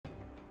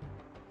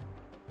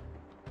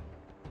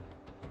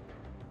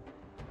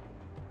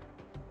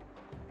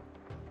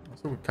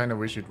So we kind of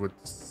wish it would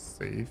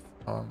save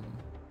our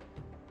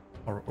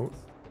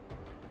oath.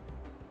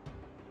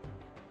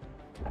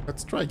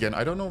 Let's try again.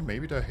 I don't know,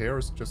 maybe the Hare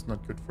is just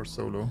not good for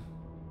solo.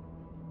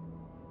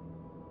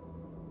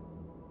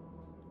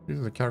 These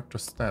are the character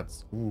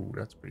stats. Ooh,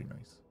 that's pretty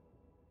nice.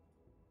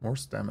 More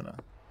stamina.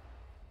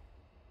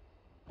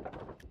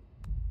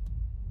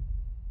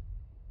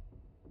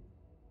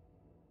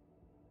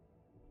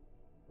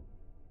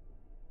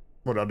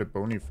 What are the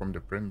boni from the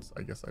prince?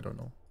 I guess I don't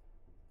know.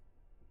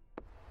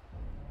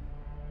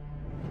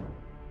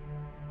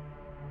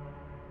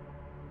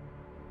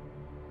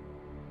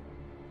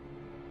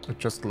 I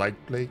just like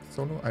Blake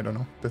solo? I don't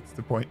know. That's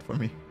the point for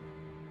me.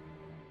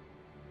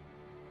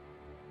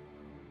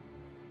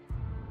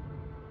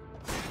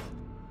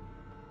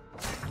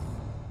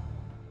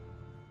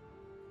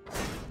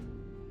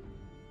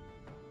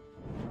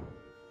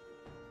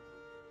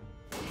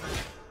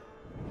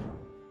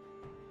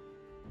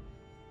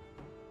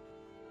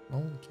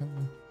 Well, we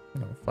can,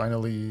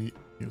 finally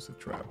use a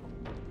trap.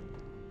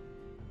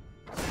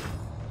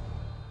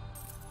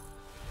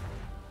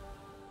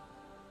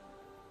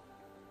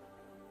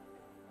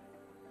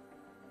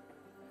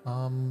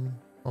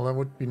 Well, that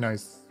would be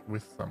nice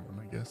with someone,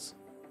 I guess.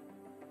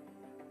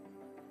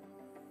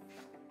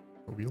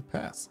 So we'll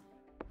pass.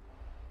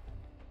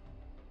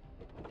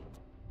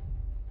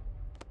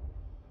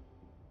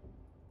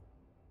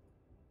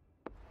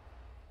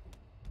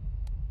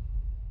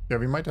 Yeah,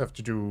 we might have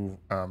to do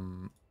a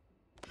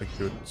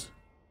good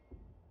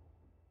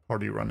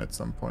party run at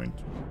some point.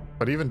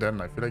 But even then,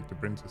 I feel like the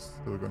prince is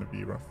still gonna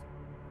be rough.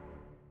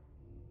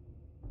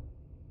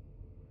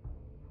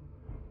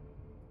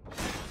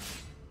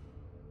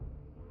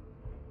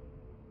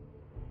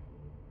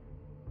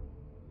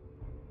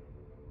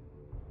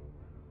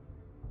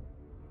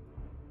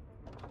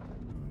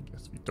 I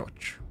guess we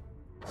dodge.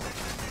 I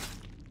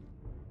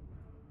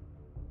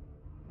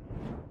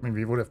mean,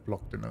 we would have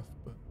blocked enough,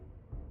 but...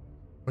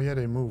 Oh yeah,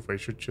 they move. I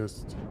should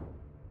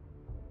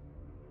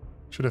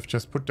have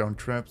just put down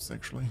traps,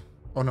 actually.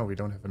 Oh no, we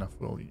don't have enough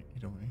will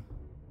either way.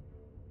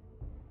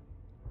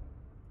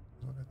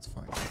 So that's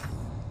fine.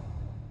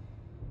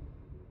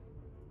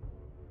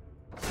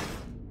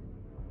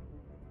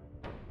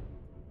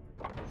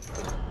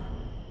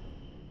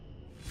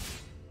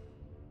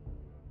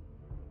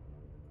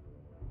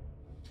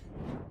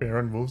 Bear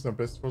and wolves are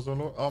best for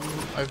solo.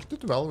 I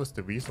did well with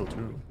the weasel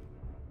too.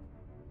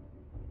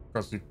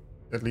 Because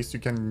at least you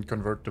can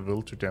convert the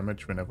will to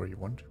damage whenever you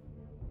want.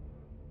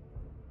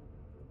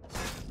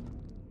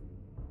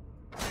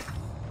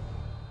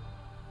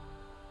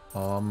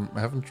 I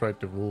haven't tried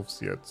the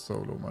wolves yet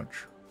solo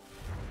much.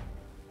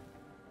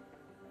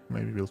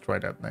 Maybe we'll try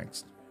that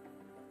next.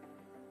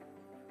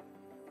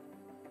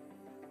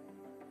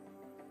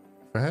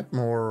 If I had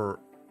more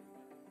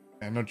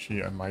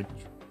energy, I might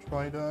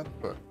try that,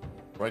 but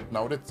right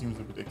now that seems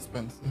a bit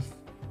expensive.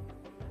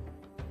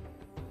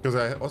 Because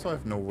I also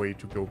have no way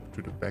to go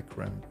to the back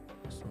ramp,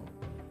 so...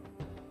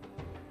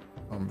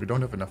 we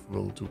don't have enough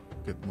will to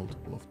get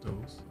multiple of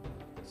those.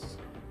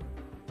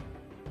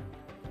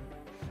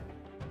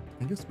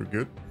 I guess we're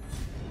good.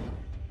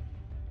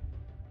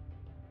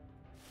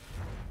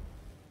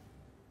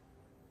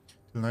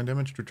 Deal 9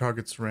 damage to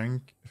target's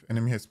rank. If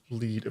enemy has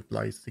bleed,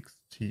 apply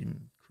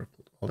 16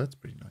 crippled. Oh, that's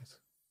pretty nice.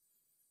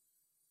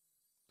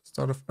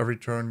 Start of every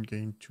turn,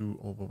 gain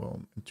 2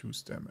 overwhelm and 2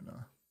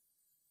 stamina.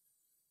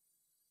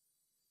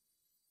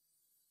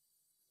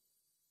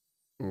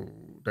 Oh,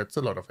 that's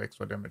a lot of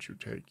extra damage you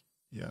take.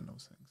 Yeah, no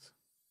thanks.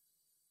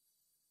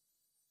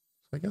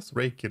 So I guess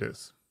Rake it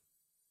is.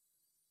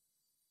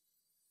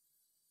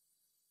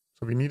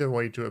 So we need a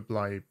way to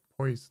apply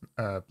poison,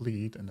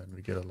 bleed, and then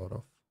we get a lot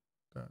of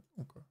that.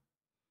 Okay.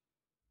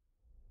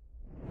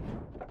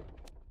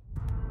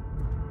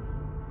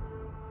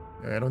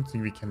 Yeah, I don't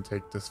think we can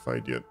take this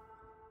fight yet.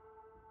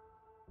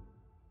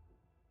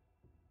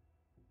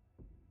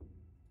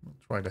 We'll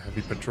try the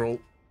heavy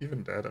patrol.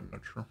 Even that, I'm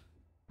not sure.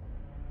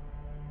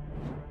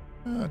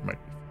 It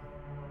might be fun.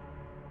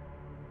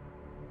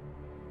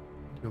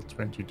 Deal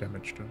 20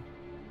 damage though.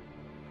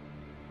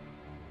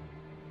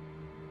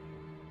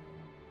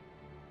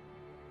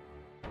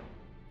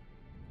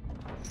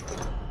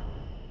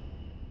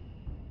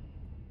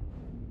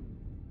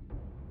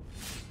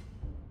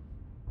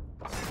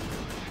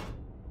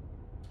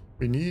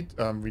 We need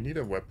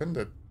a weapon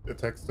that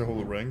attacks the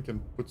whole rank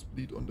and puts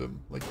bleed on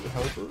them, like the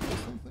halberd or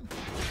something.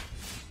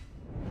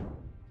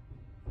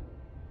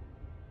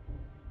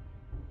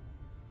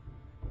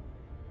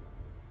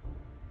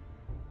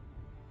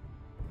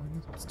 I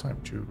guess it's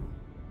time to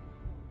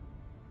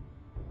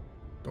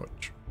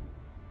dodge.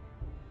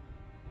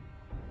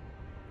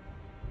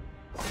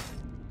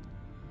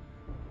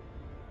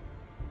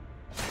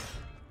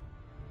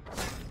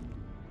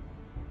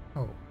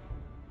 Oh, for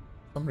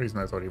some reason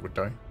I thought he would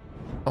die.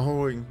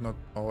 Oh, not.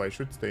 Oh, I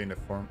should stay in the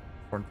front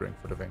rank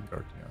for the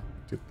Vanguard. Yeah,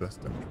 I did less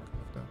damage because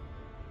of that.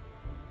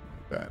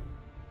 My bad.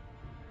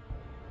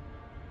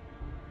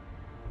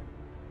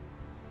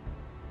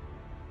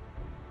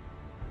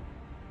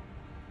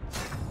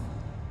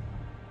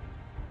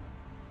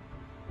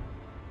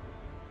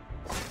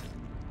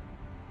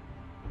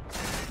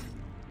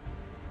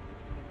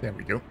 There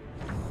we go.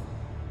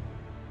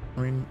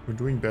 I mean, we're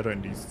doing better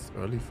in these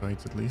early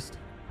fights at least.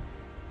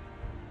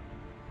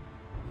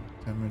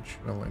 Damage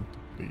well into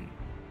bleed.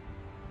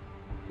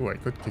 Oh, I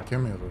could kick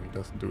him here so he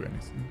doesn't do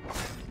anything.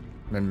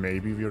 And then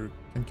maybe we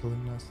can kill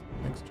him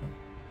next turn.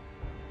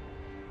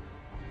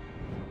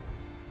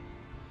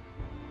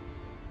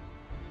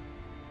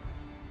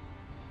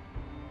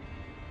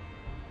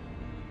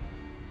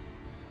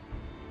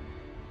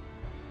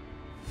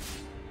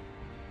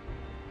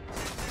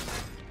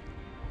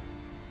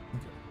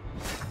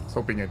 I was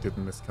hoping I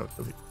didn't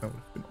miscalculate. That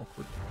would have been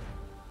awkward.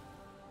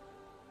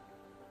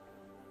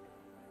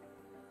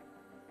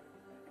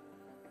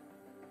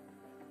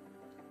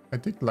 I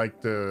did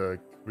like the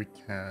quick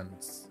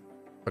hands,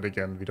 but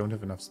again, we don't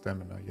have enough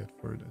stamina yet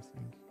for it, I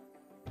think.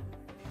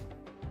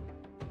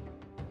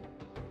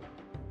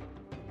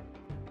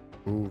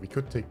 Ooh, we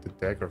could take the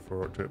dagger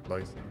to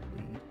apply some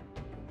bleed.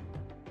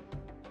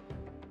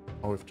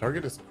 Oh, if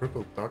target is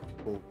crippled, dark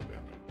bolt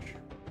damage.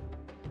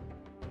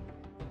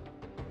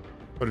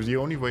 But the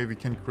only way we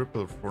can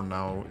cripple for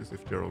now is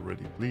if they're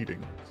already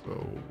bleeding, so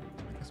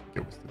I guess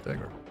we go with the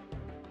dagger.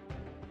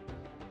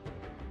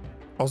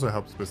 Also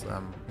helps with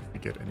if we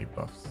get any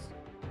buffs.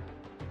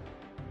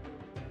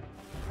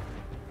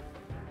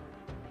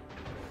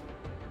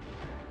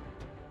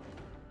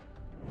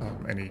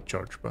 Any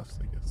charge buffs,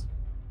 I guess.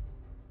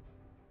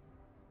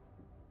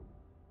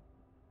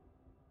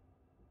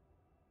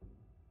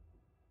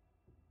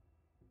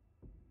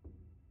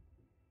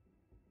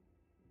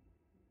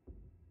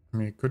 I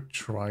mean, I could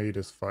try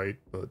this fight,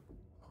 but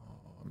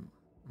I'm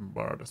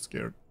rather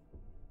scared.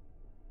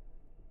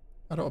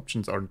 Other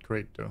options aren't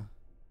great, though.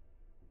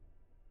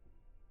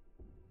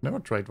 Never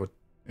tried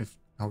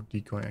how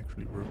decoy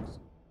actually works.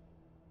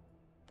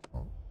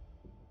 Oh.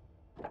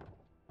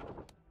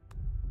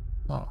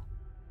 Ah.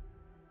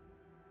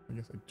 I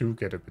guess I do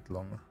get a bit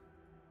longer.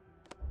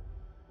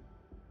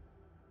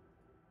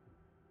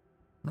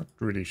 Not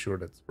really sure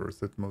that's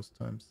worth it most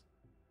times.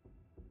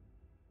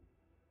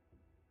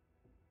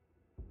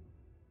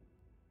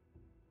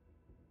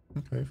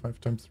 Okay, 5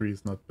 times 3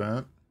 is not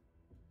bad.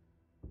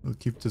 We'll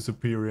keep the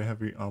superior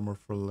heavy armor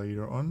for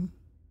later on.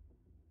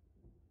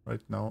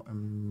 Right now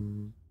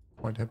I'm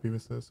quite happy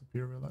with the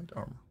superior light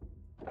armor.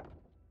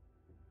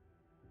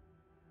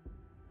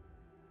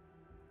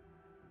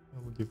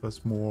 That will give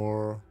us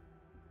more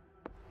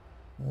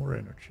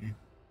energy.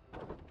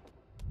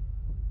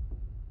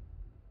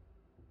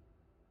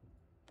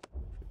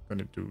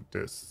 Gonna do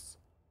this.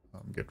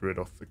 Get rid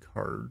of the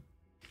card.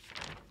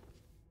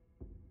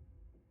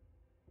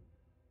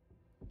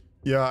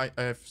 Yeah,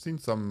 I have seen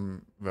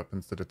some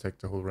weapons that attack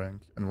the whole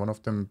rank, and one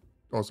of them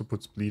also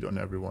puts bleed on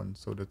everyone,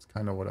 so that's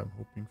kind of what I'm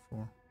hoping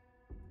for.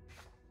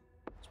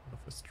 Sort of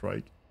a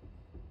strike.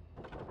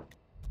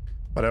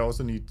 But I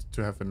also need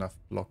to have enough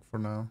block for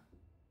now.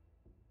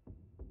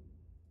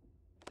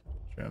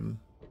 Gem.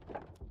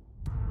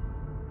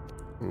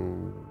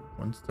 Oh,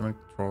 once stomach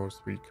draws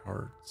 3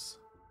 cards.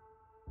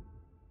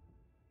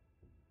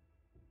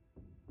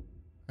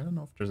 I don't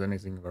know if there's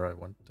anything where I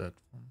want that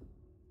from.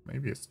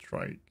 Maybe a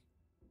strike.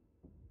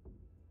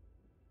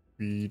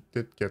 We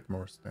did get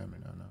more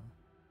stamina now.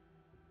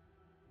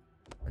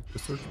 Like the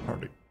search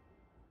party.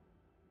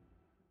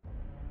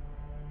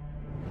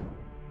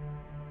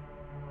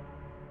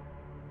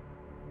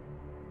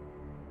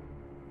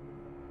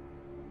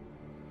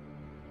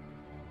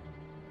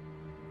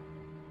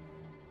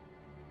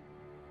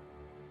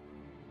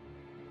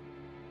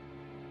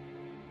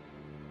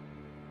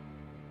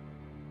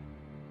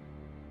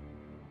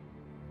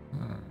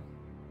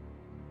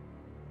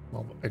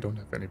 Well, I don't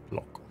have any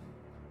block.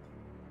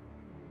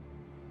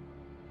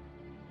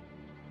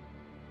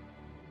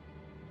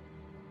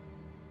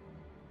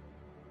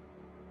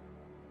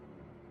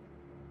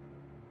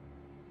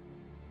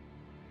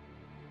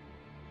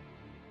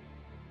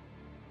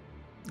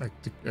 Like,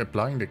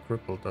 applying the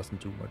cripple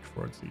doesn't do much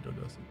for it either,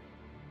 does it?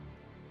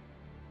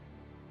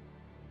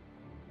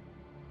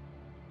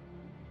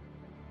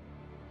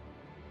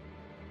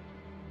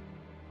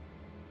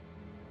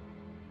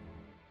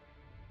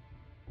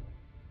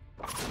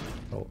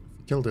 Well, if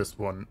we kill this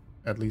one,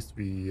 at least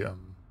we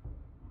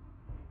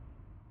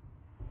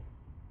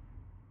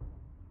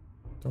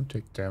don't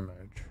take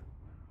damage.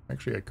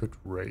 Actually, I could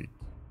rake.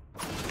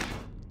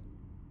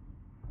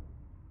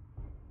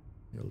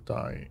 He'll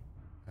die,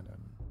 and then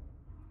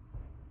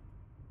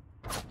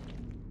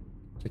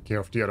take care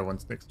of the other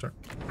ones next turn.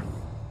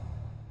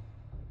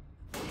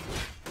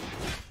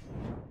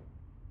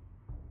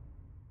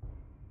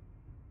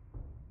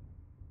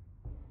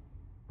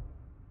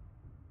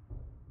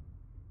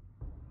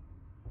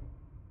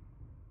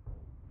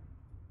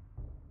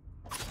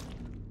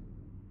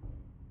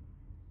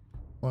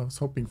 Well, I was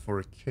hoping for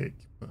a kick,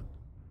 but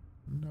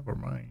never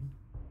mind.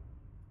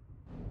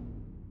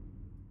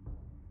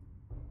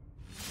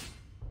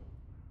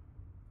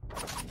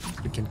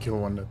 We can kill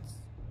one that's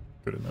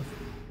good enough.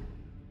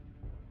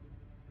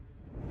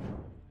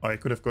 I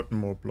could have gotten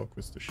more block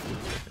with the shield,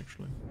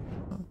 actually.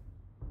 Huh.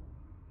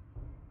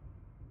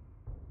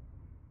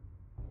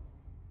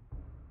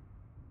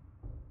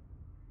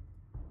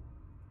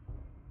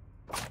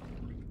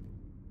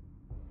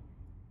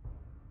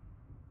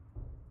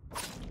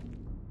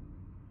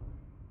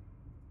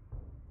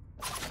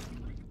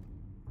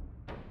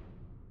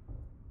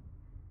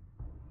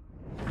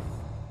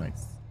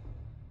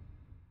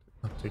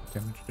 take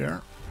damage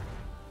there.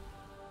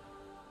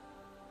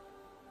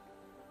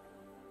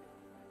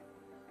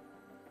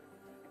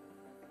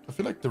 I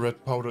feel like the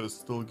red powder is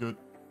still good.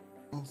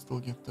 I'll still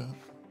get that.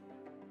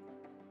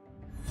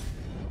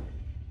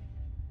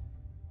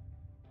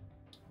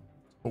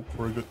 Hope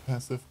for a good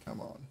passive.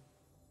 Come on.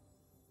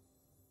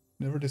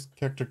 Whenever this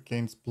character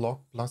gains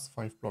block plus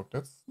 5 block,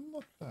 that's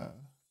not bad.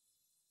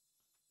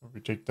 Or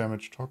we take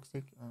damage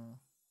toxic.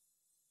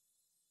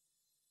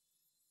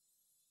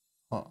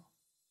 Huh.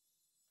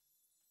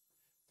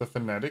 The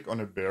fanatic on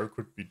a bear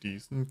could be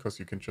decent because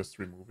you can just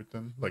remove it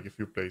then, like if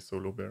you play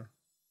solo bear.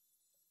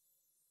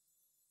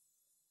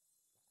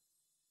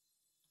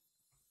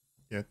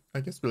 Yeah,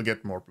 I guess we'll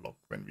get more block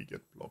when we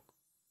get block.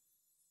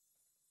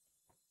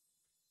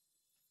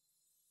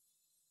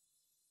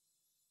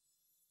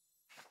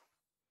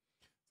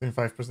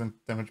 25%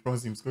 damage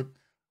bonus seems good.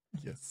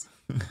 Yes.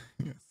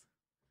 Yes.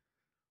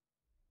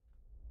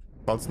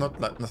 Well, it's not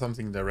like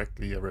something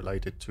directly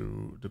related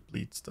to the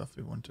bleed stuff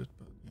we wanted,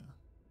 but yeah.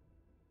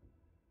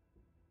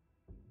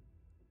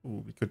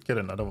 Ooh, we could get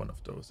another one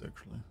of those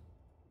actually.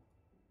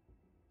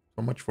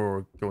 So much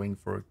for going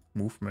for a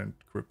movement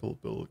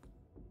cripple build.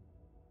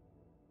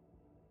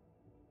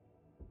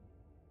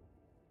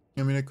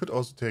 I mean, I could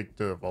also take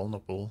the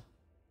vulnerable.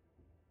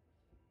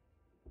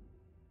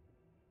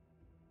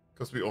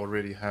 Because we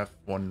already have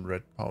one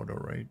red powder,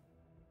 right?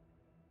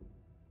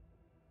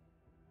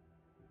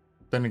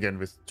 Then again,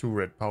 with 2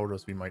 red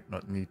powders, we might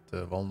not need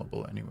the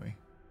vulnerable anyway.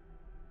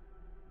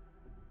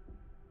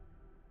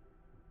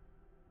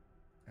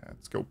 Yeah,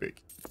 let's go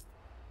big.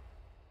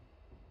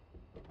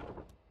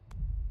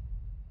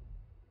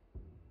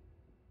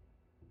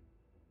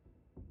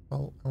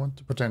 Well, I want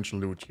the potential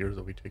loot here,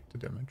 so we take the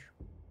damage.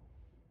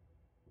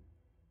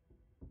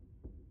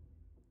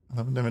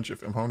 11 damage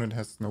if opponent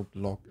has no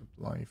block,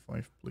 apply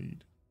 5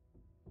 bleed.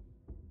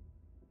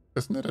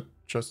 Isn't it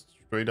just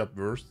straight up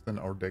worse than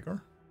our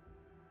dagger?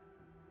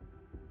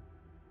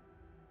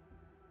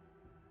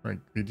 Right,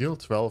 we deal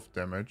 12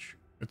 damage.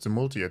 It's a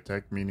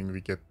multi-attack, meaning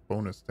we get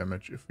bonus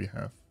damage if we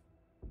have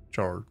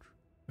charge.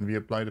 And we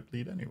apply the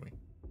bleed anyway.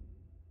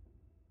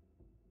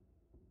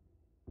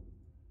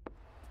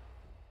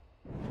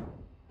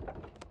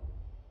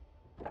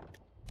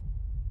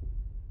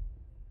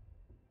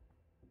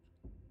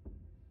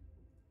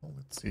 Well,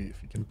 let's see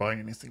if we can buy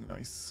anything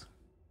nice.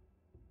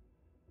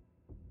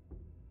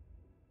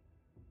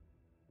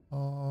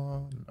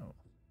 No.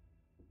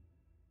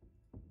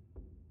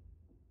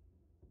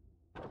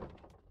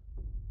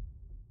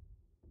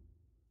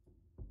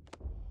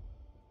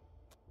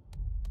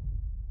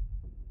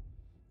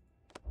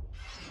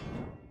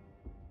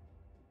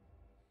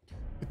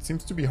 It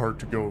seems to be hard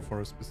to go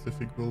for a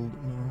specific build,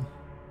 you know.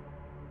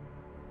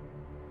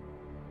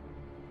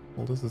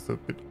 Well, this is a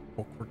bit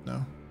awkward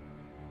now.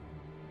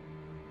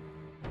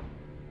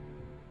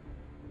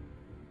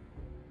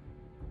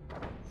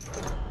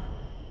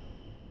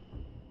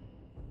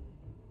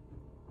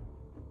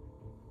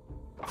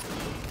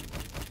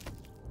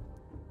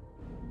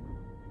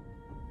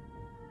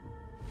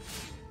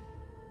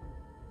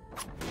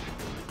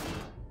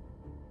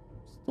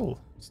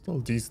 Still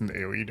decent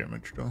AoE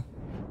damage though.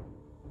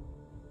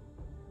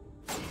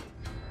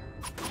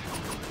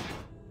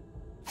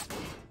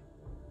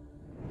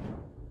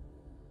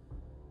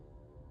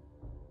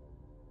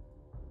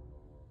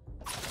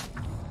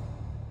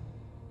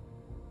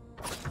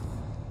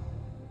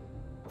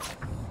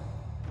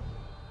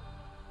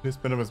 This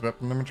bit of his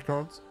weapon damage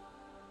cards?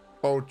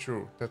 Oh,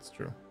 true. That's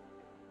true.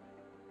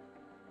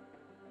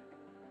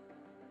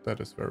 That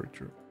is very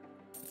true.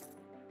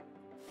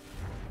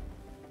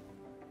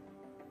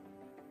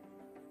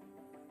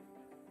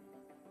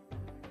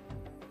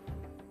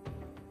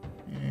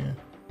 Yeah.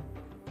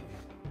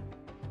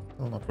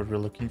 Still not what we're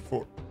looking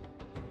for.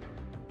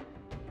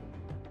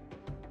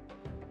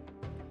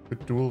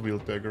 With dual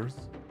wield daggers.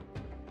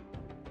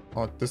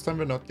 Oh, this time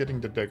we're not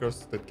getting the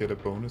daggers that get a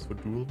bonus for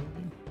dual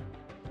wielding.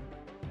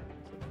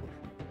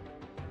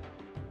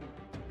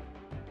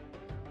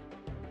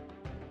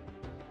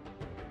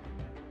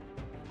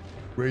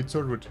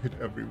 Greatsword would hit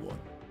everyone.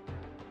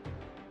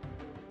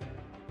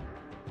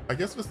 I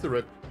guess with the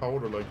red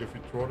powder, like if we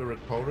draw the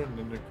red powder and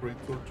then the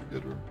greatsword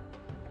together.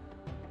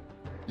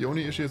 The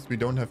only issue is we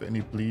don't have any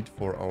bleed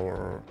for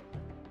our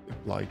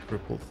apply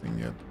cripple thing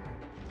yet.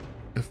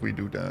 If we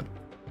do that.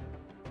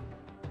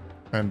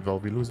 And well,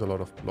 we lose a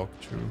lot of block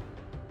too.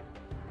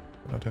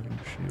 For not having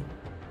the shield.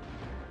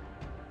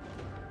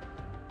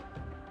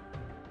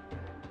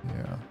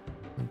 Yeah,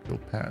 I think we'll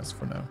pass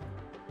for now.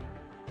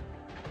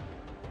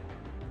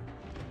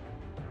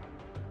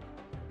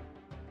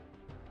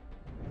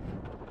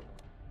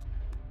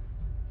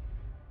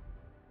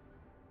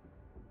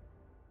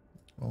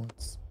 Well,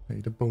 let's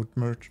pay the boat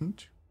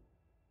merchant.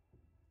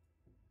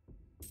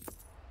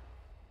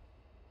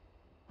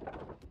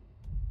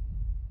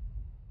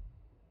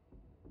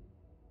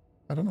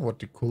 I don't know what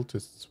the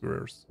cultists'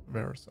 wares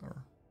are,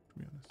 to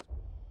be honest.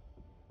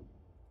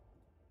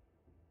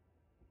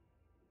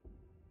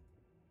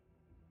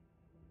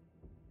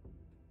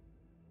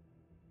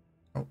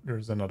 Oh,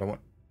 there's another one.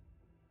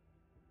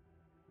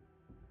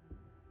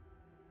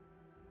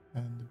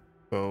 And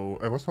the bow.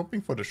 I was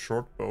hoping for the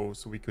short bow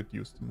so we could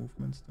use the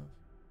movement stuff.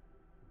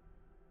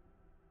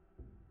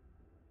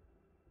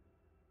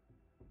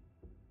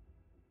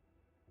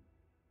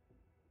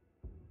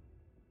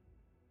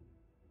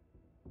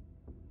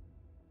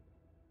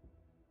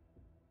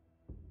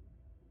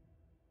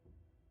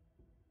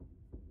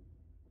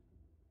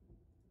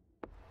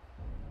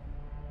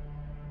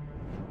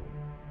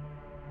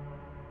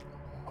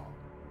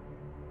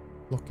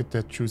 Look at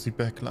that juicy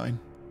backline.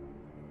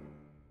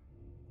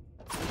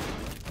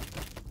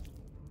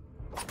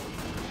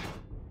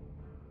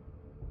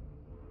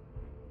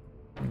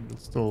 We'll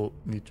still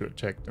need to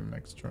attack them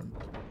next turn.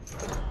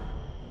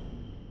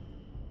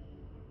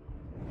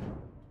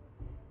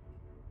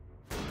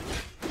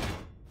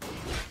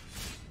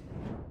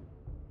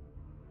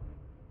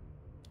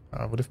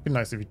 Would have been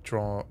nice if we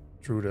drew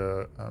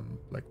the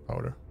black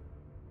powder.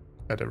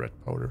 The red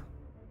powder.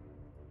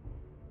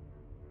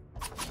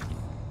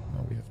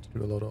 Now we have to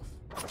do a lot of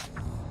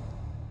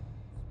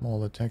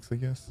small attacks, I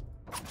guess.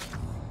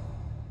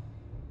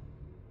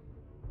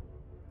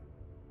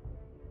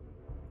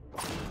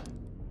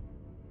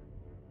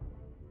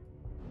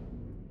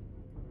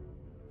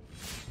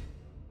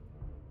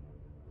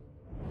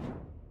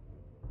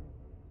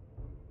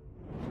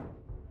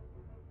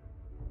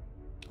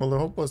 Well, the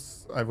hope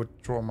was I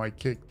would draw my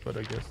kick, but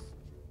I guess.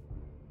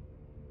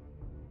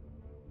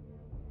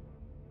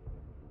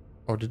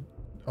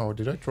 Oh,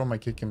 did I draw my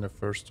kick in the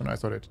first turn? I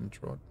thought I didn't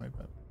draw it. My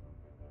bad.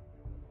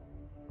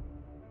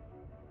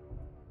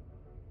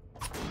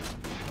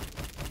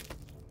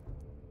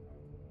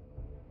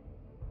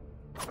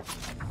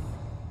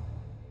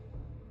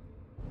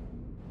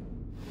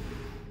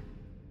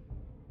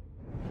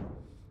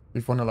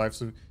 We've won alive,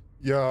 so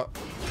yeah.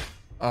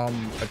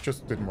 I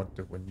just didn't want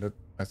to win it.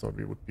 I thought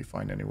we would be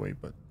fine anyway,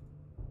 but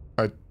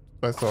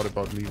I thought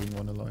about leaving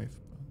one alive.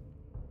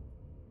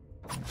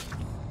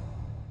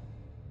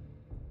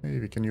 Hey,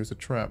 we can use a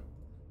trap.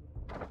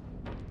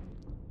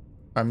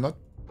 I'm not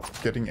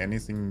getting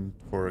anything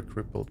for a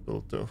crippled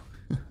build though.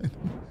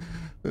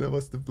 That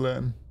was the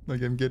plan.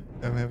 Like I'm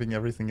having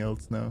everything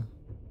else now.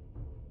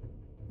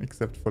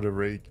 Except for the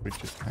rake,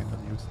 which is kind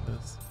of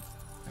useless.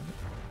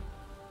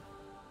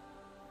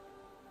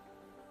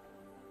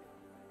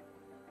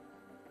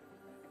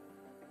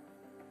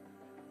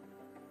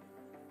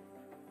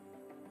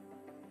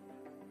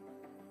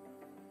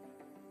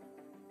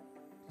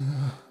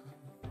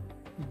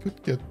 We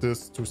could get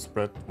this to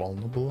spread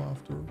vulnerable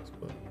afterwards,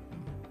 but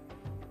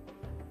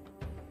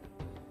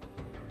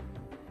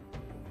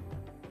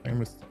I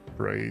missed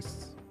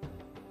brace.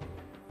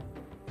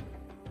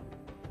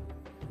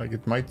 Like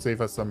it might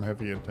save us some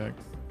heavy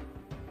attacks.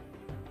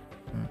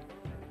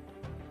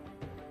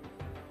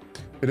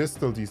 It is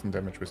still decent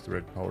damage with the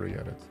red powder,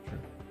 yeah, that's true.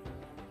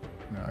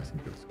 No, I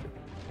think that's good.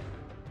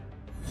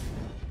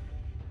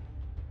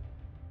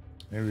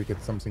 Maybe we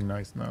get something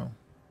nice now.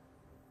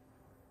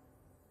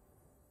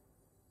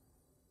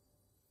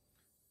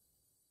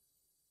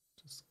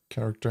 This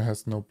character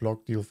has no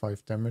block, deal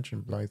 5 damage,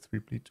 and apply 3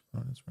 bleed to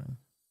opponent's rank.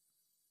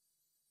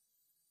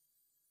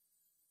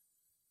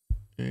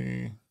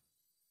 Okay.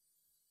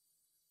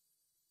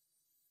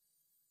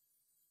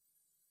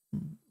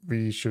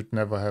 We should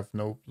never have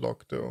no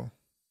block though.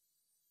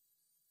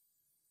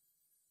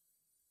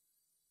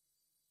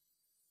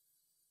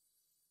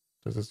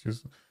 This is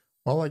useful.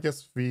 Well, I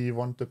guess we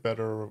want the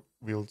better.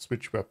 We'll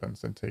switch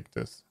weapons and take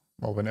this.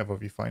 Well, whenever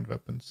we find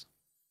weapons.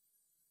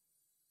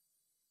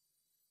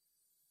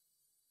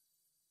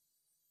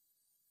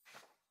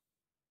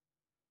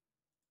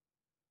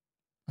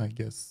 I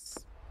guess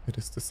it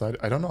is decided.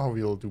 I don't know how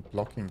we'll do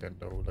blocking then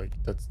though. Like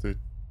that's the.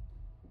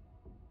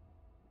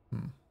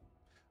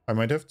 I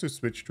might have to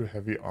switch to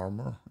heavy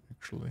armor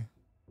actually.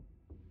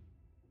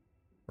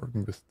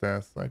 Working with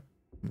death, I'm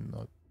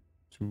not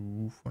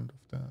too fond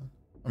of that.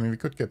 I mean, we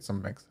could get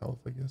some max health,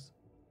 I guess.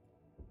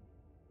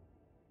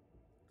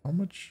 How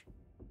much?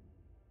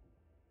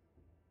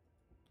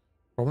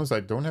 Problem is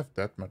I don't have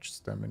that much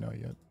stamina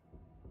yet.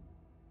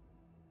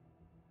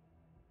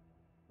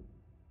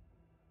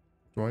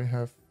 Do I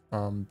have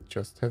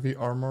just heavy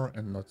armor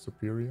and not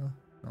superior?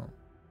 No.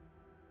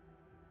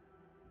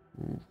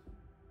 Ooh.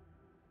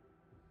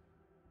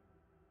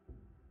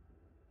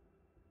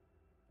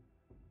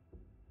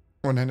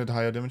 One-handed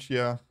higher damage,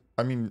 yeah.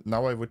 I mean,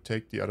 now I would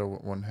take the other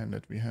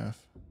one-handed we have.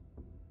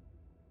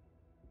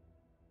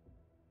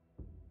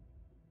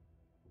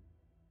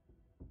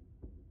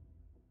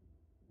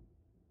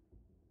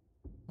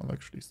 I'll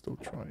actually still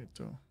try it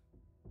though.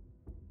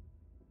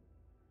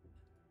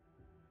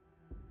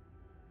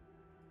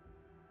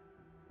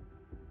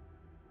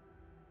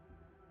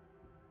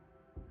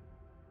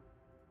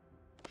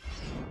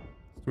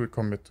 Let's do a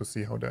commit to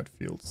see how that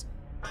feels.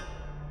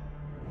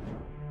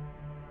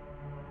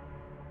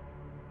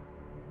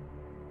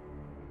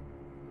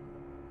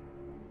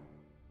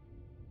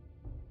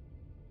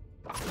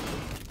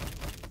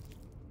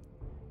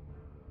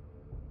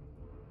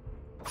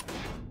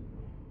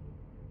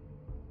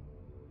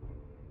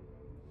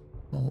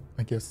 Well,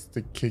 I guess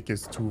the kick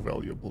is too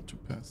valuable to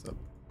pass up.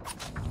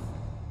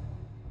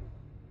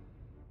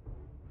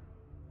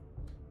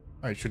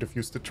 I should have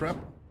used the trap.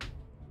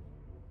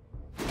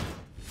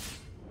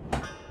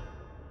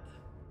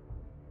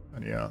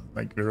 And yeah,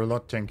 like we're a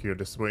lot tankier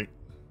this way.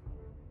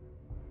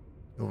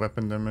 Your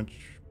weapon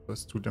damage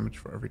plus 2 damage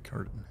for every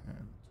card in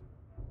hand.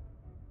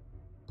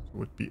 So it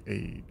would be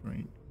 8,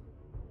 right?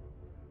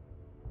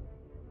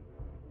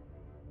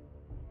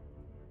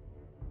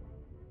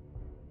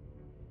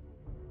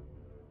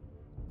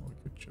 Or we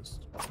could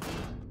just... I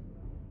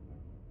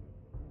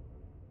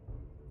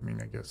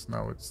mean, I guess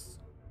now it's...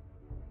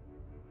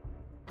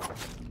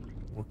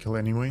 we'll kill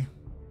anyway.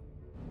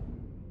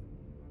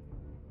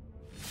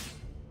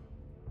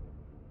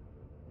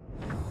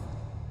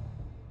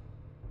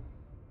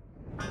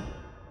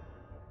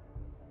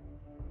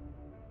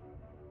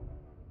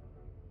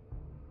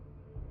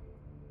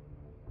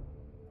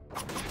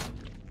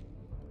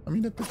 I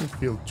mean, that didn't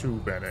feel too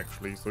bad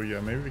actually, so yeah,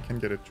 maybe we can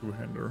get a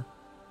two-hander.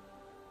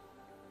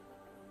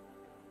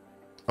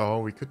 Oh,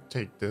 we could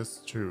take this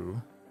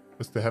too.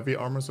 It's the heavy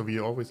armor, so we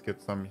always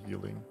get some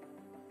healing.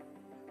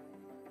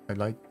 I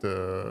like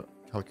the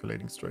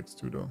calculating strikes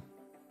too, though.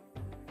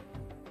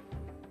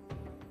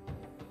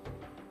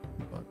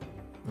 But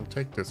we'll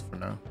take this for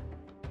now.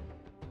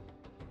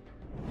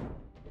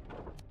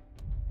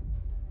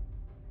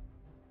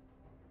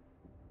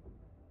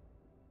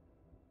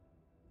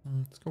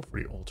 Let's go for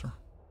the altar.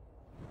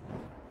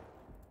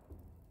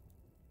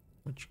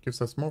 Which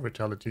gives us more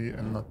vitality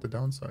and not the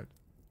downside.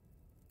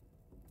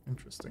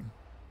 Interesting.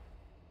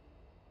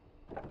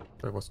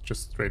 That was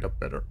just straight up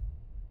better.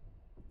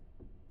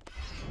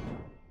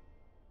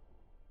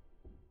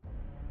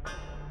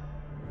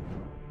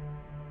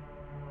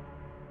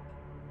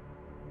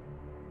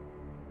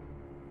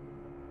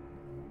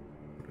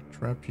 Put a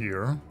trap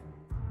here.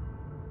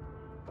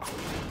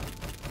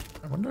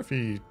 I wonder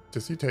if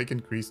does he take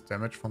increased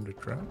damage from the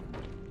trap?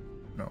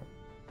 No.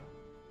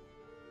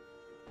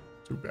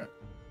 Too bad.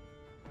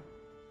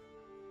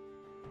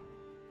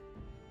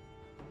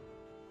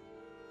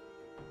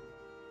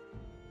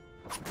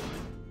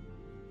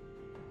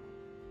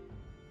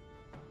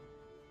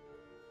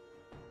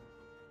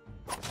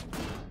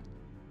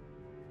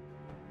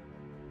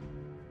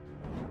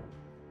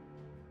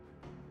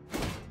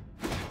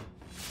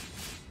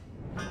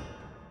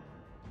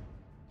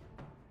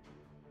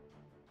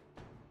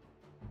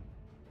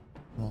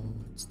 Well,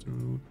 let's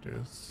do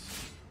this.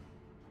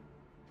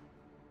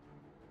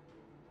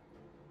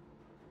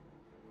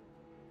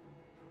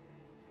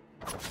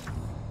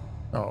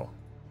 Oh.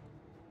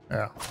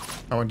 Yeah.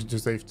 I wanted to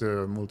save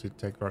the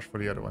multi-tech rush for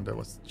the other one. That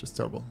was just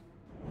terrible.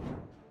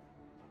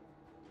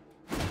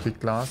 Kick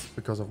glass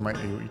because of my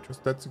AoE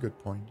trust. That's a good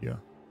point, yeah.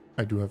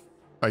 I do have...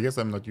 I guess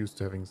I'm not used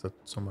to having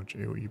so much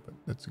AoE, but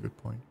that's a good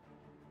point.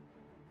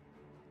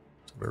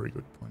 It's a very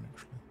good point,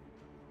 actually.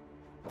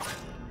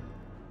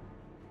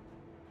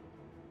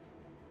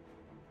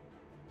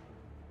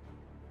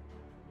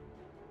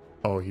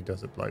 Oh, he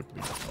does apply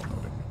bleed. Oh no,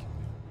 let me kill you.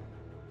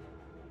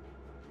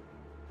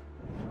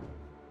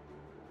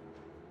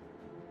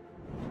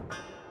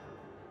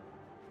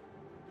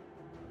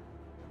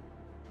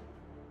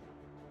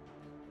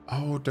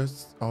 Oh,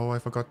 oh, I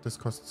forgot this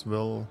costs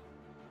will.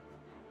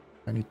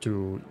 I need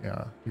to,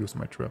 yeah, use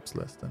my traps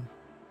less then.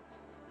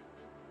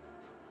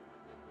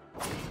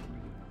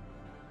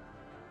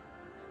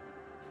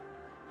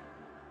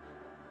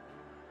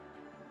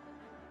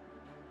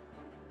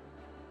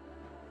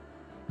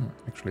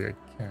 Actually, I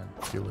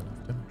can't deal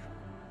enough damage.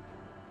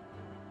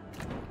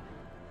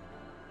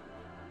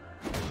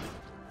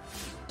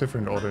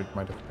 Different order it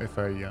might have, if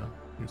I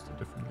used it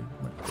differently,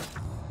 it might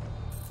have.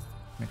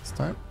 Next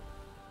time.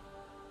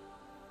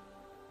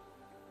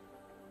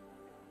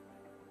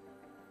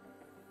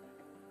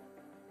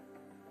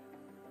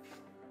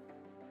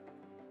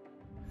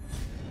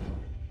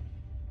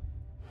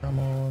 Come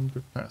on,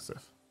 good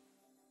passive.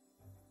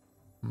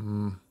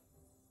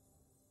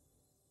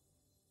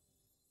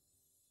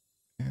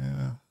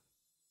 Yeah.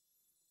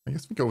 I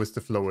guess we go with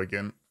the flow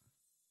again.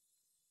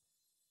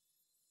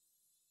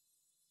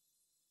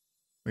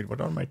 Wait, what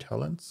are my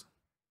talents?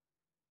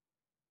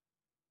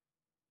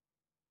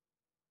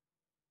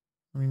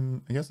 I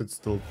mean, I guess it's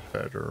still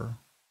better.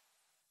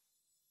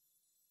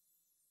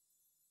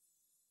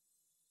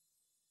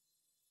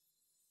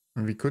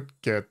 And we could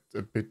get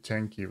a bit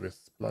tanky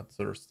with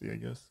Bloodthirsty, I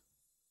guess.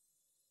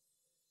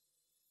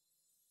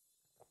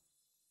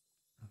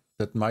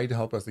 That might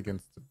help us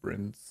against the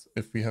Prince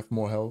if we have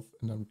more health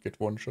and don't get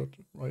one shot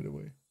right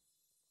away.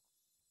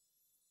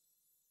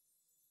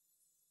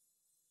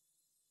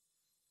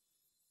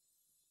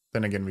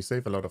 Then again, we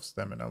save a lot of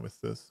stamina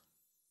with this.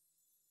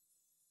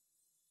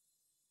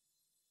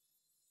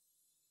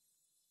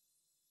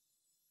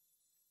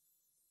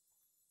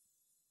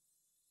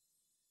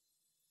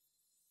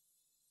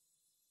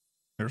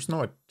 There's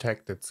no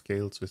attack that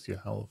scales with your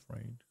health,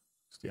 right?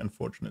 It's the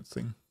unfortunate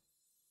thing.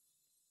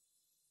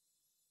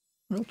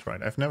 We'll try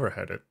it. I've never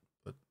had it,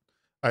 but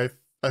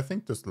I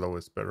think the slow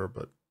is better,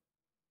 but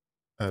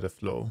the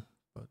flow.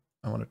 But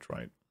I want to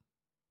try it.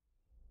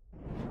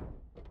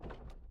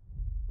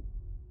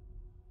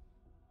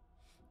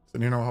 So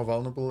you know how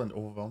vulnerable and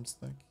overwhelmed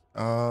stack?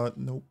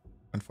 Nope.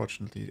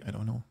 unfortunately, I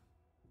don't know.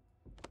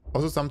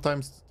 Also,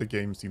 sometimes the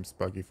game seems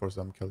buggy for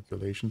some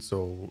calculations,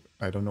 so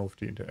I don't know if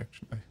the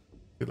interaction, I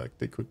feel like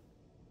they could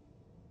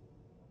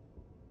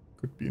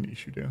be an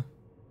issue there.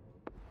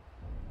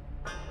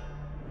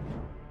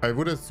 I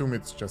would assume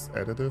it's just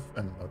additive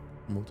and not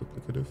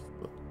multiplicative,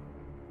 but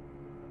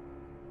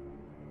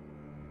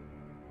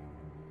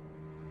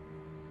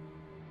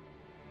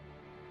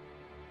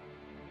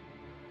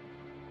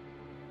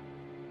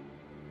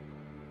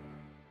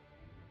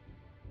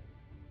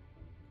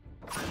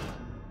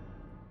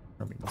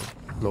I mean,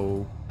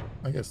 flow,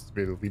 I guess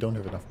we don't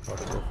have enough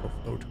cards for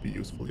flow to be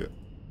useful yet.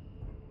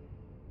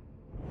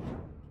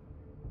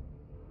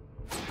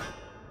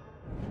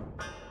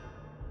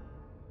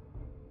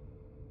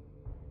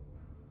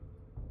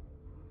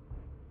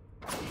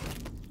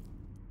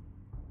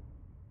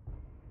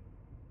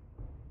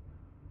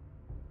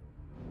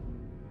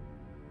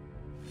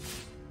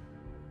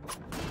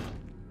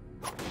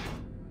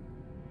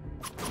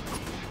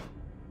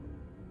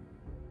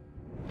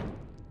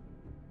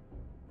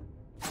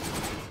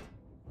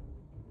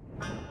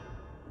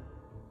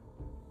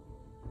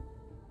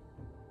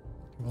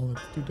 Well,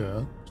 let's do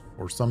that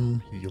for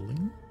some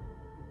healing.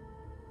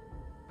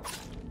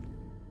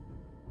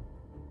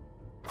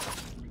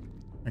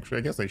 Actually,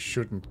 I guess I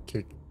shouldn't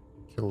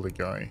kill the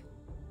guy.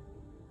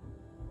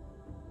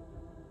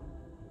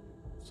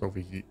 So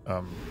we,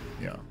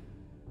 yeah,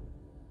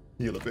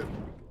 heal a bit.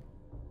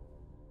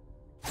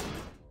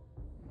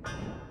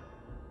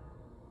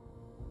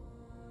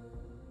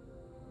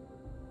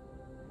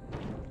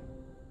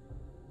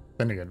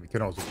 Then again, we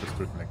can also just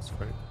do it next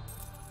fight.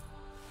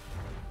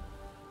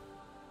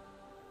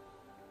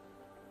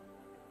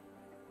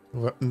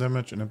 Weapon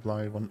damage and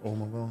apply 1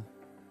 overwhelm.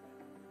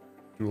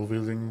 Dual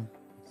wielding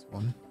is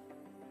 1.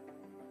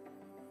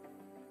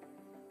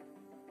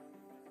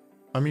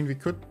 I mean, we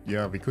could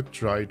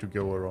try to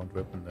go around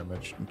weapon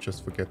damage and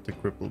just forget the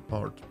cripple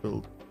part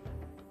build.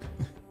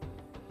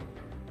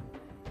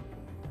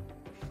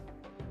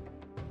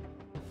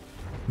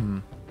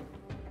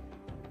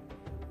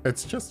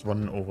 It's just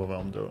 1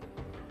 overwhelm though.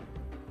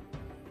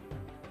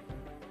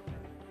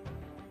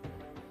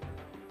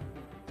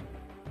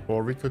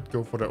 Or we could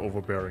go for the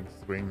overbearing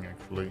swing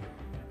actually.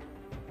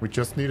 We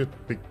just need a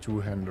big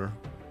two-hander.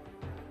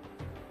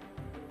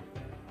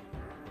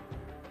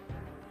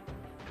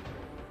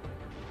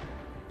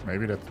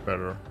 Maybe that's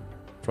better.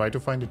 Try to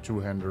find a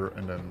two-hander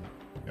and then,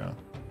 yeah,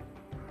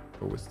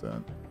 go with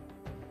that.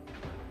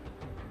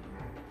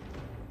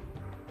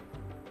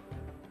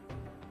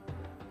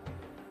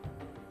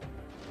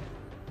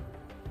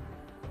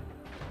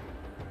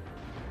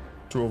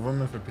 Two of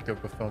them if I pick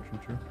up a falchion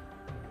too.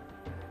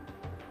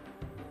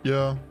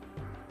 Yeah.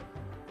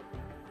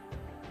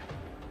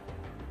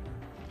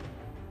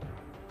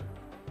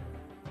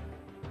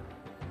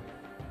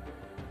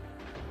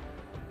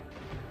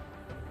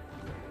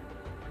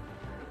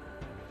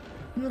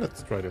 Yeah,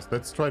 let's try this.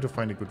 Let's try to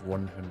find a good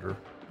one-hander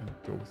and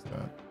go with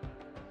that.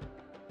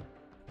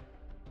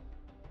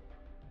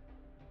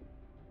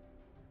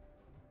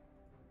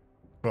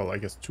 Well, I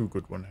guess 2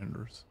 good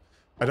one-handers.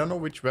 I don't know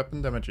which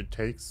weapon damage it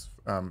takes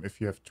if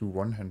you have 2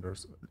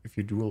 one-handers, if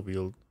you dual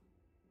wield.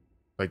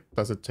 Like,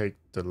 does it take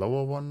the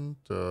lower one,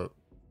 the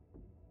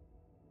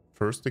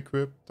first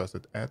equip? Does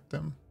it add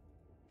them?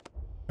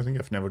 I think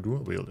I've never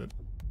dual wielded.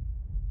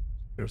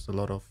 There's a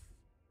lot of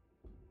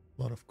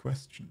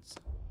questions.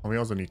 And we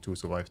also need to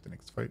survive the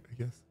next fight, I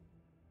guess.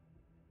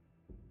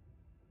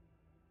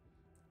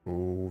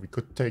 Oh, we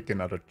could take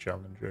another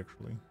challenge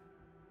actually.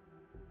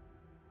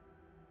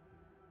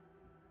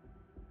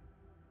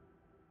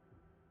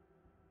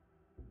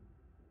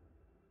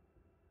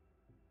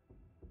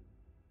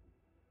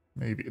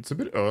 Maybe. It's a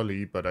bit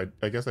early, but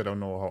I guess I don't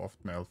know how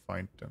often I'll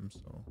find them,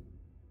 so...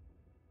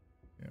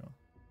 Yeah.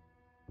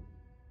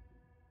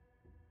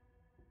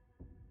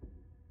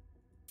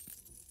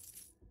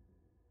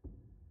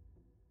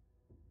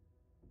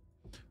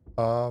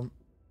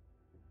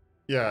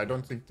 Yeah, I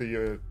don't think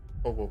the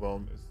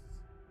overwhelm is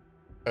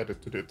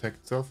added to the attack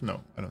itself.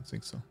 No, I don't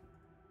think so.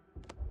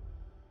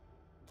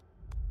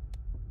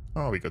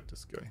 Oh, we got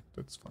this guy.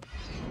 That's fine.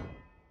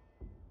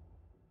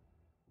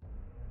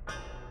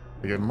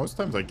 Again, most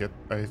times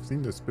I've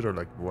seen the spitter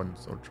like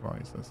once or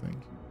twice, I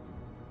think.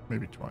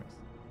 Maybe twice.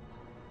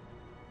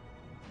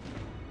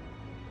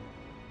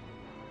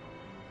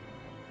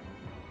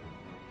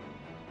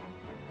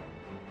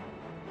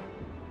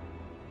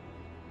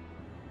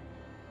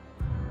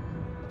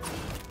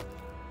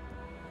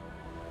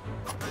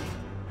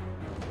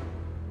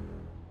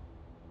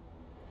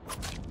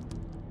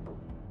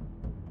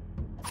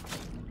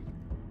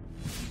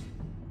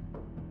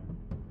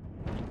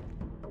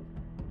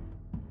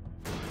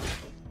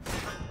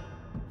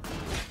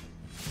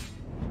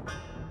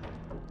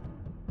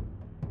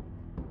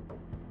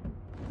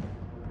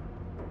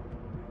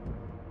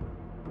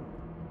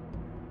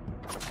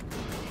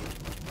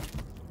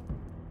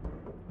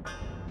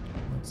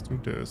 Do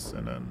this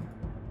and then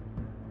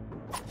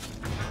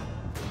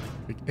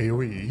big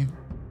AoE.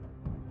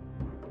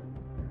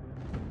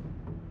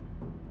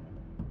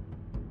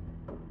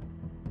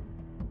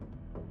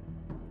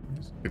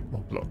 There's a bit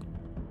more block.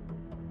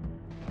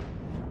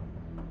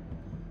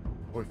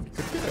 Oh, if we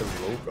could get a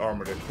rogue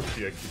armor, that could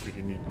be actually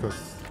pretty neat,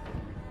 because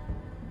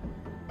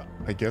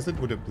I guess it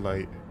would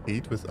apply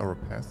 8 with our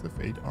passive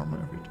 8 armor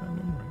every time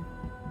then, right?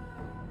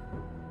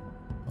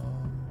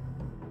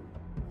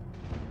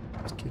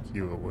 Let's kick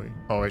you away.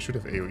 Oh, I should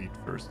have AoE'd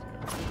first,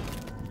 yeah.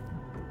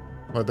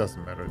 Well, it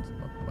doesn't matter, it's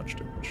not much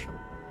damage.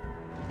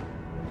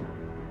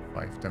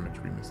 5 damage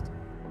we missed.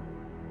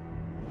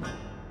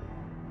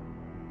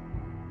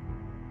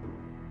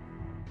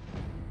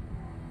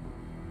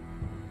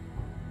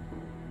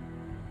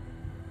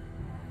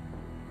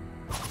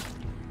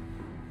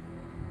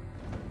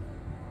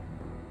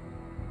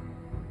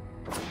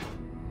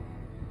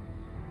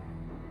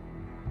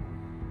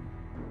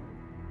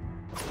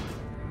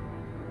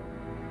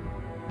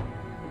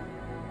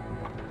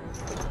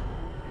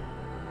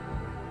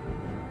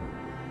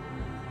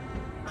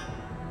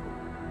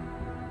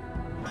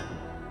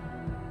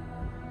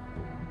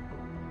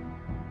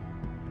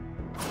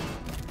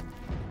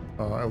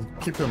 I'll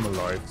keep him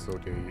alive so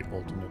they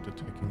alternate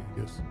attacking, I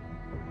guess.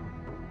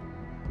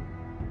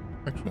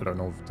 Actually, I don't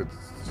know if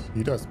that's...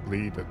 He does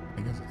bleed,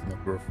 I guess it's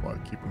not worthwhile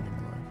keeping him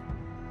alive.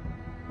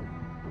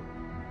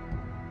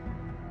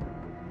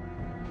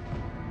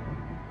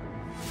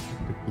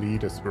 The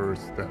bleed is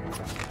worse than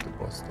the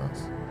boss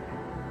does.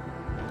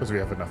 Because we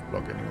have enough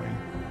block anyway.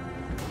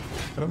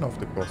 I don't know if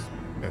the boss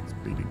adds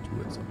bleeding too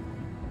at some point.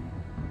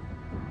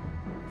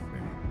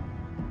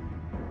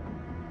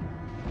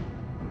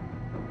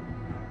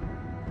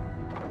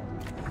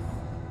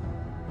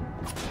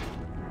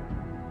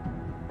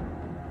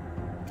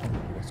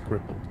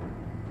 Crippled.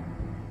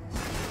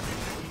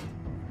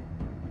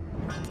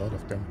 That's a lot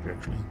of damage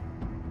actually.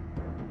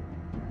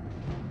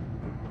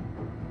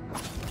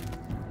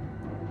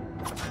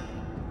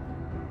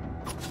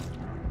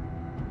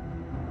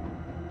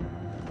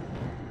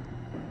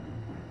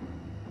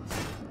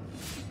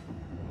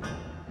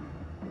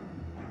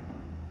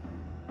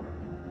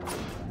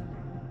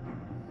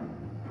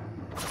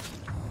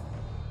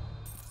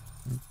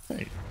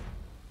 Okay.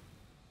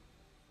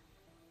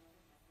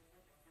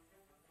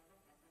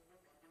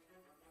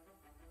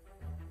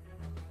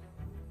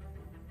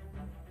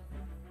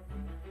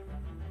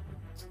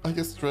 I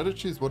guess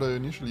strategy is what I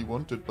initially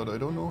wanted, but I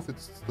don't know if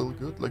it's still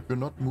good. Like, we're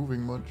not moving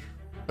much.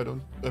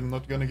 I'm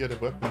not gonna get a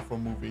weapon for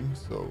moving,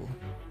 so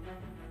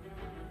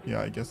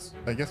yeah, I guess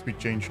we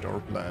changed our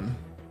plan.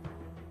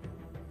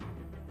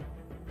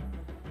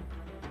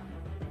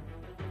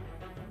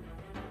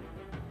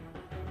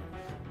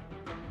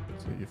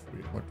 Let's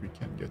see what we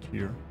can get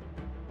here.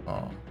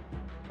 Oh,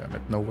 damn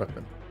it, no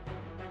weapon.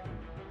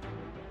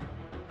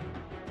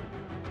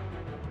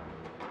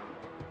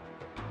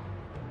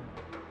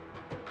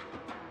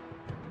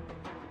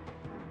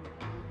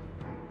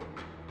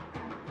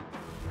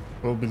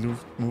 Will be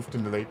moved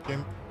in the late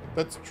game.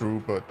 That's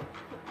true, but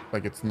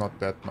like it's not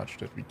that much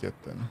that we get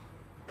then.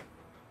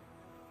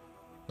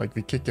 Like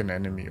we kick an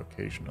enemy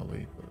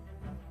occasionally, but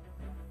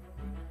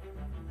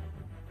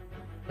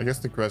I guess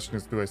the question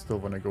is, do I still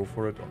want to go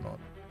for it or not?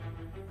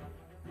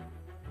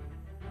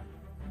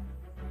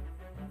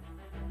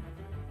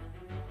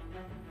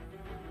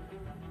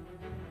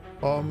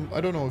 I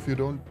don't know, if you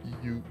don't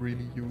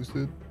really use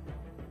it,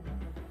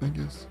 I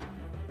guess.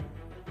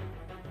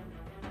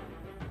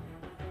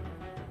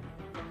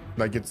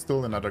 Like, it's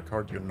still another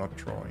card you're not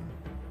drawing.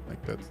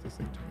 Like, that's the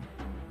thing to me.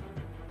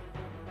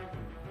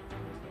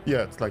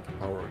 Yeah, it's like a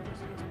power,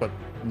 but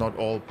not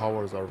all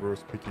powers are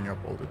worth picking up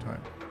all the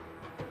time.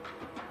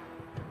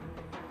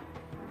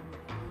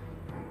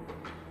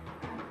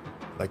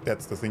 Like,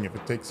 that's the thing. If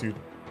it takes you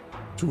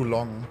too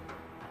long,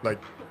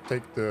 like,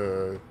 take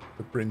the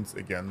prince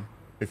again.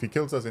 If he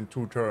kills us in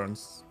 2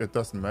 turns, it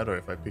doesn't matter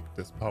if I pick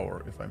this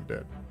power if I'm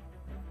dead.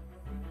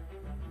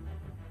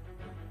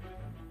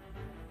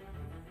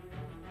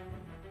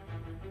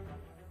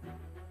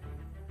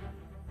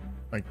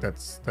 Like,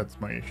 that's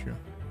my issue.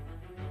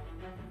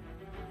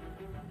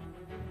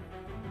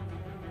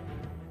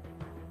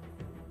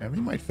 And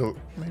we might feel,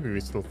 maybe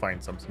we still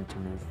find something to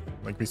move.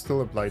 Like, we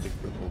still apply the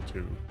cripple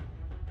too.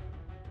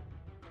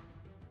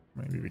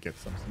 Maybe we get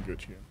something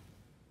good here.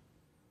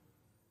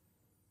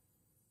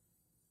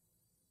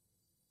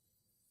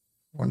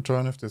 One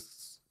turn, if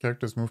this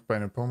character is moved by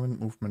an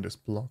opponent, movement is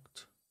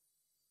blocked.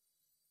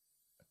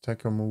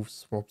 Attacker moves,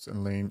 swaps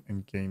in lane,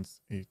 and gains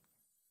 8.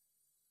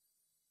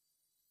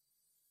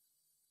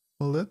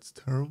 Well, that's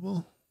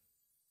terrible.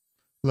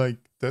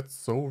 Like, that's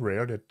so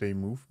rare that they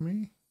move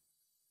me.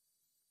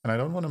 And I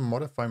don't want to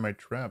modify my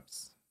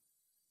traps.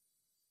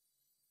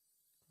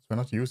 Because we're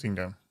not using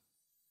them.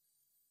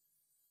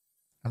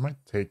 I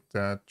might take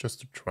that just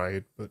to try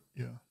it, but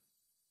yeah.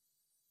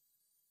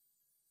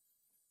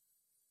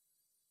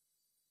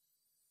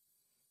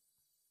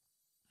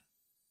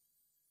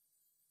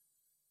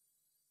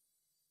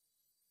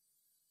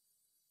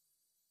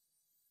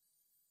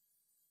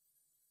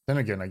 Then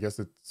again, I guess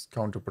it's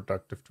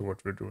counterproductive to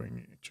what we're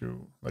doing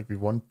too. Like, we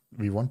want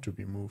to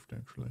be moved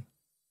actually.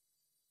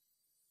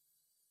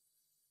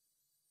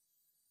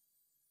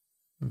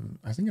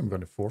 I think I'm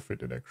going to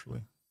forfeit it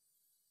actually.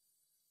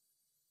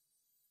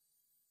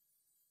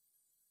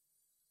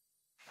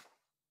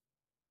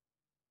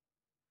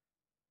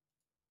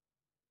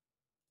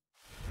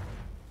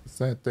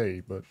 Sad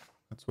day, but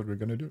that's what we're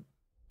gonna do.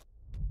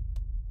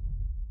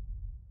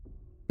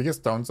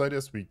 Biggest downside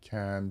is we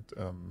can't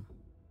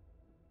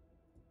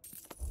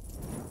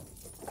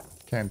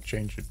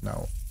change it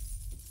now.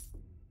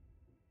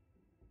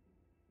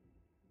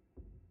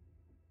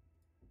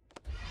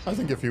 I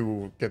think if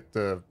you get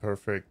the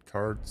perfect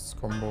cards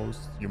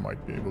combos, you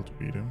might be able to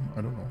beat him.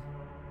 I don't know.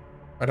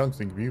 I don't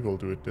think we will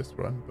do it this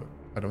run, but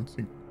I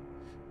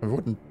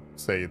wouldn't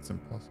say it's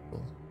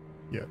impossible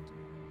yet.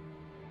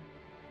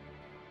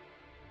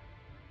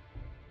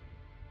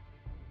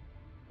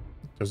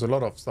 There's a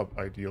lot of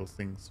sub-ideal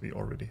things we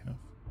already have.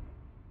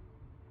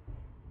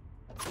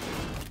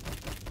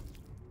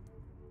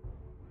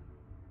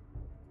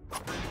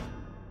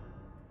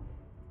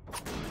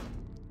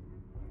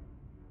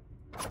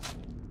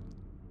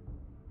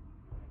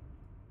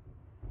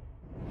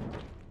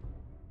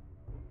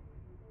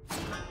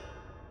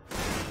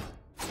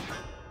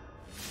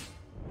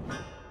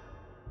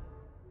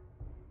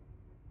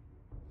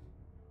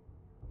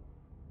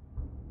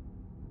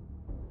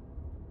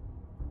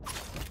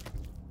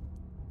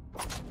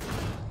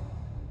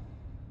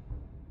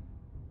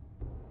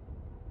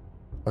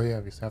 Oh yeah,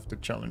 we have the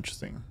challenge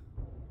thing.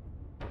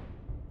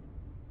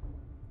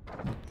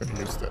 Not gonna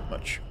use that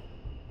much.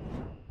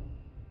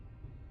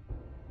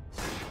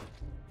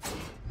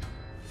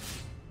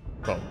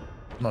 Well,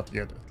 not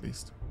yet at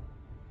least.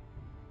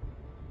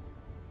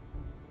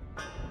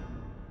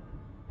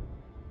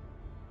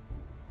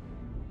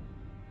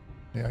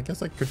 Yeah, I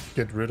guess I could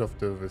get rid of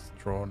the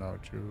withdraw now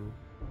too.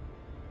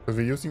 Because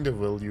we're using the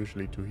will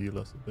usually to heal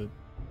us a bit.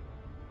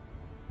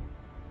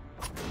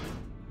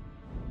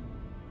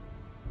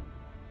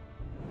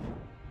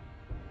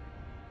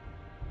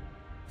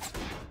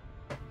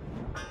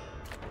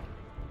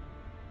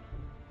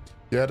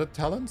 Yeah, the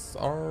talents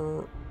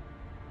are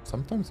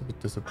sometimes a bit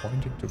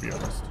disappointing, to be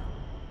honest.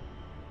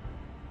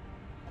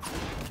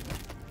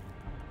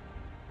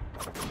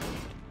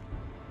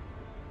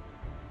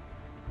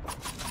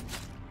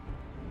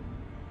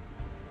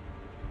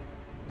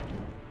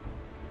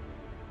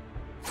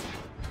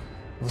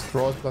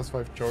 Withdraws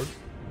 +5 charge.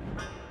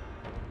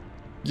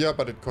 Yeah,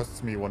 but it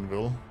costs me 1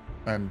 will.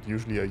 And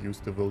usually I use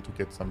the will to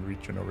get some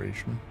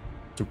regeneration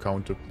to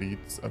counter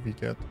bleeds we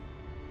get.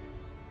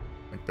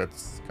 Like,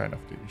 that's kind of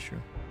the issue.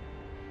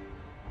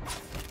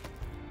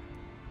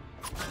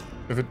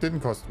 If it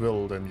didn't cost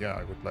will, then yeah,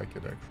 I would like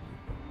it actually.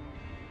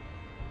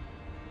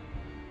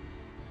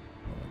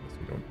 Well, I guess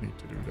we don't need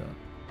to do that.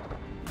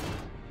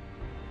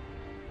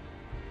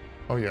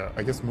 Oh yeah,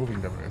 I guess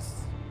moving them is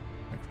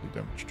actually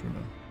damage too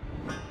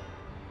now.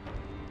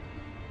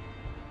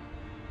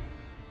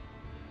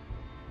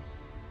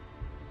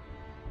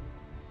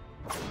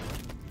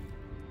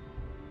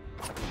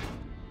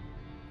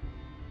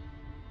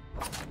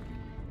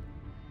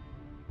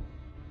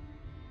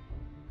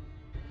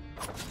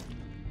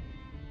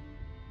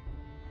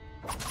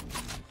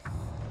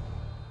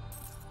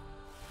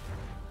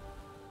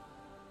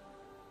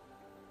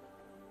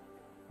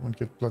 Won't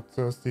get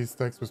bloodthirsty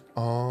stacks with...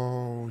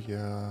 Oh,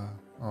 yeah.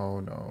 Oh,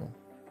 no.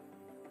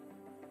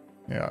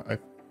 Yeah, I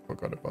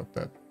forgot about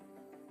that.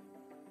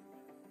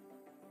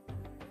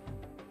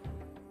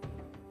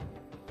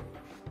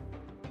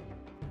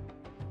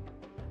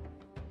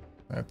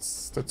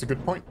 That's a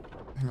good point.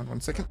 Hang on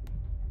 1 second.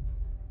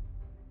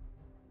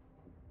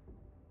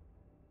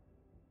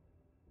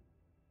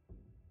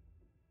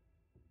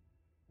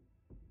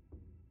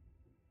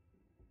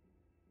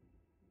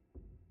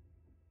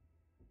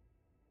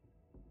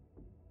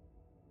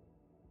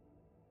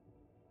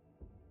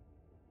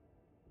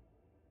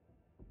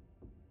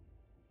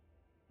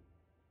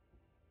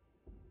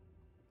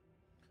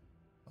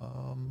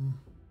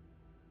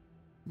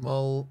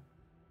 Well,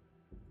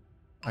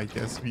 I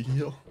guess we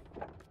heal.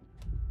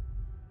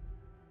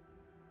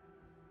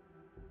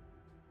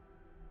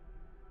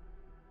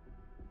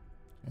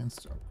 Chance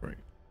to upgrade.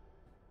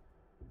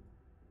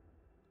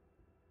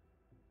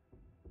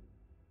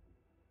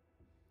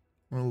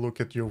 We'll look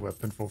at your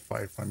weapon for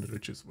 500,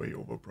 which is way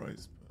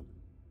overpriced. But...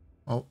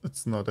 Oh,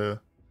 it's not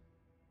a...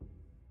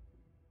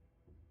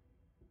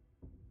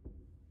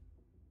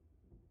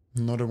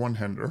 Not a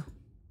one-hander.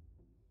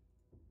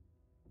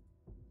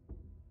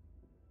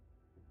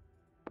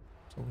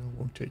 So we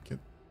won't take it.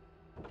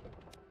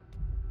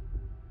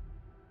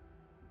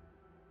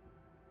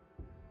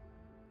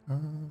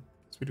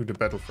 Guess we do the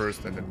battle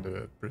first and then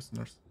the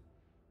prisoners.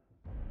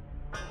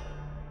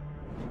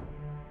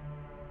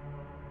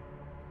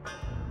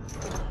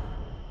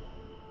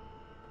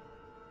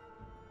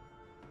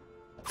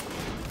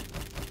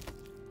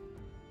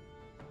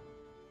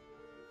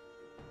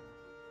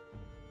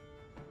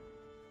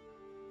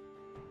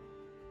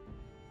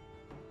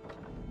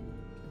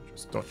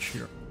 Just dodge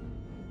here.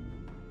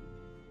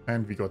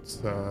 And we got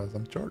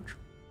some charge.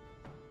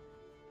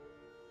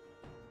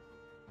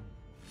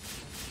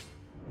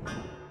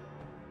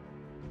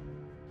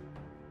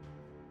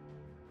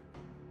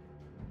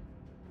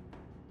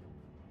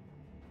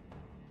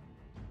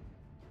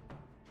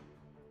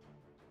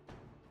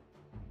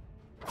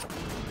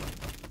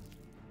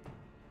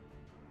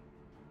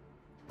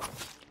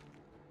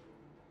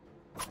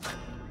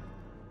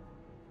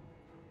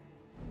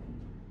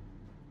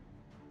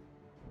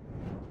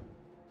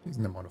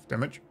 Decent amount of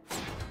damage.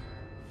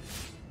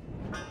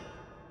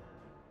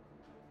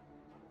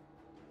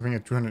 Having a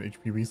 200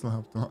 HP weasel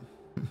helped a lot.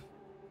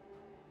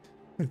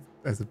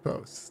 I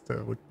suppose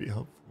that would be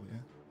helpful, yeah.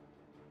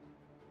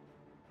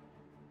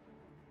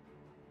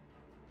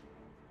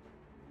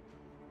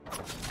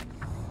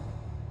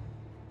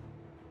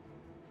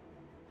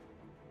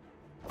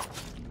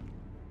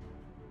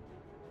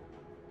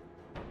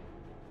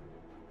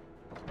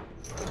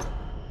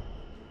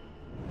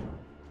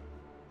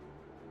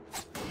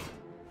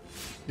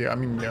 Yeah, I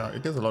mean, yeah, I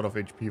guess a lot of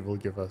HP will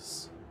give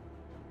us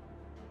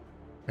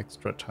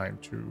extra time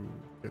to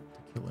get the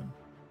kill in.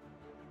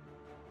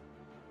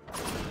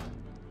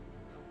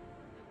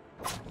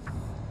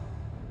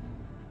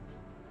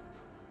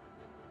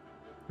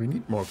 We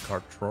need more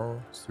card draw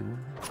soon,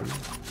 too.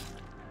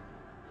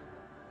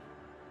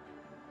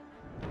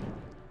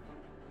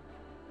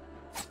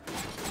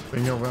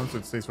 Being overwhelmed, so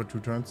it stays for 2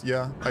 turns.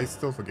 Yeah, I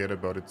still forget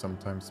about it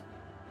sometimes,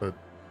 but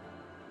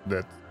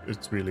that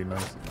it's really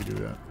nice if you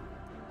do that.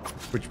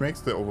 Which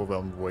makes the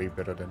overwhelm way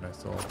better than I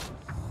thought.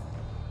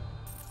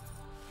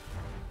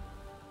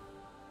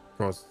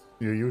 Because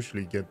you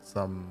usually get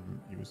some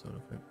use out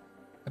of it.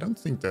 I don't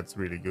think that's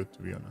really good,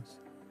 to be honest.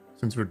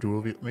 Since we're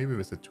dual, maybe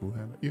with a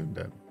 2-hand, even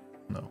then.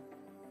 No.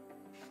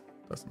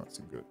 Does not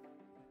seem good.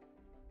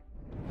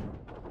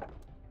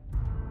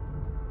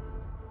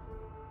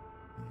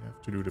 We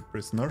have to do the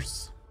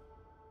prisoners.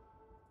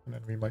 And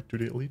then we might do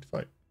the elite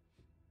fight.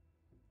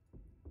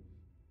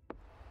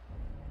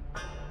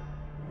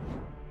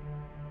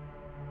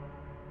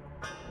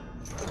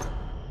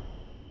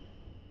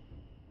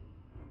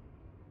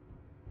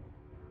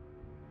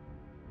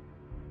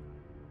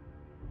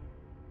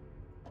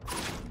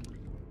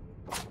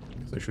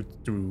 I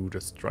should do the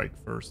strike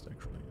first,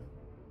 actually.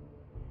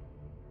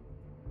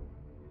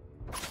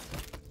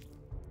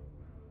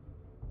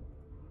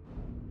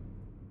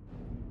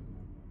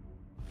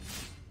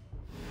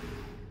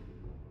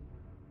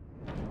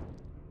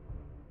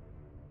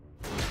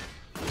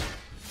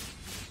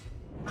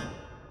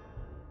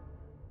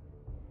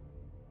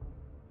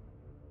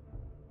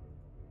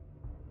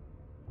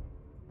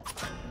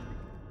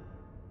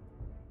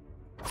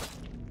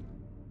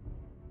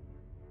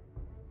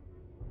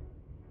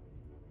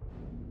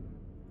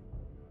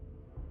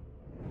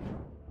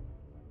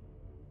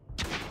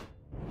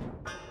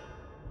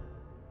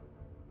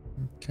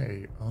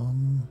 Okay,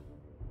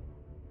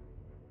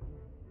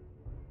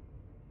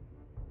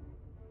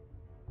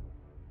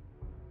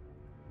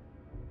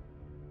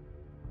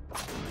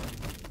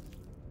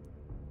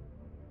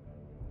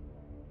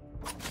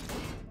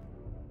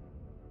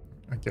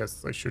 I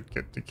guess I should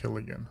get the kill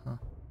again, huh?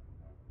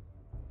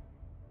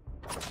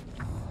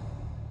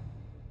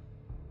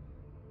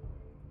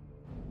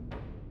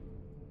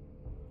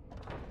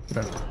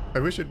 Then I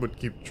wish it would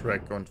keep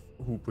track on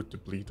who put the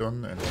bleed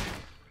on and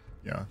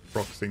yeah,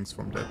 proc things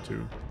from that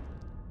too.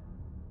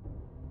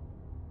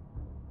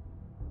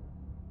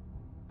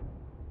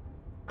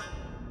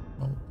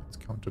 Well, let's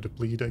counter the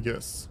bleed, I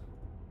guess.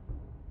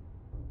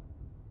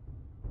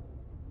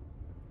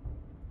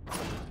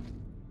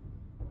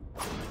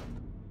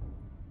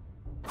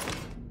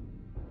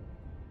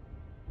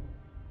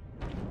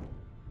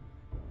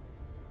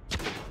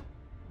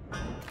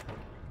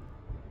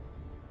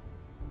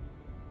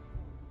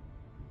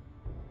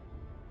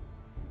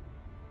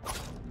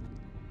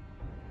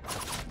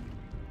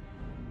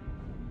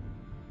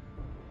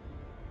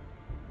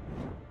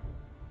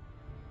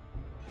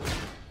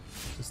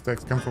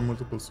 Stacks come from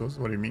multiple sources?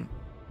 What do you mean?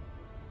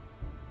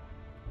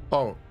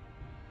 Oh,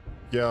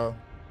 yeah.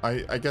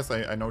 I guess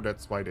I know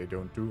that's why they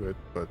don't do it,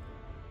 but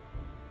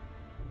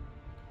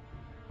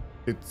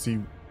it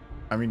seems,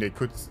 I mean, they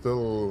could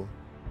still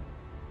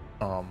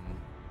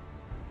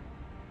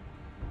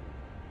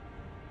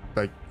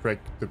like track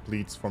the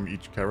bleeds from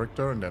each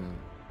character, and then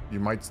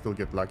you might still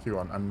get lucky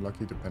or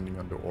unlucky depending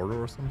on the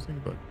order or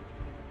something, but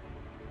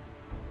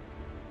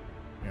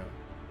yeah.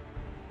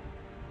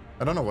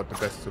 I don't know what the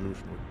best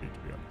solution would be, to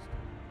be honest.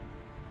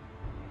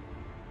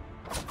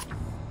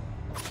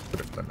 Could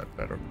have done that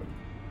better,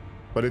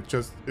 but it's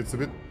a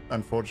bit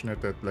unfortunate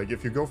that, like,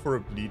 if you go for a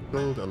bleed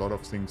build, a lot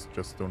of things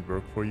just don't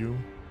work for you,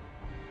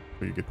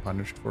 so you get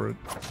punished for it.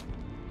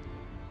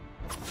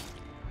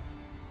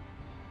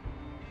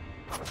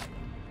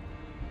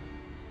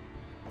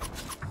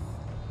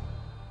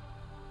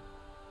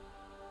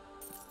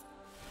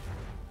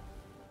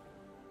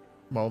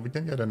 Well, we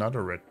can get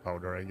another red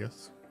powder, I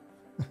guess.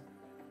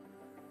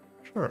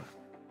 Sure.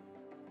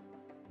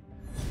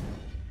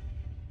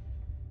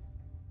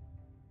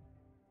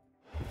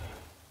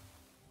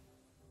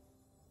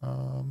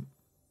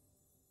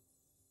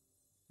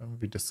 Then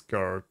we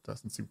discard,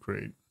 doesn't seem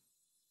great.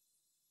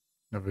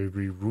 Now we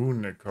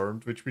re-rune a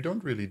card, which we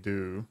don't really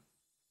do.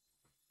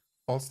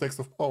 All stacks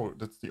of, oh,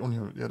 that's the only,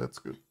 yeah, that's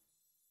good.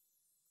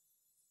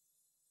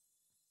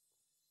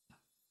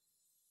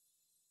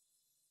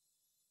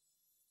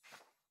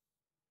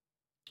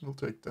 We'll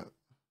take that.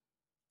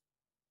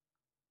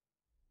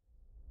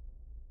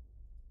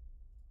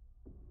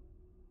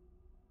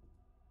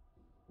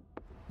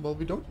 Well,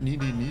 we don't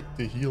really need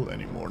to heal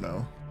anymore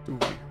now, do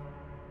we?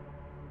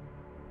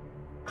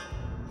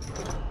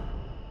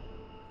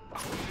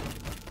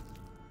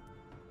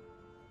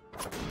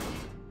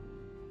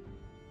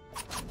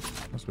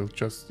 Because we'll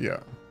just, yeah,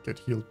 get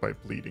healed by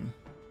bleeding.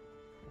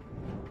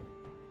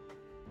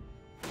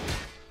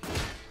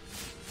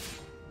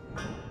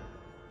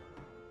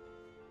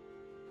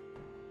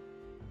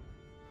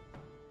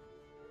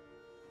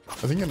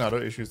 I think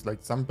another issue is like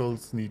some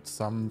builds need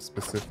some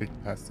specific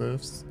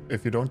passives.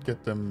 If you don't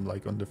get them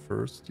like on the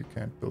first, you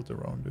can't build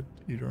around it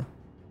either.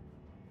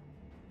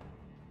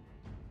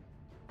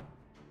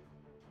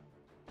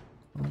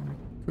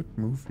 Could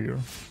move here.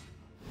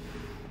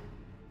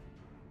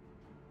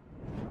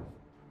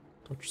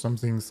 Touch some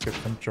things, get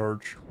some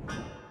charge.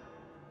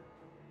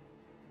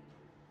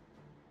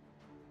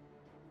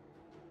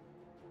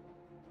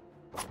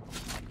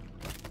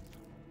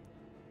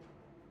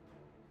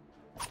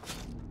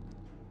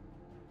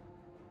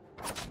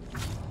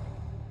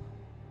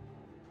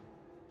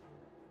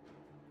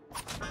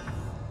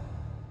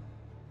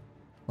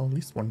 Well, at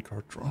least one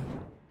card draw.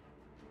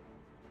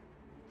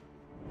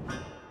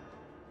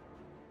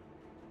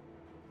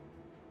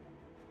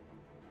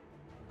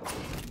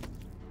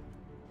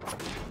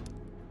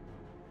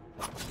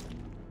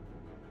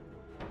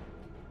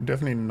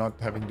 Definitely not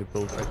having the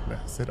build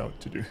I set out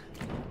to do.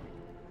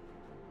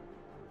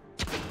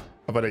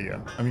 But yeah,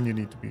 I mean, you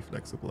need to be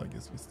flexible, I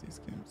guess, with these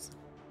games.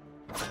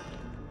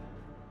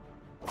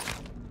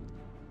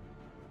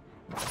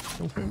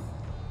 Kill him.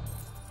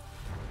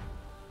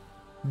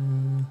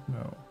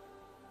 No.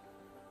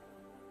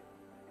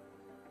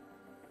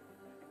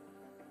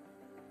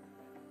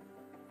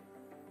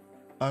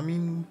 I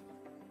mean,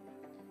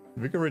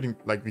 invigorating,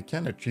 like, we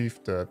can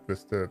achieve that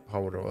with the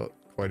power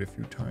quite a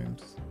few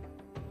times.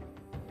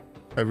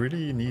 I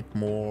really need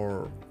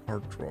more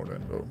card draw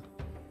then, though.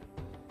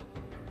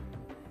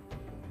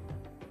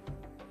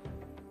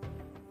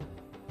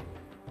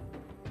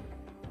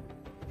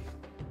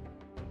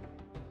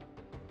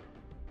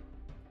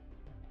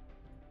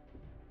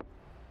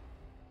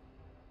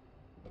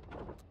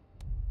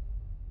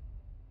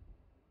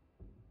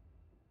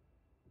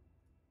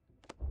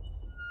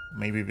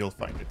 Maybe we'll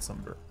find it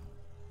somewhere.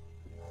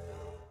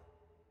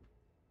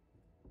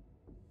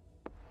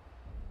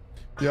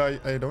 Yeah,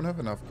 I don't have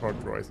enough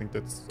card draw. I think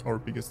that's our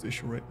biggest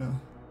issue right now.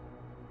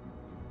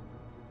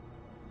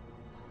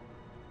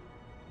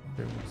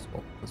 They will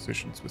swap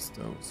positions with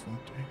those,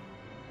 won't they?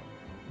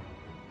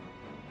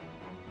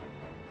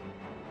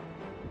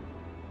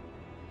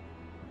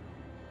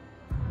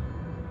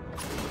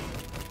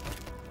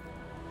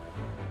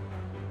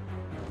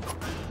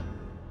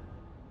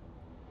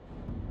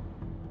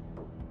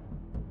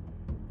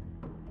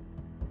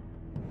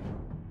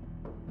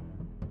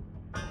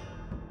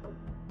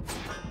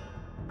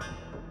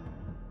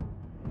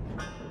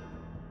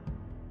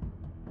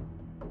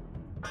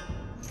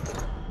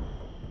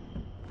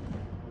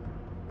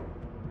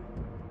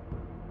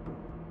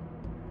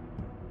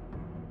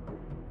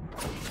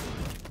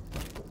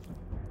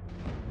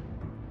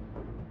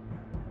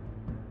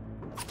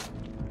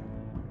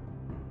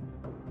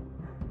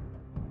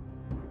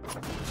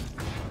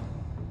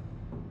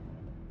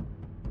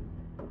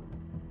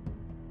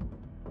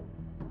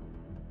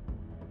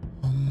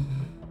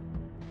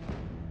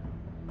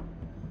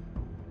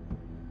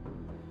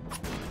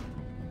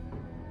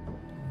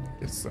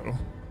 So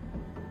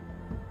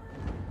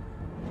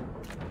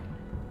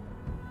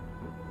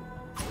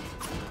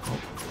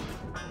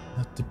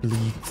not the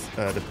bleed,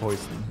 the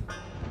poison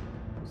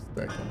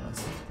stack on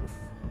us.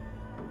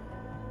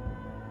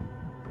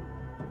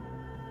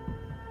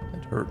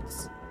 That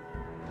hurts.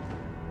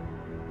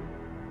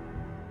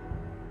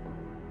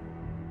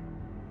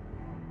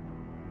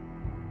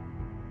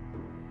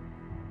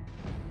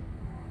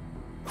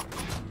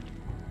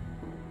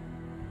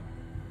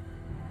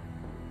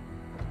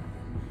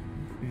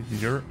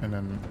 Here and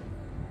then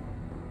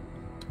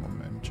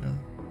torment.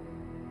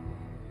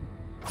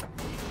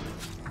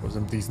 For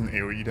some decent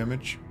AoE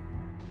damage.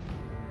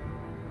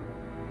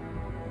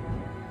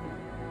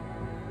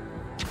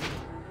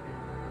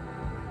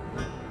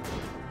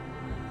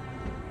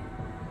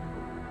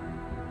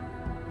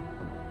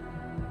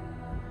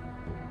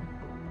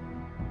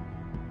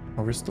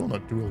 Oh, we're still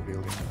not dual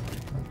wielding.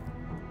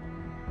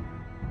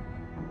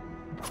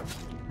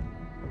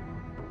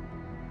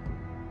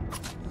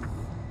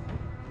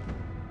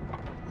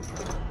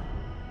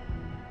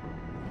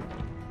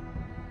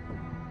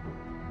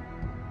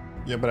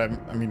 Yeah, but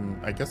I mean,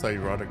 I guess I'd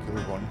rather kill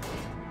one.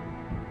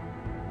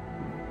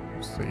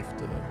 Save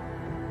the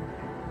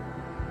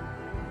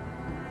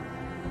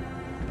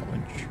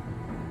challenge.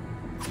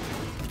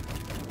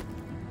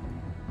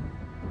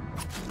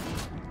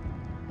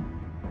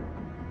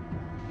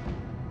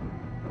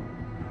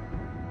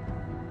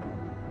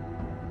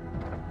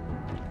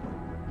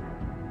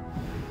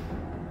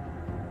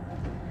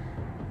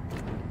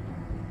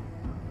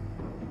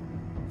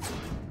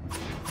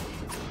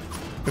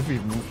 If we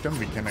move them,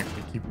 we can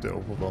actually keep the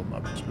overwhelm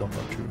up longer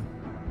too.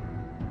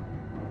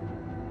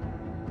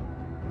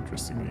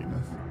 Interestingly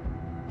enough.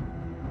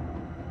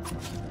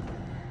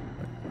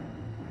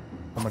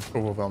 How much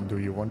overwhelm do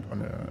you want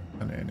on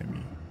an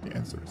enemy? The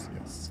answer is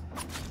yes.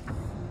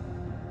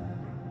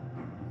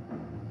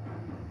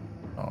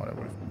 Oh, that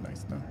would have been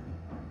nice now.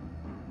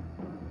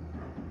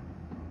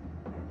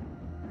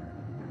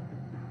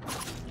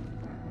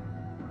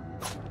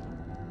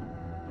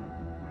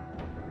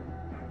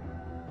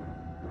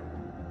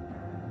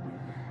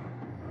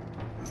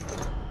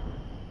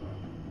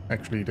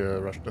 Actually,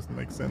 the rush doesn't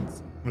make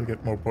sense. We'll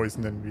get more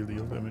poison than we'll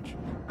deal damage.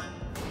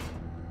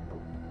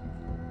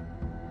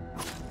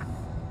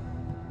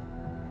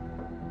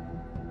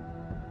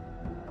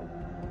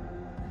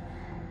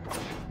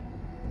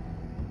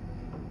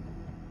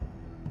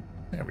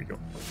 There we go.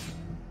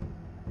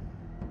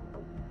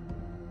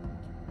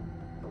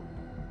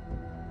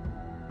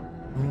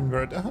 I mean,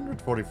 we're at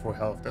 144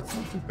 health. That's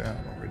not too bad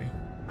already.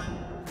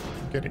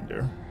 I'm getting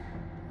there.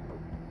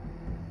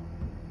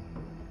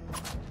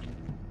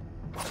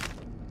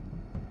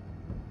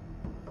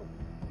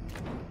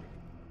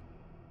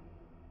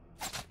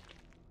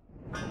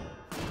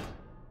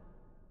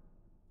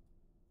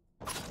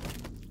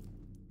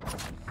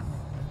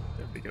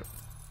 There we go.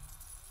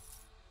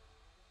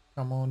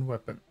 Come on,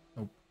 weapon.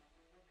 Nope.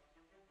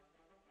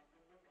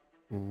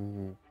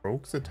 Ooh,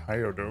 Rogue's at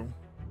higher though.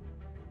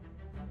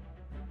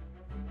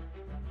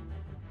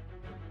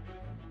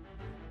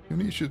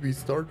 Should we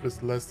start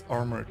with less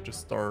armor at the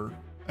start?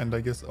 And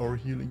I guess our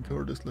healing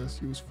card is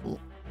less useful.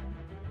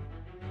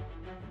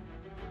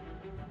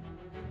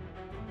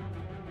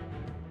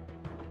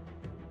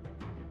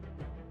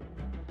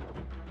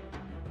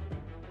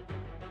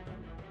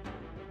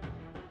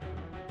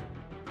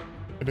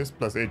 It is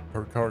 +8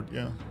 per card,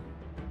 yeah.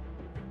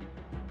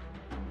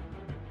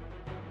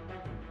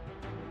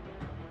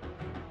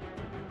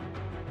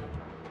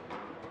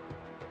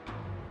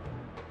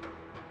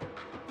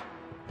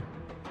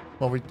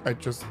 Well, I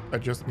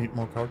just need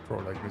more card draw.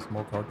 Like with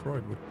more card draw,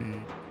 it would be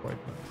quite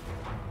nice.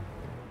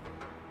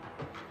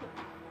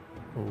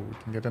 Oh, we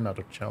can get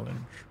another challenge.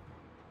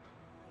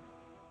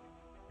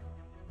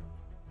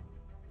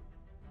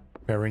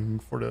 Preparing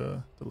for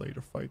the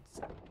later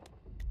fights.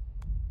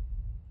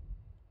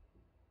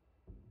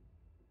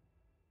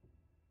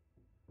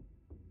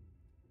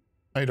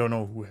 I don't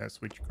know who has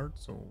which card,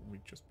 so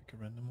we just pick a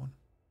random one.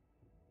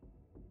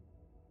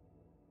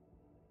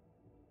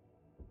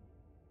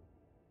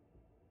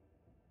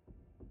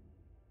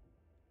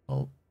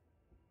 Oh,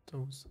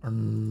 those are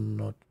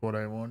not what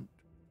I want,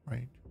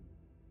 right?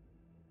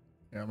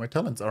 Yeah, my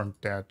talents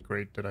aren't that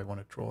great that I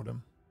want to draw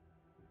them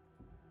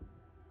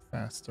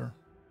faster.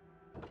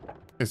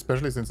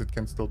 Especially since it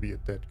can still be a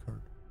dead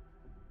card.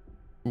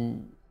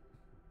 Ooh.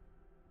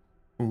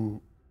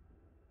 Ooh.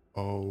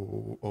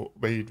 Oh,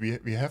 wait,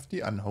 we have the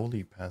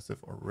Unholy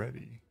passive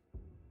already.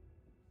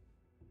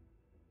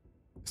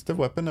 Is the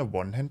weapon a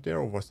one-hand there,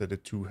 or was it a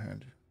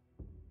two-hand?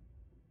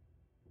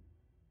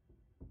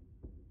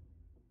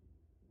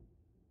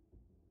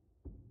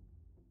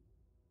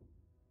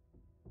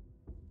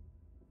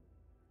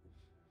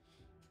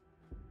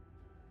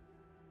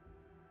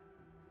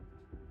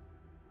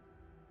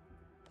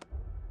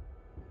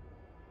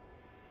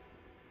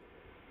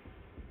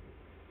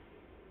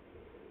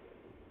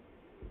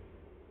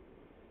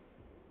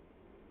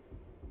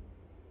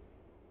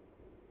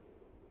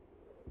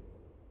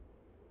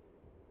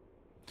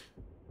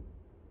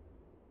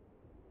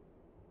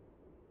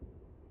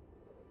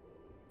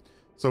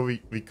 So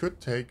we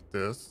could take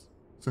this,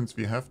 since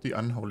we have the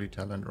Unholy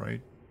talent,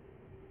 right?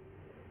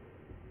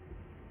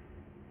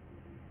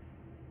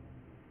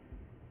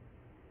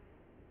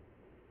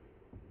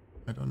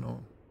 I don't know.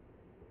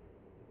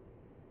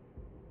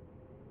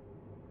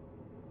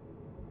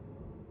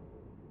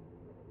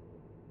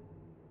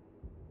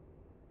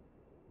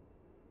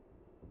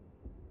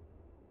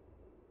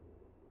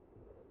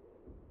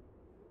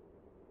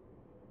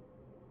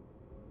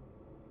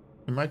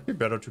 It might be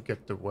better to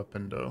get the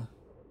weapon though.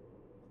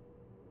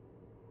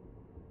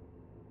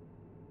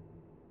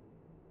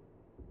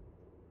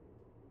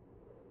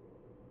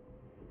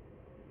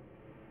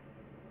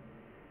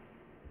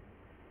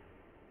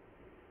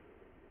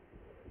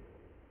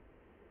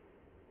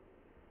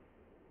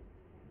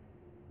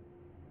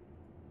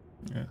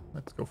 Yeah,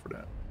 let's go for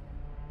that.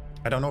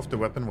 I don't know if the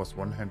weapon was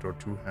one hand or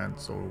two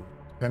hands, so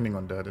depending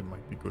on that, it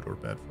might be good or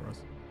bad for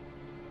us.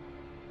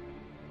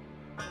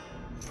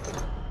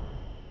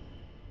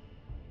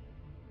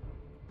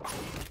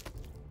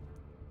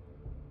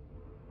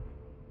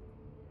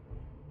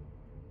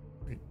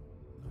 Wait,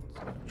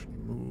 let's actually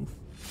move.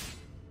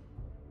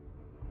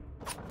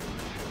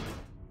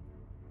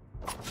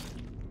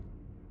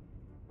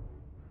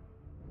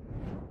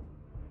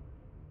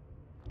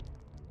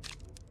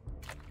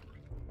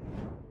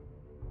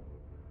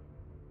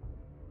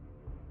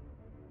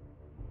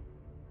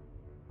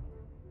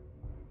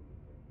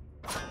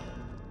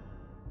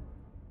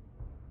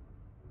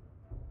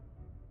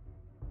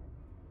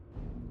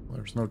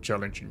 There's no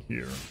challenging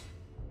here.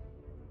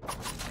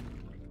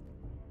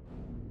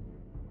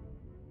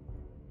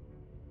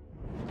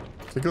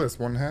 Tickle is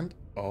one hand?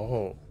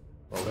 Oh,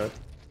 well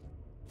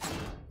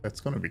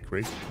that's gonna be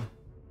great.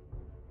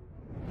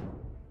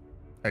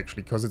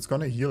 Actually, because it's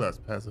gonna heal us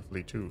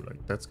passively too.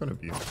 Like, that's gonna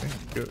be insane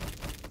good.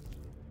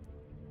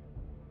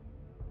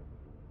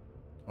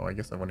 Oh, I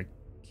guess I want to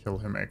kill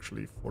him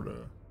actually for the...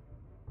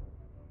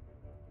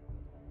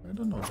 I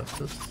don't know,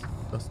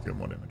 does deal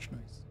more damage.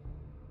 Nice.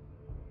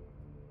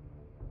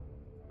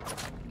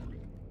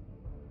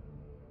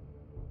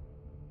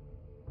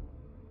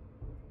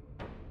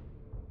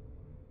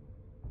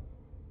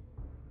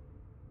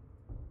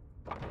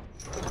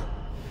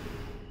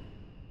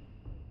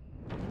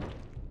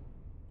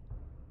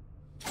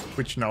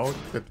 Which now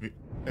that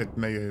it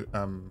may,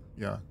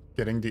 yeah,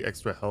 getting the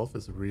extra health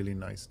is really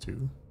nice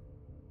too.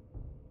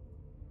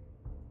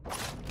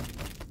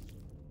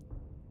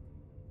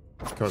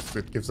 Because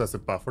it gives us a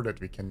buffer that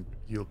we can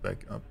heal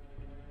back up.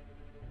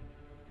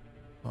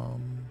 I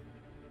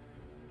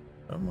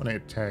don't want to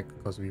attack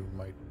because we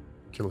might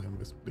kill him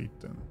with bleed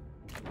then.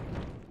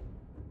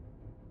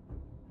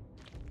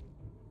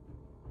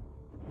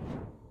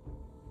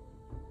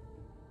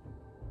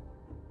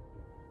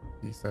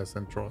 He says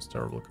and draws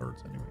terrible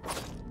cards anyway.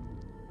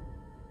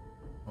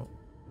 Oh.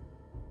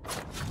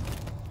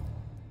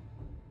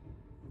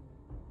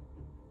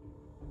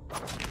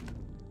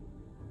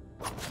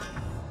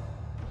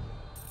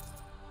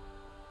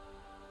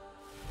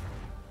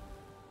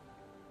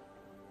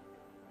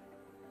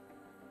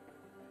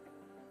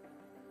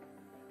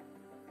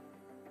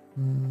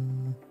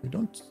 We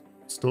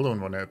still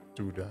don't want to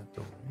do that,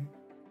 don't we?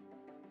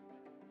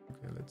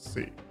 Okay, let's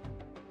see.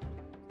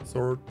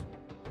 Sword.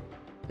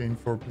 Gain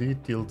 4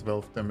 bleed, deal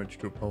 12 damage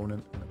to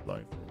opponent and apply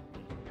 4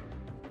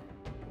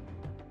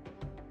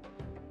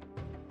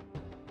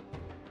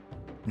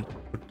 bleed.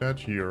 Put that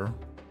here.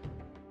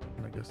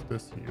 And I guess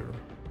this here.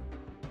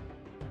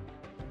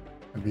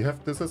 And we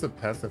have this as a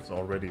passive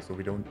already, so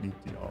we don't need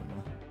the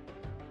armor.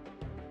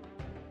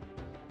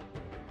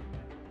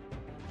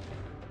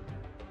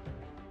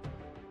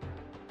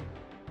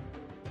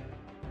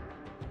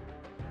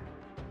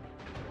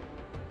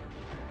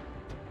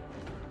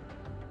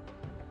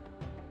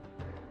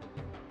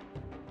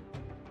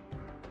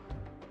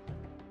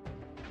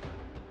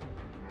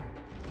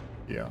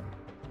 Yeah.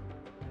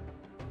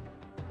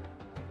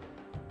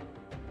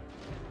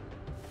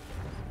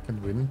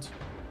 Second wind.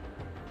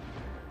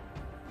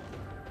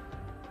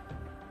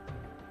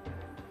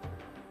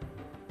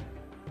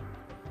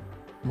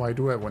 Why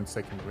do I want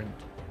second wind?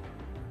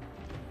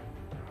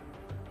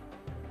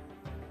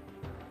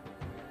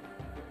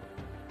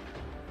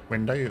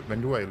 When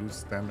do I lose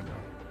stamina?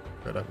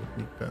 That I would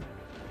need that.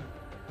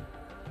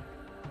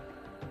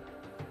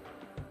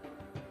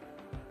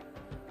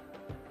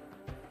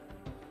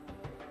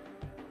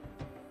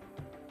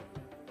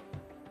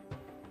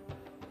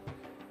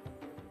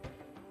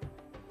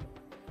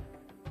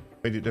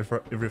 Wait, it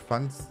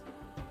refunds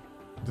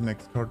the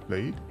next card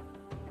played?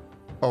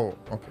 Oh,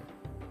 okay.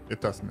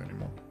 It doesn't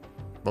anymore.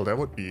 Well, that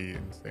would be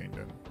insane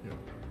then, yeah.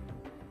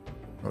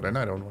 No, then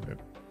I don't want it.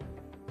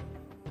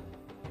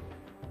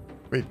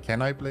 Wait,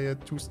 can I play a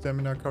 2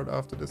 stamina card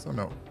after this or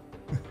no?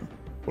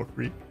 For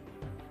free?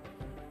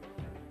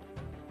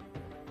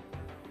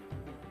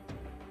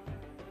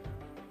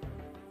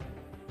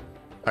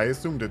 I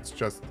assumed it's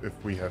just if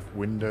we have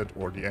winded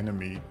or the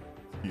enemy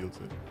steals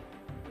it.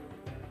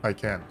 I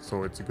can,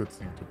 so it's a good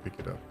thing to pick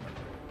it up.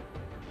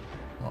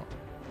 Oh.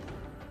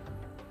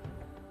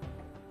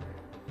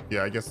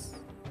 Yeah, I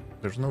guess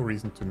there's no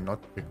reason to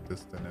not pick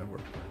this then ever.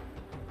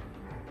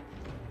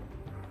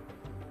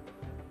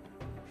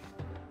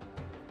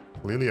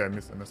 Clearly I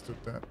misunderstood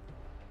that.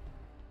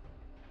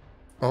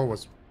 Oh,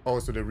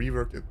 so they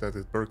reworked it that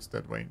it works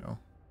that way now.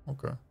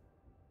 Okay.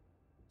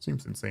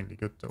 Seems insanely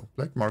good though.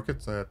 Black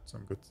markets had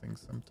some good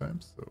things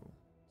sometimes, so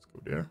let's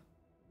go there.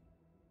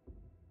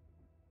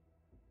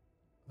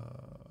 I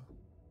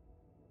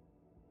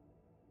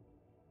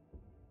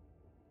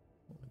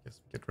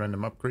guess we get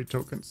random upgrade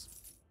tokens.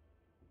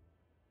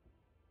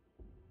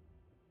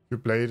 If you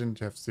play it and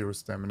you have 0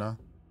 stamina.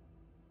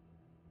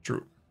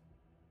 True.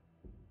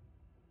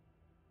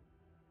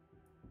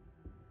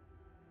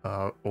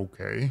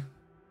 Okay.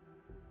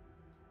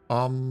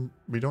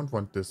 We don't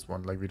want this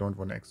one, like we don't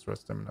want extra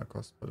stamina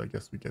cost, but I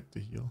guess we get the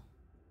heal.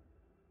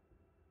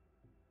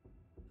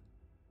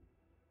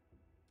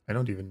 I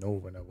don't even know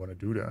when I want to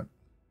do that.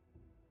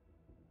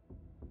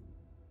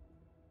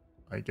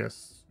 I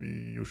guess we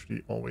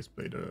usually always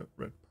play the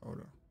red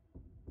powder.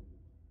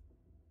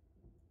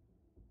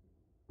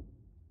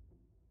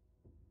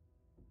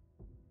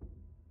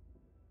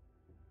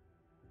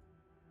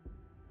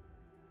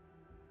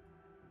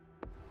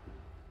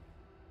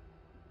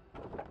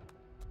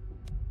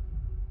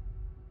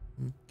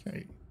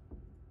 Okay.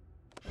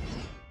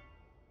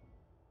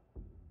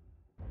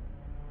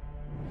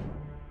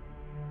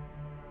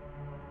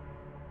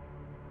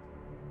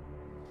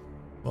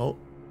 Well,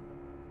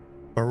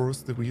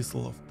 burrows the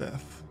weasel of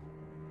death.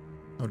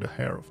 Or the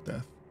hare of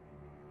death.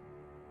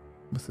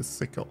 With his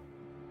sickle.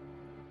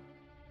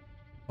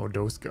 Or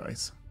those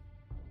guys.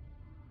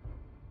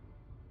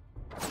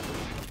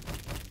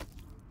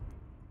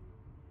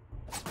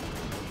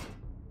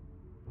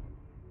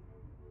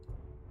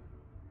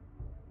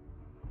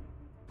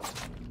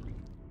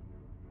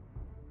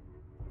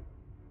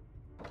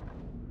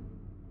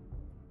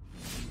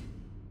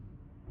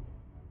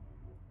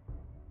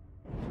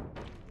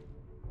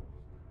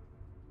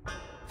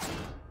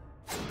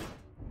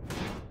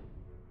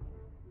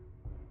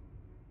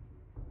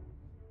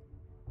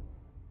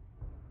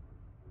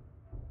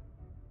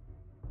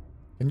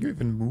 Can you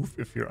even move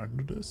if you're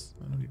under this?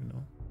 I don't even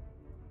know.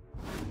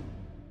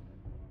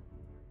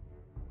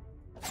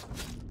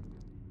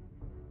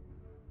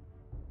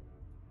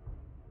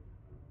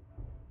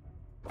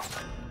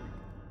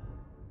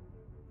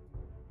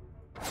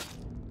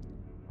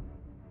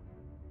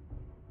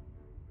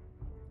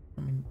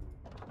 I mean,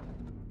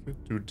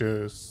 could do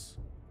this.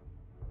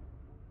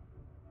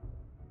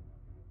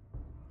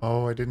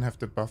 Oh, I didn't have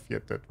the buff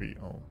yet that we...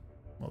 Oh,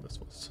 well, this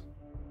was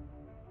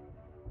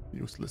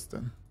useless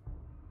then.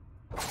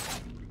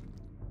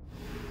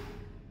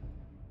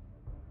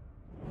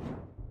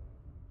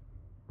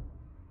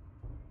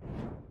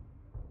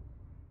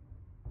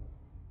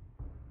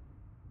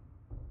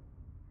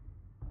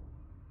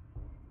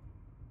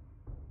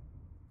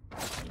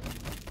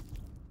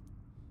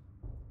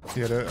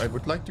 Yeah, I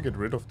would like to get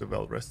rid of the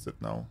well rested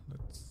now.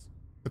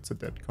 That's a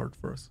dead card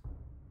for us.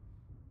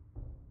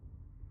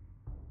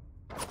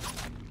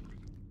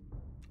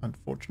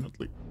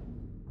 Unfortunately.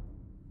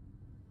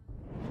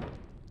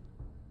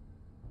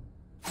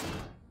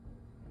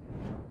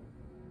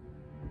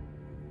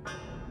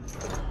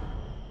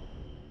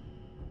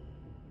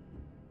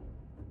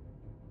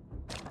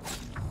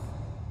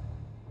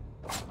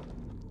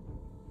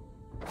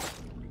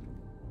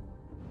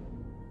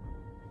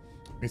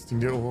 Wasting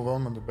the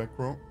overwhelm on the back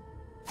row.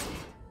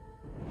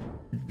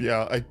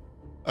 Yeah,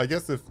 I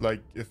guess if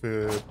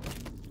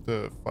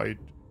the fight,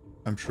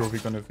 I'm sure we're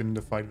gonna win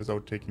the fight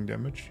without taking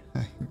damage.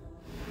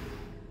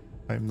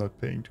 I'm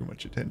not paying too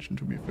much attention,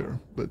 to be fair,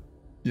 but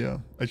yeah,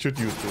 I should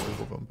use the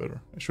overwhelm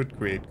better. I should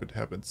create good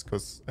habits,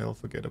 because I'll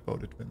forget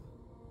about it when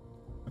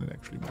it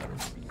actually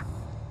matters.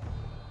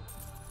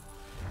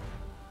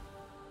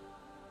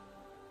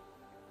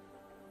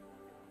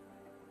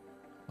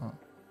 Ah.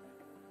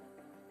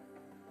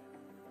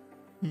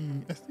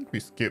 I think we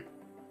skip.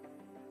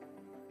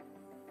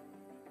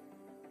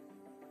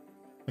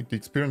 Like, the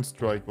experience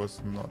strike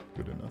was not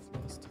good enough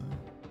last time.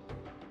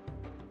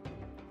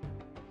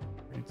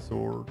 Great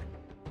sword.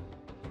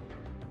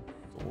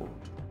 Sword.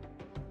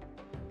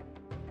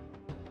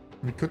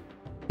 We could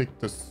pick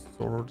the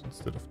sword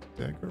instead of the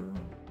dagger.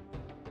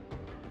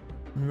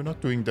 I mean, we're not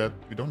doing that.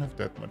 We don't have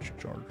that much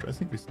charge. I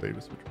think we stay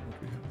with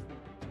what we have.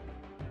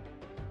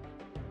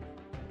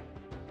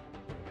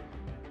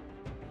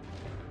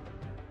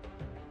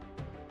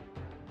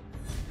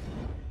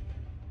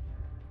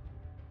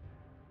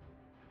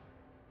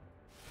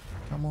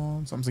 Come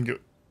on, something good.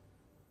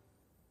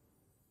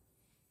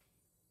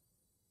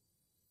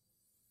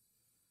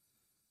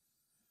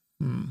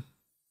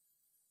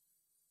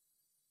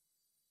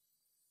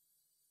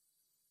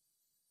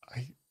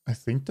 I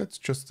think that's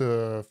just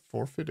a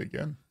forfeit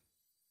again.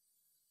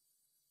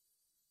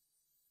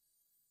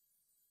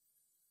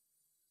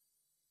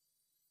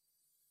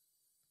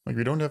 Like,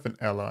 we don't have an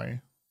ally.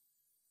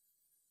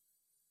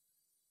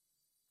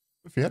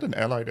 If we had an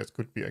ally, that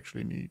could be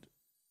actually neat.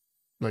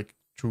 Like,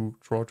 to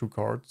draw 2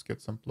 cards,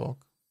 get some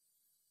block.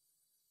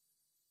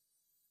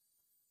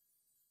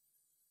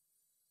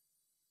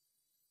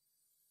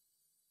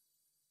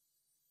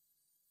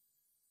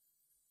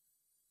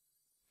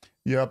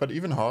 Yeah, but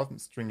even hardened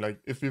string,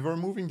 like, if we were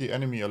moving the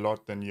enemy a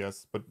lot, then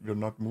yes, but we're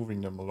not moving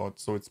them a lot,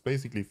 so it's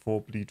basically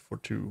 4 bleed for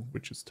 2,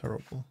 which is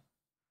terrible.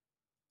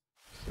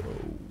 So,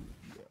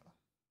 yeah.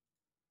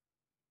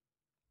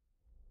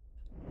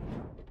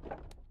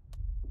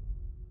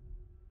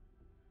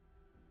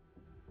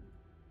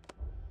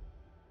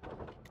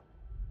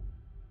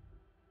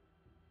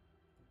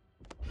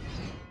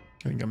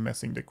 I think I'm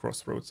messing the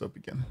crossroads up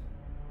again.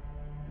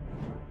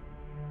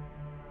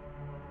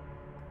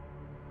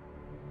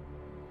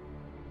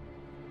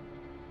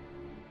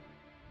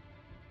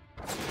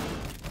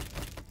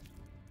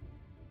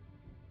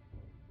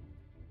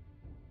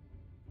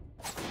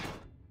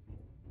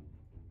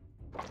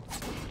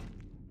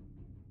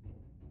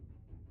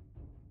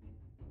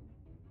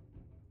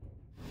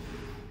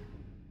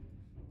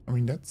 I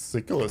mean, that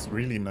sickle is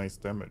really nice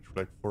damage,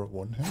 like, for a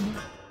one-hand.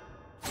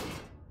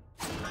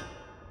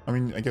 I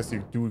mean, I guess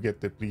you do get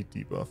the bleed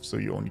debuff, so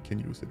you only can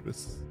use it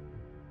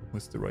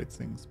with the right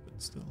things, but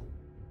still.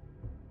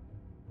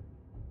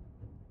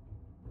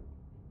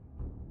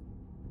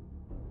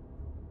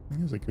 I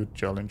think it's a good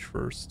challenge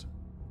first.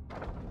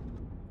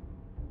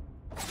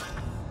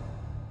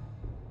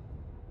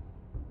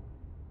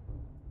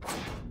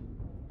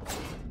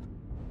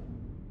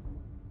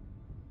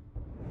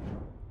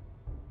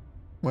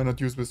 Why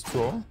not use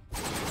withdraw?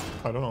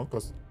 I don't know,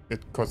 because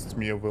it costs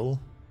me a will.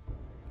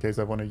 In case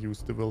I want to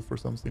use the will for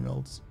something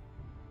else.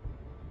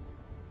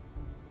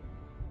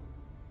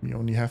 We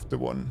only have the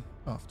one,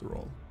 after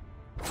all.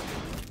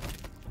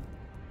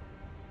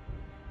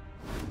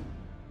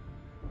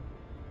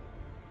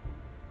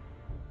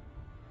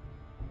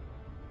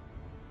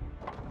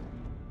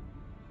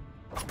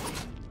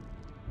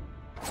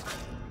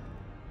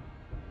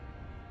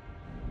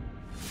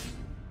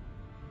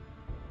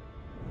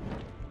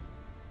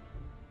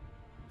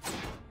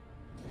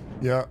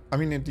 Yeah, I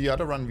mean, in the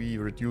other run we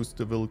reduced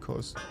the will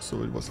cost,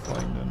 so it was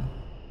fine then.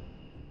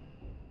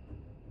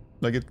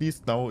 Like, at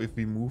least now if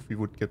we move we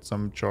would get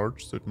some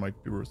charge, so it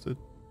might be worth it.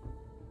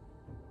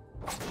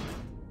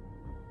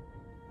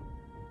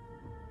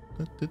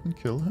 didn't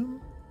kill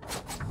him?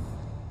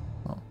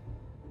 Oh,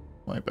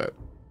 my bad.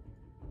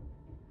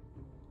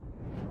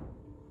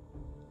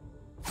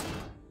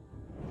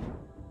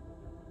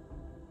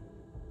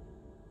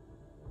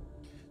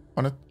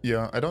 On it,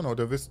 yeah, I don't know.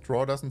 The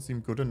withdraw doesn't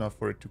seem good enough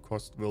for it to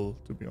cost will,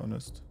 to be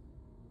honest.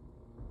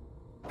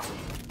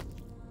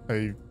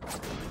 I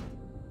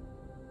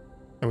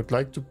would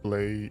like to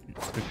play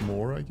a bit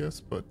more, I guess,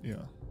 but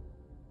yeah.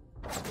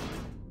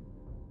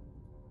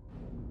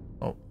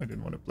 Oh, I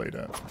didn't want to play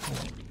that.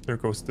 Oh, there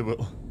goes the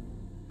will.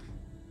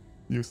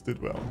 Used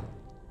it well.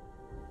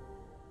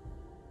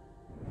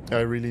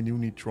 I really do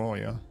need draw,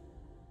 yeah.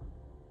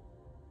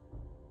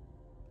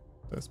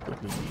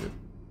 Desperately need it.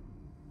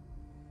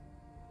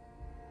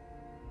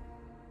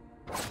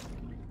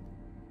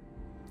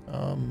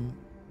 I'm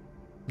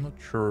not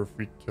sure if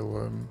we kill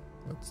him.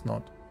 Let's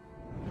not.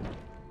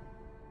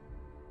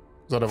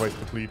 Because otherwise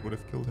the bleed would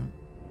have killed him.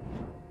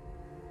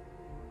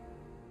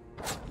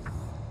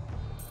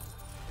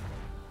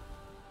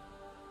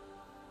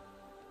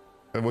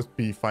 That would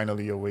be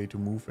finally a way to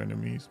move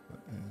enemies, but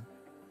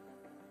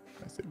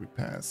I said we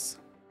pass.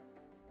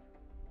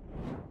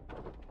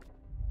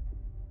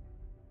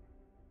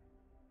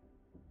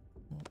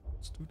 Well,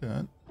 let's do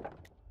that.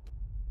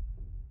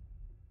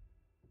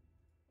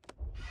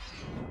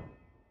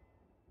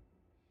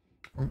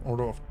 Wrong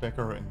order of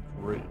dagger and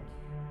great.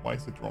 Why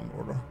is it wrong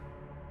order?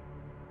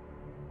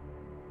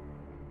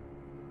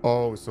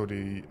 Oh, so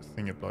the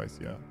thing applies,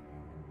 yeah.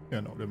 Yeah,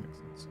 no, that makes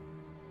sense.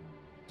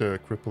 The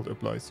crippled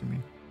applies to me.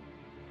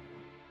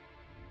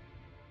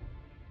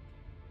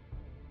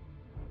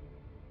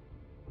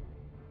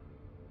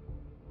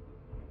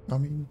 I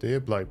mean, they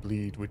apply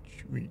bleed,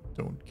 which we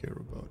don't care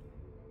about.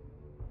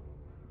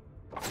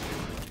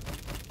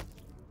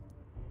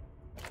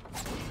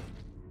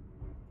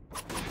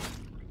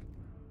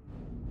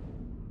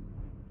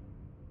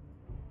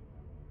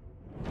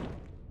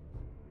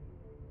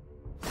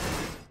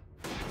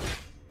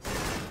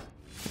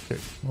 Okay,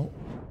 well.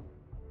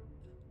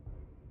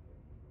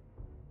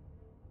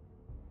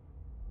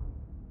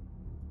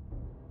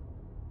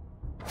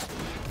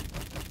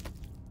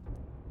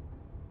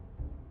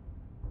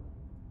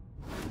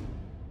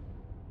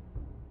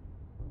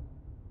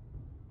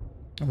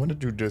 I want to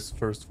do this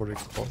first for the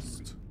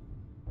cost.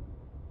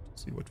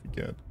 See what we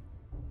get.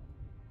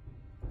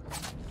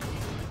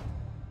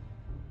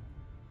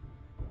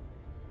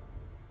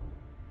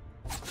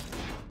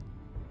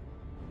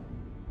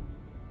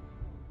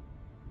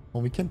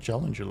 Well, we can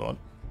challenge a lot.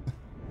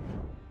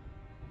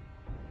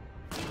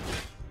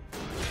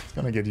 It's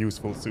gonna get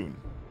useful soon.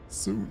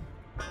 Soon.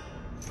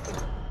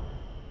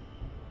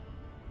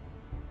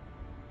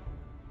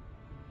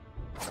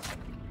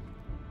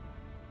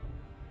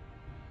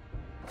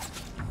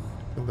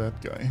 Kill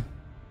that guy.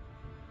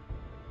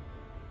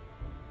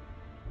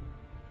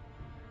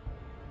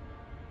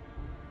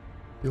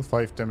 Deal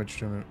 5 damage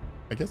to him.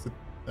 I guess it...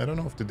 I don't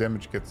know if the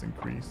damage gets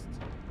increased.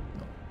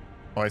 No.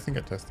 Oh, I think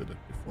I tested it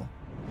before.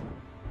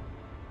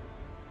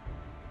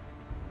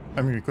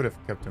 I mean, we could have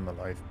kept him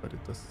alive, but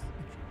it does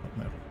actually not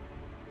matter.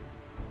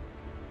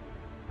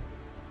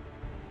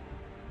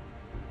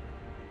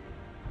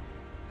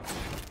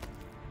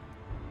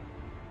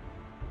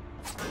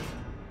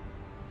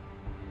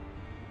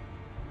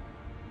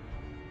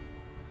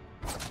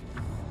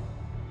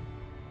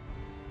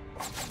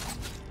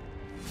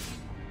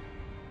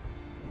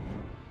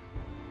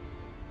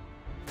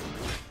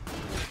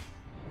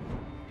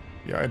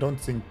 Yeah, I don't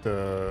think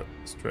the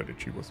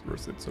strategy was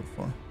worth it so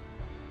far.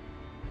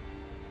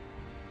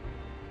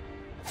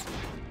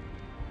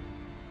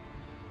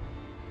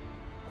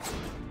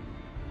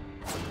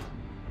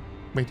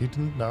 Wait, he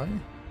didn't die?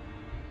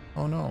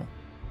 Oh no.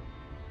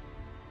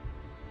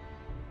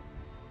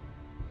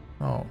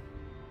 Oh.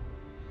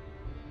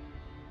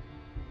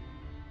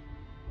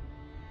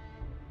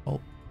 Oh.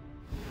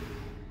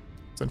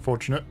 It's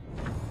unfortunate.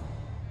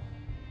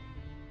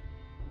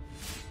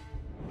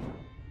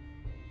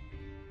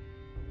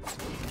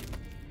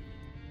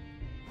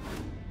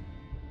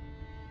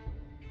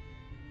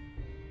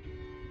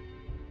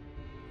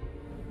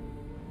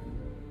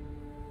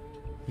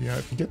 Yeah,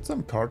 if you get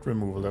some card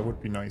removal, that would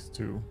be nice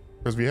too.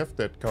 Because we have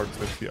dead cards,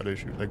 that's the other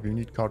issue. Like, we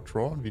need card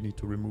draw and we need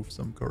to remove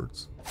some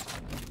cards.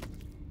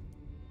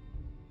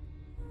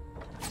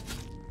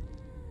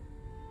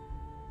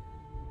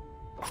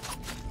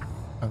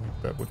 I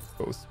think that would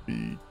both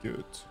be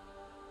good.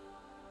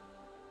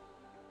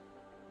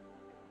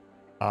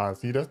 Ah,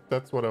 see,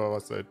 that's what I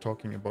was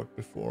talking about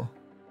before.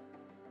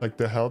 Like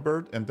the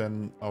halberd and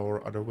then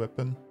our other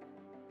weapon.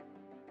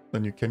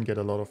 Then you can get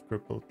a lot of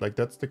crippled. Like,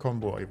 that's the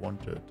combo I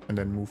wanted. And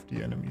then move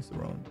the enemies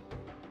around.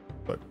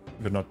 But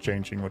we're not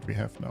changing what we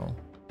have now.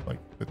 Like,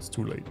 it's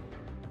too late.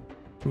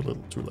 Too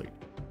little, too late.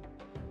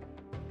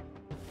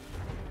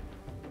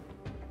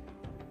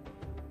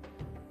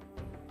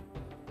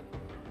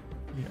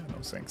 Yeah,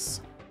 no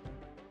thanks.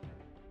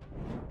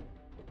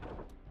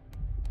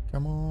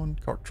 Come on,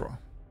 card draw.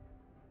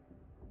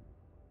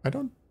 I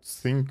don't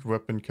think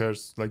weapon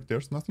cares. Like,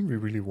 there's nothing we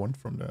really want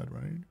from that,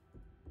 right?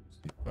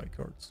 Just need buy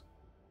cards.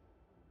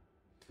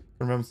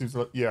 Remember, seems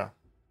like, yeah,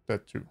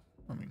 that too.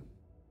 I mean,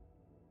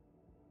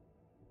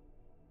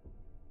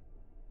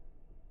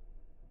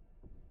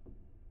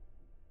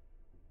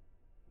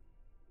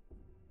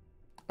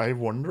 I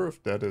wonder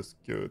if that is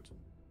good.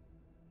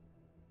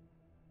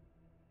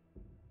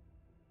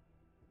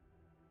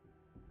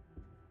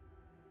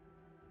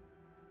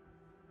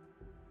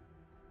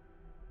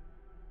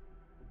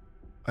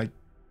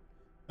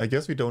 I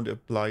guess we don't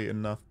apply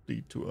enough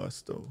bleed to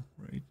us though,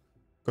 right?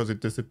 Because it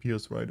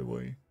disappears right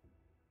away.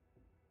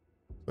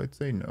 So I'd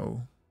say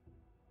no.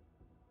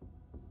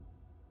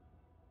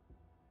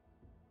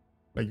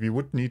 Like we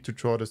would need to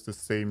draw this the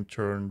same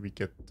turn we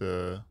get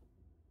the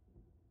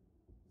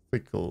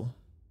sickle.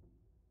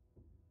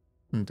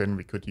 And then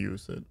we could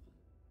use it.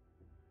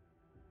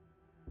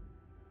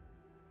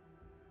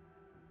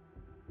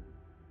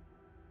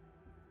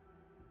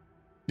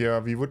 Yeah,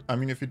 we would, I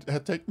mean, if it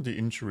had taken the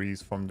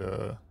injuries from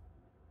the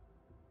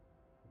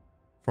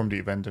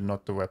event and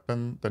not the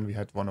weapon, then we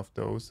had one of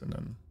those and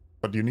then,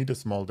 but you need a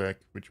small deck,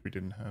 which we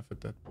didn't have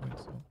at that point,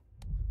 so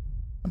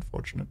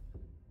unfortunate.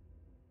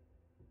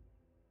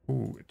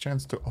 Ooh, a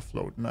chance to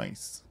offload,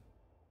 nice.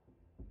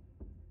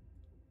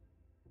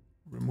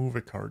 Remove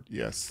a card,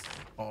 yes.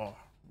 Oh,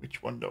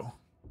 which one though?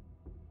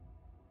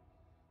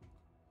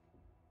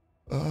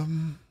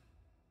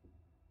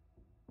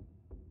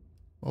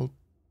 Well,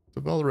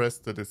 the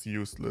well-rested is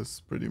useless,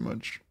 pretty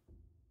much.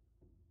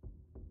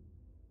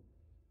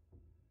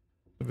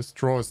 The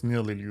withdraw is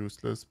nearly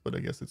useless, but I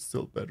guess it's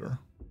still better.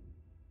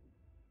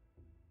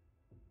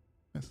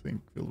 I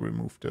think we'll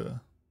remove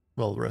the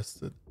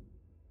well-rested.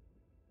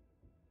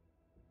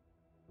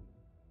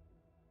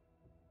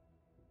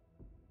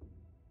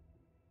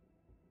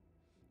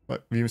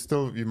 But we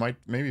might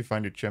maybe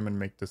find a gem and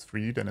make this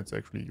free, then it's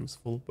actually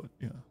useful, but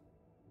yeah.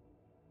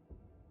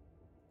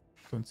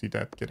 Don't see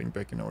that getting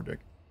back in our deck.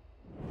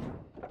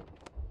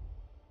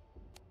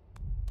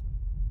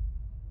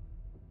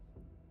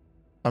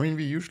 I mean,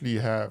 we usually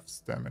have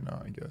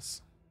stamina, I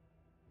guess.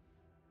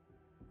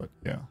 But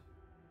yeah.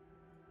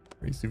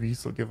 Crazy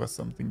Beast will give us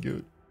something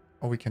good.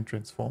 Oh, we can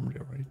transform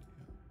there, right?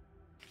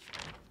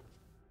 Yeah.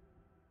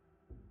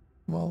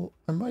 Well,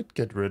 I might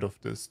get rid of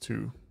this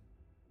too.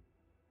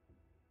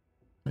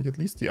 Like, at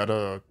least the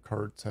other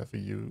cards have a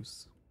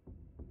use.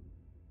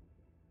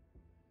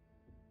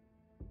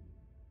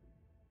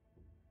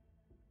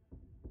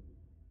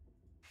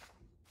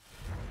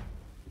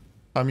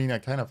 I mean, I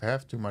kind of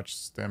have too much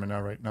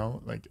stamina right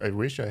now. Like, I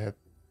wish I had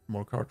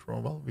more card draw.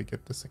 Well, we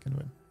get the second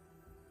win.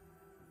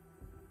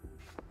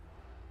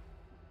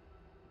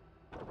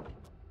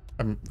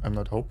 I'm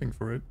not hoping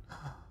for it.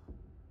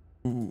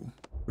 Ooh,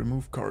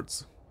 remove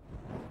cards.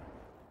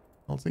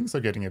 Well, things are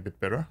getting a bit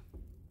better.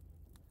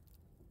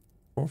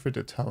 Forfeit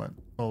a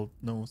talent. Well,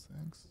 no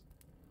thanks.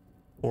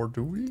 Or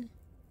do we?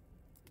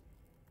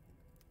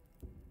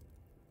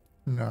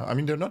 No, I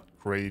mean, they're not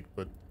great,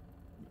 but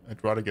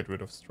I'd rather get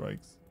rid of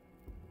strikes.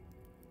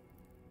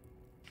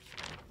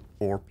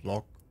 4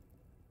 block.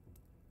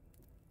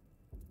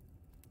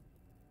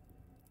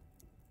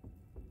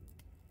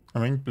 I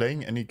mean,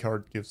 playing any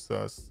card gives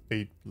us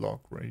 8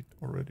 block rate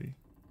already.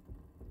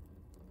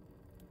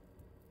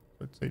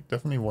 I'd say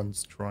definitely 1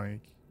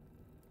 strike.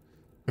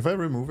 If I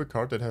remove a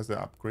card that has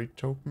the upgrade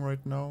token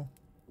right now,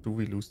 do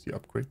we lose the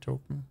upgrade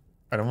token?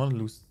 I don't want to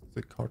lose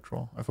the card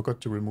draw. I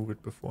forgot to remove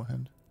it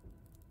beforehand.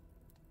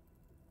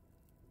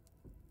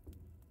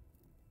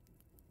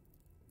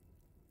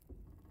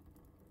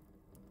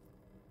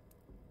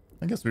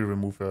 I guess we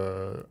remove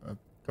a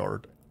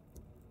card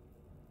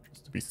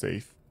just to be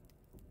safe.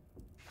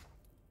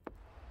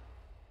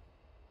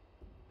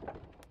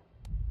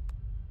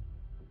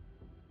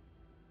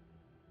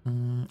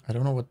 I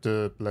don't know what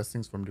the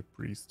blessings from the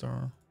priest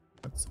are.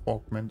 Let's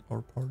augment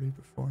our party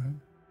beforehand.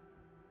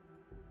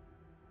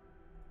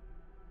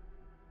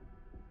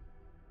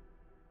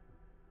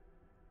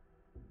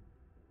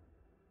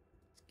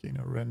 Let's gain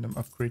a random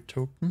upgrade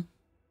token.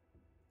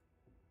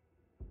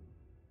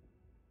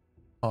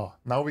 Oh,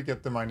 now we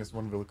get the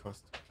 -1 will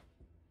cost.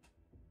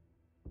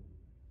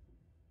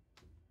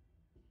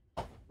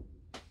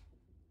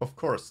 Of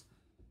course.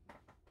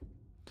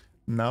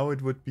 Now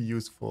it would be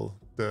useful,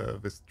 the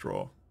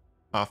withdraw,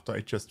 after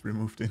I just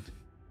removed it.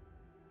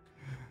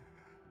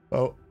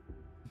 Oh.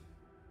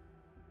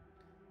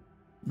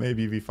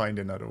 Maybe we find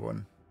another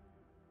one.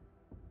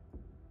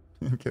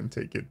 And can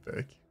take it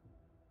back.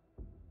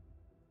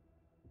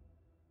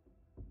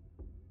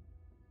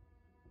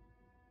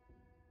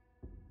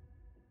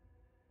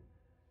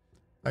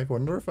 I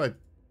wonder if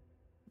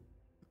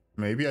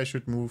maybe I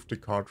should move the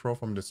card draw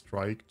from the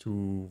strike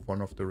to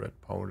one of the red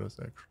powders,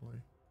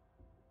 actually.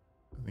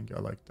 I think I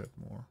like that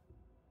more.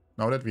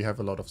 Now that we have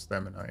a lot of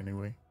stamina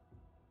anyway.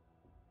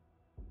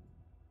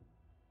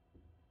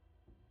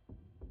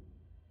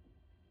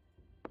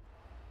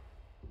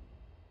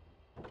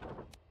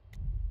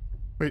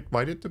 Wait,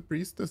 why did the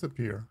priest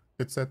disappear?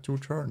 It said 2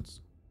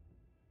 turns.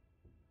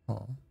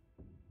 Oh.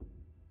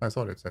 I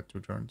thought it said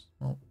 2 turns.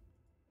 Oh.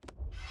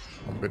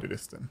 I'll bet it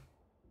is then.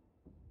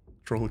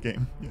 Troll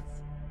game,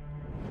 yes.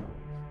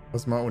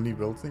 Was my only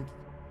will think?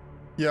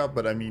 Yeah,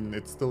 but I mean,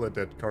 it's still a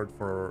dead card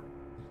for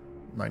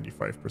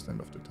 95%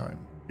 of the time,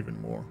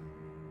 even more.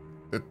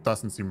 It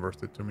doesn't seem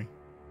worth it to me.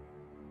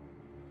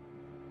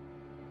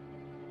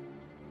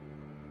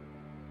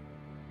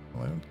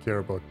 Well, I don't care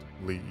about the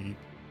bleed.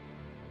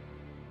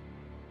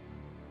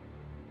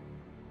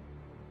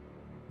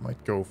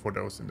 Might go for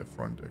those in the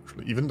front,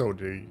 actually, even though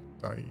they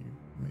die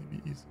maybe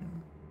easier.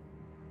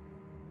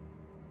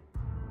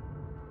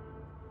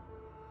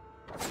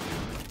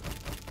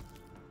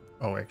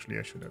 Oh, actually,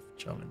 I should have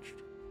challenged.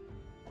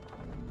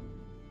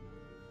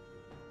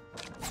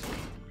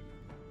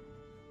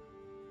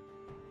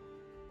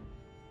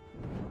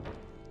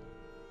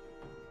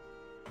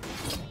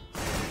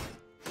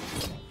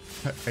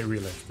 I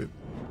realized it.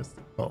 Just,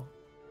 well,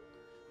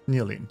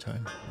 nearly in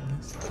time, at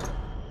least.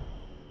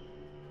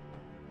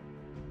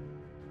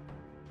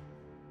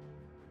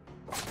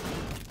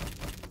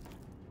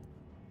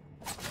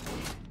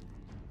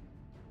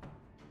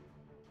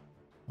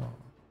 Oh,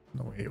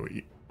 no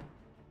AoE.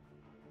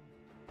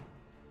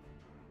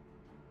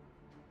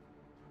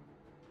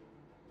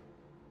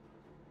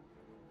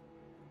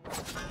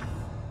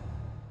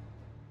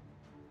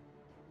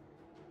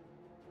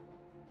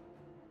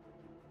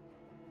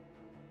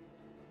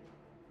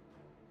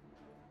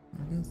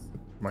 I guess it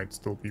might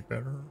still be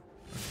better.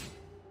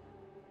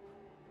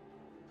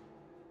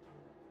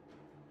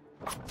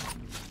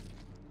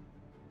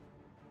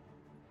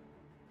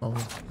 Oh,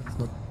 let's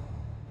not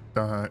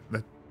die.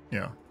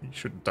 Yeah, he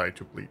shouldn't die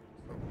to bleed.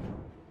 So.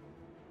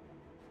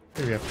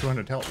 Okay, we have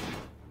 200 health.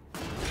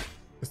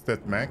 Is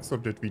that max, or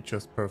did we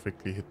just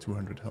perfectly hit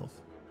 200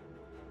 health?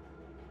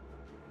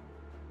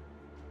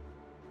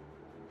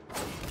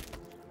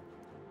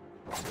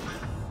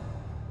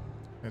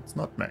 It's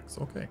not max,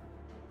 okay.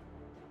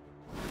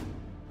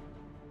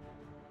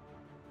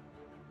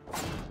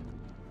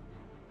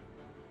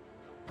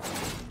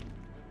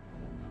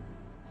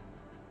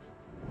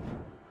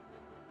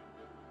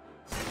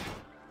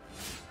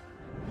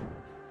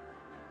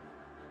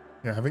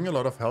 Yeah, having a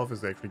lot of health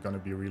is actually going to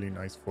be really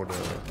nice for the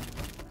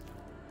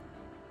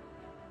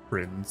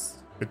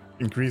prince. It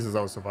increases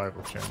our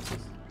survival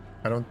chances.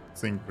 I don't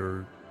think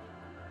we're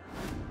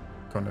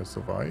gonna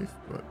survive,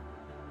 but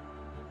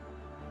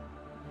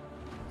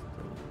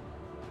still.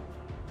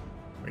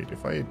 Wait,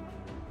 if I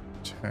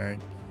tag...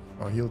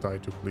 Oh, he'll die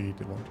to bleed,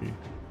 won't he?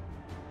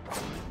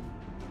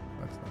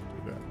 Let's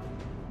not do that.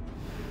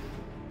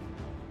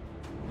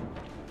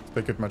 Does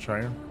that get much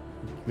higher?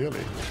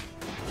 Clearly.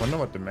 Wonder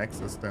what the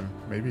max is then.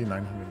 Maybe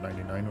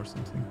 999 or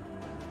something.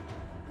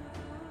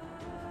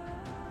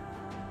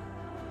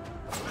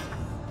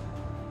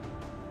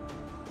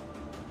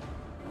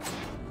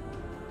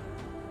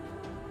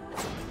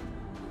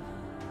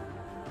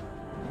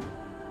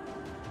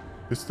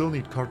 We still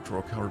need card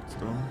draw cards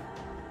though.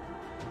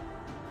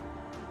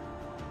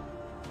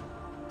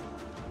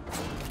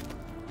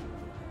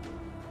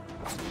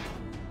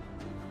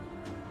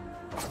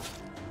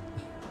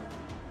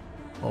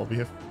 Oh, we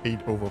have 8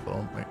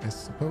 overwhelm. I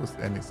suppose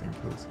anything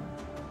kills him.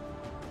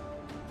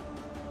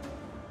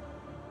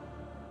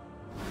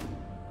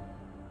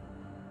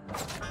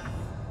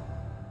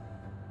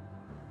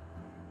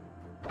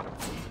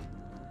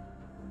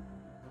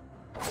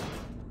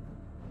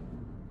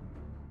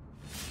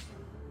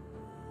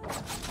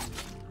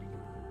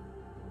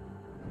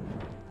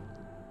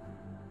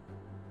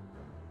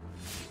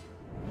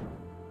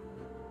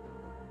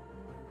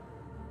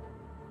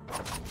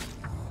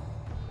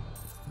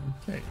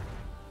 Okay.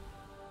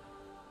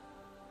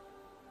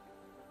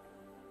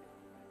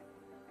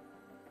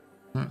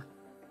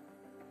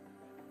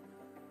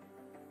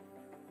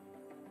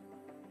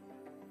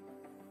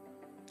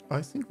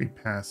 I think we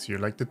pass here.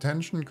 Like, the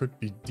tension could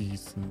be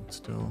decent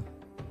still.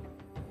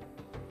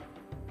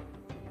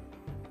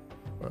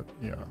 But,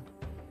 yeah.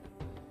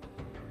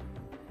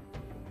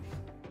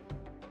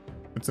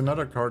 It's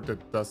another card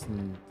that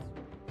doesn't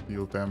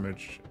deal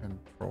damage and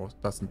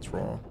doesn't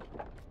draw.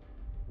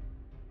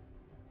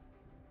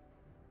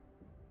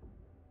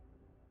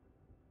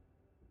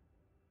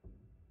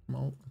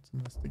 Well, let's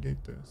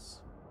investigate this.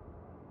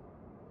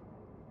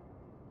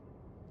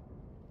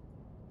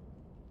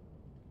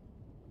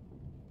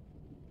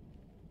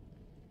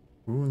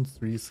 Rune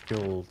 3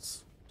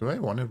 skills. Do I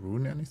want to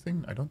rune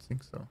anything? I don't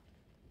think so.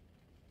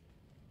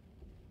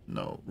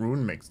 No,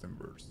 rune makes them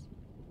worse.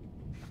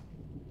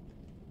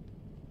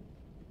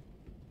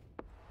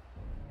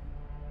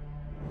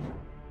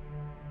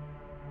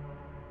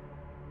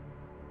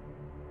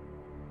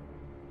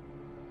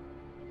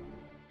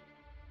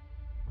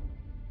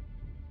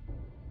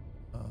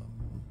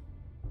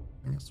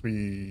 I guess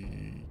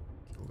we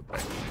kill the back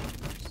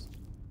first.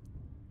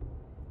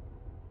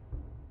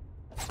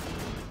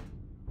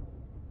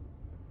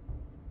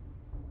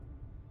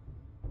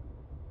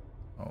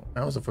 Oh,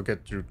 I also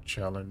forget to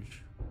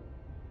challenge.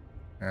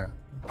 Yeah.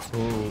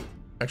 So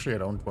actually, I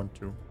don't want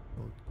to.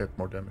 We'll get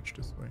more damage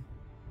this way.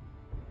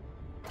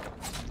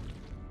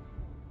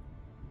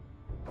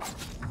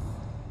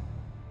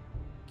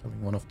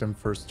 Killing one of them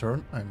first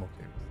turn, I'm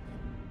okay with that.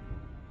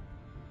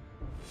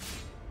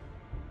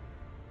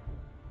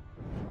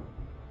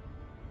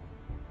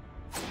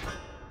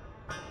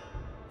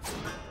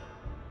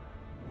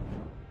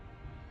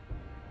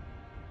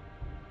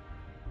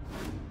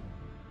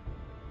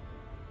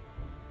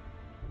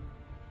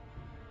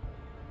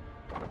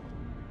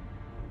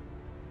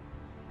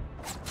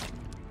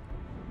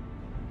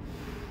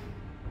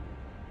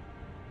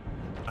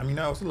 mean,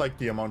 I also like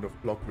the amount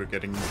of block we're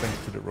getting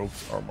thanks to the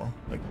rogue's armor.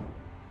 Like,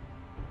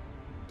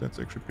 that's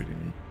actually pretty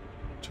neat,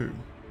 too.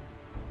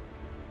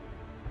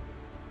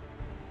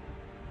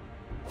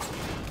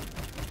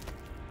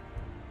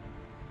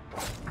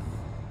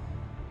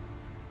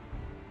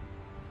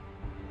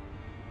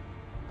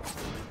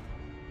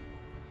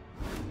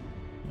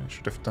 I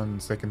should have done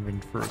second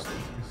wind first,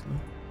 obviously.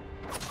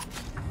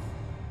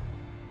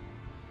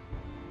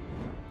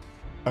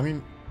 I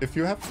mean, if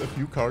you have a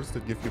few cards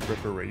that give you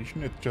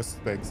preparation, it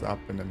just stacks up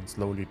and then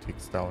slowly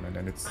ticks down, and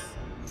then it's...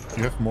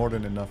 you have more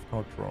than enough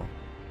card draw.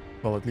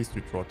 Well, at least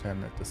you draw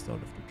 10 at the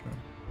start of the turn.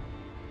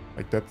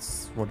 Like,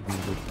 that's what we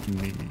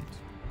would need.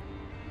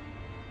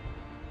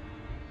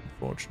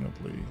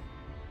 Unfortunately.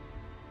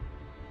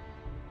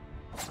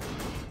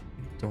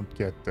 We don't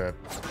get that.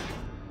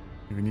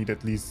 We need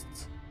at least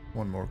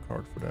one more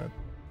card for that.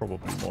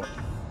 Probably more.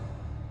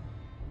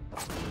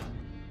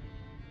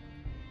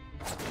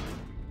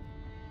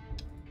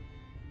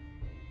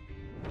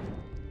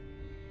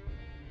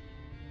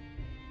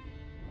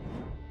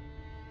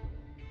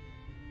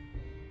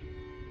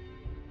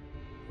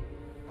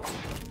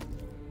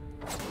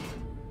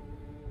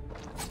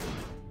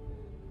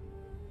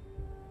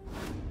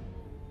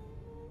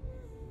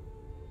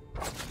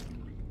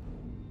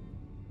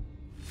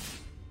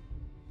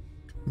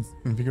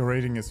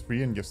 Invigorating is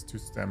free and gives 2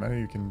 stamina.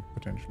 You can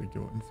potentially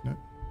go infinite.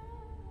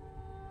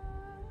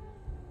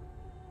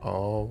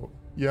 Oh,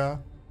 yeah,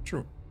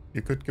 true.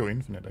 You could go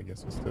infinite, I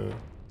guess, with the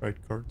right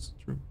cards.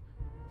 True.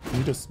 You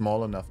need a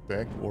small enough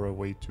deck or a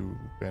way to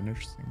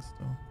banish things,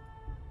 though.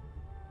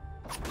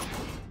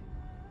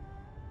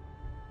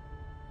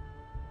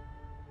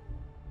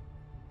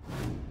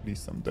 At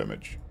least some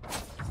damage.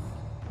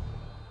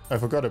 I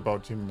forgot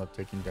about him not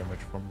taking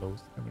damage from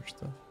those damage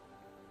stuff.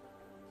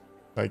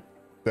 Like,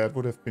 that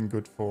would have been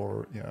good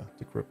for, yeah,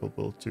 the cripple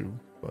build too,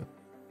 but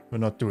we're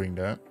not doing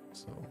that,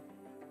 so...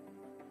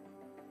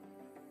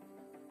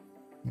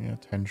 yeah,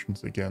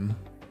 tensions again.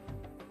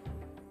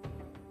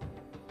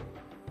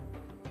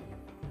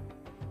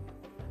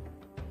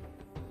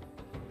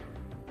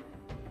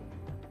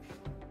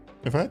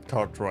 If I had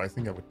card draw, I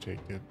think I would take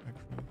it,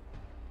 actually.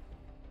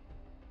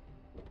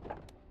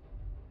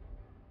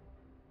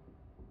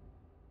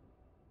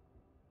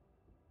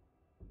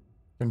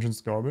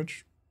 Tensions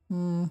garbage?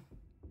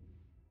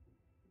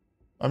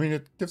 I mean,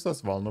 it gives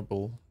us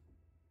vulnerable,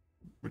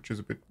 which is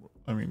a bit,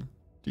 I mean,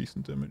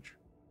 decent damage.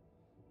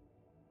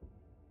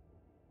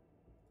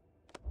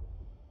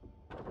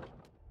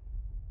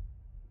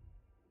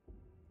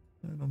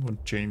 I don't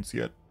want chains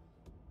yet.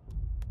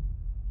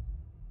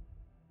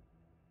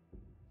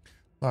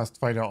 Last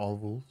fight are all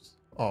wolves.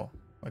 Oh,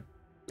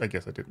 I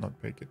guess I did not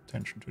pay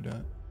attention to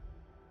that.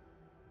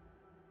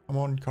 I'm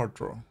on card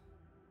draw.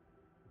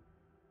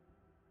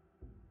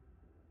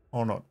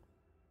 Or not.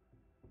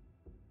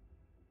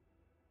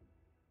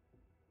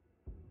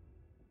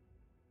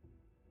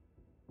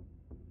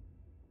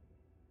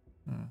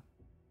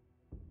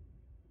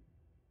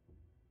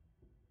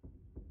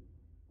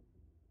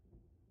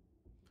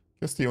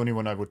 Guess the only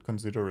one I would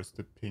consider is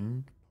the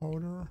pink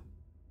powder.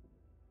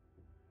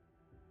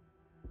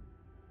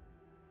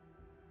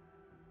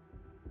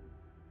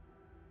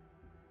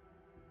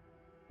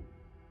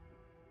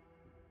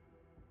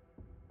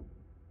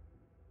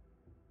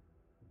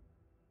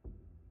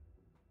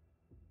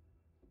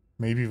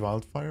 Maybe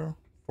wildfire?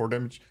 4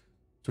 damage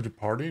to the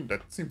party?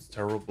 That seems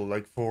terrible.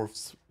 Like for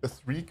a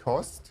 3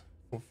 cost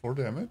for 4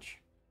 damage?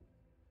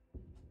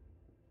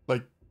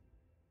 Like,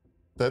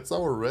 that's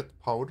our red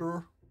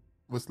powder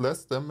with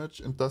less damage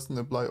and doesn't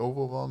apply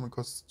overwhelm and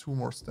costs 2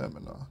 more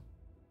stamina.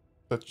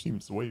 That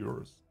seems way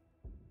worse.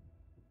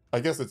 I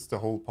guess it's the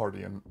whole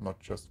party and not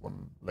just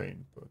one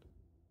lane, but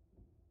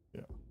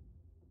yeah.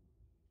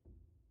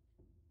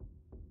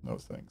 No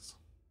thanks.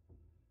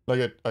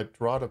 Like, I'd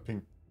rather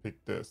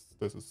pick this.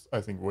 This is,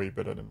 I think, way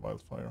better than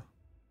wildfire.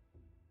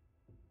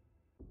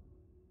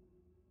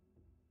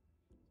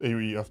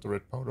 AoE after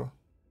red powder.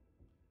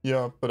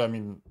 Yeah, but I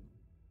mean,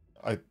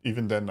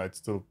 even then I'd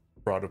still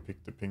rather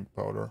pick the pink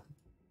powder.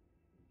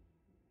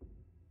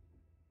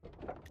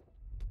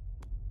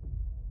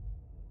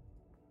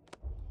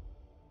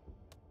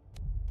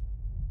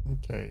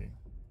 Okay,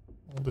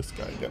 all this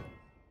guy again.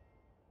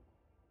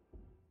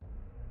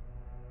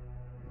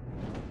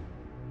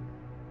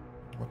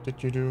 What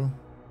did you do?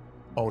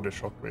 Oh, the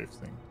shockwave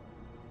thing.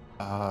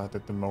 Ah,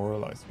 that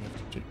demoralized we have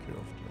to take care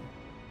of too.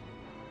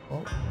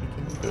 Well, we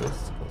can do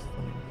this, because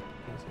I mean,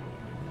 that goes away.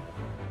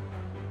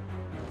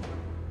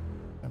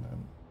 And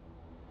then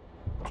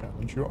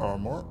challenge your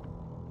armor.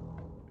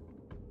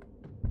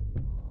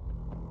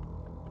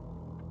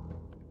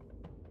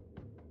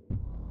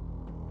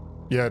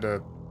 Yeah,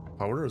 the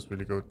powder is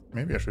really good.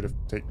 Maybe I should have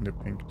taken the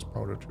pink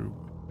powder too.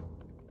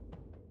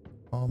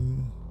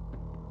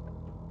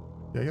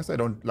 Yeah, I guess I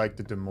don't like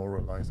the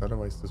demoralize,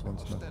 otherwise this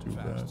one's not too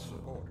bad.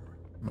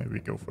 Maybe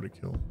go for the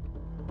kill.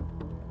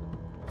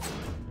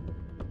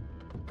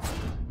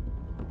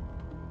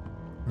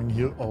 I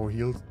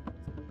mean,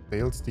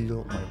 they'll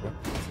steal my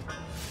weapons.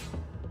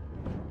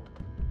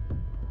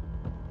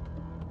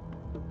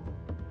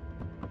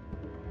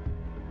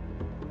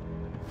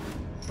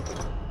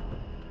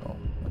 Oh,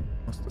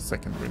 that was the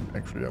second win.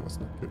 Actually, that was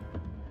not good.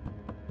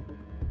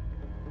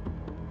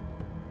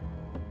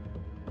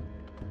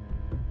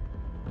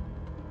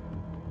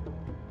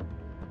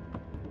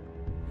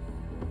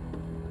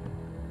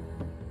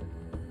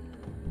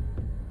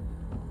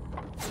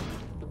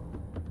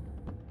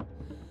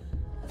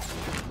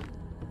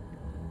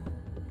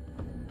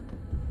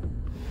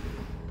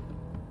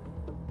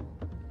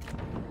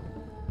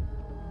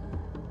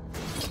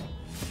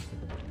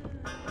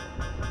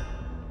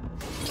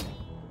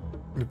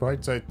 The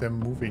bright side, them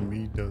moving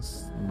me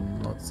does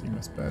not seem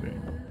as bad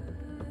anymore.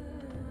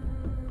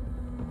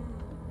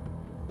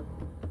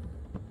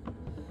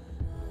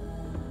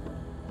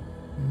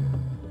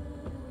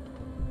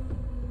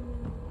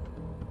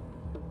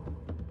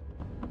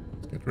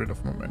 Let's get rid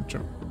of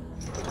momentum.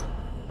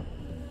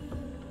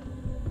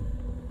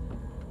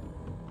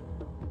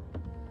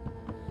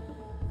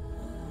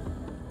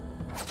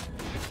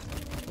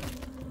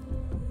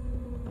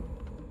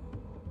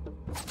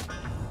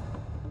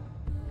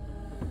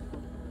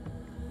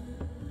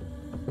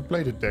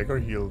 Play the dagger,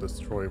 he'll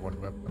destroy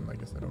one weapon. I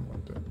guess I don't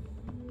want that.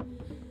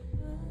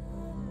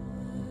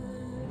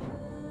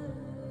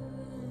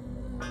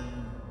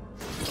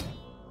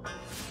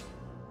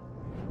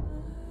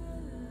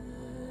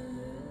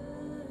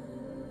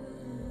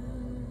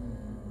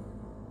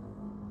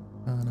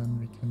 And then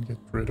we can get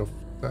rid of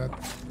that.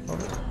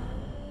 Oh.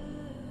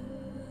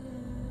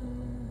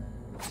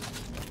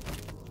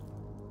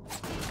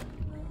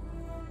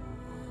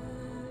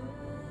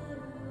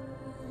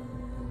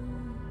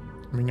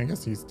 I mean, I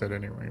guess he's dead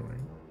anyway, right?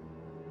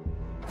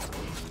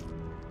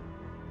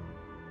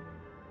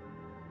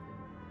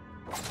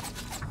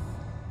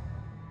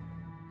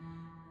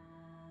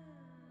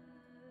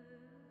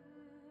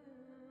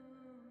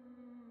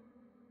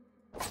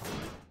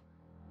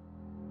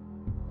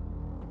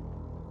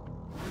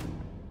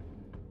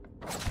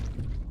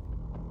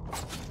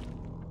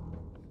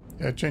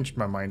 Yeah, I changed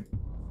my mind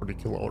for the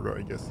kill order,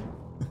 I guess.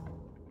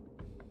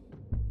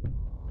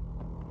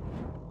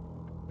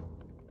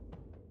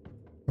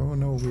 Oh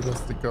no, we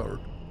lost the guard.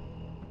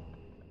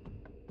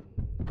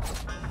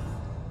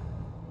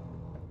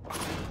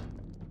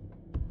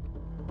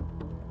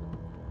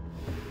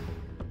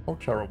 How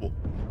terrible.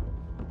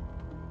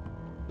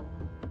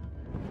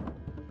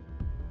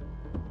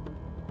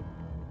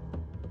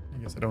 I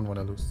guess I don't want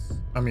to lose.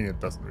 I mean, it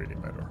doesn't really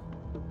matter.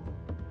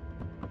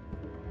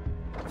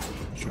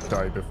 We should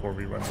die before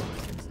we run out of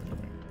things anyway.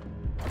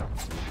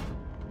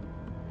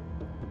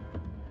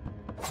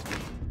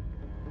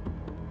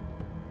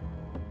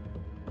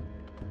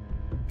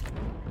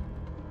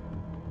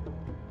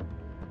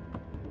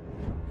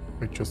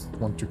 We just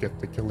want to get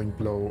the killing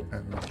blow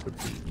and that should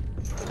be...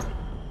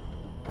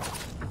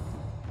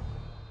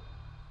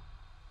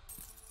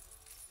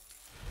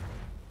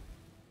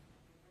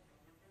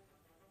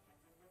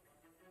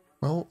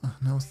 Well,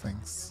 no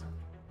thanks.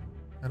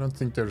 I don't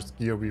think there's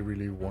gear we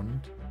really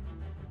want.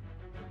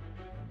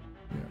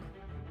 Yeah.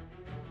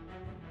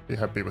 Be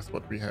happy with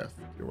what we have,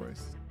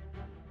 gear-wise.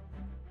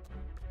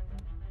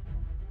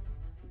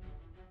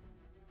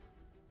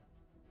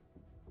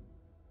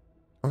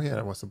 Oh yeah,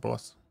 that was a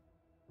boss.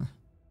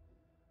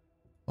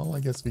 Well, I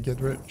guess we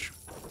get rich.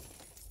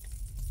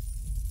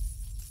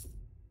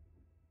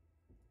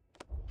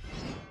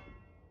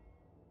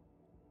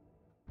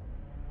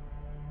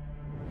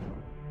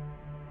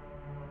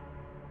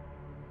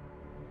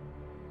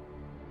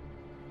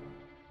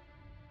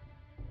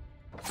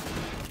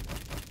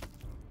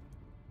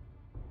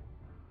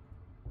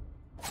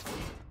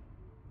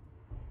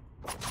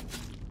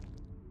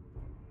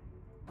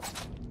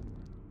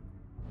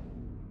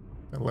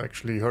 That'll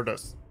actually hurt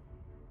us.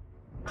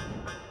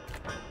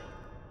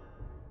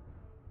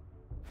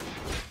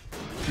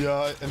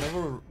 Yeah, I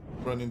never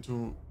run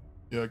into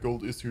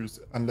gold issues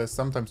unless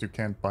sometimes you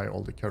can't buy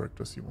all the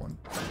characters you want.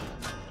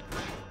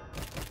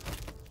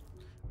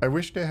 I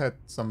wish they had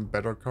some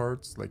better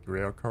cards, like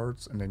rare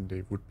cards, and then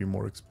they would be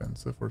more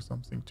expensive or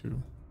something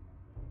too.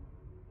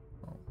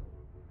 Oh,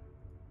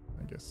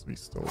 I guess we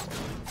still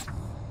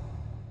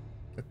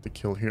get the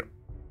kill here.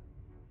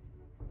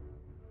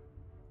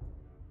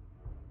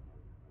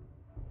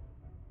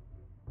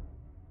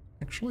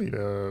 Actually,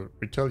 the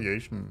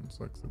retaliation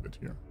sucks a bit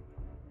here.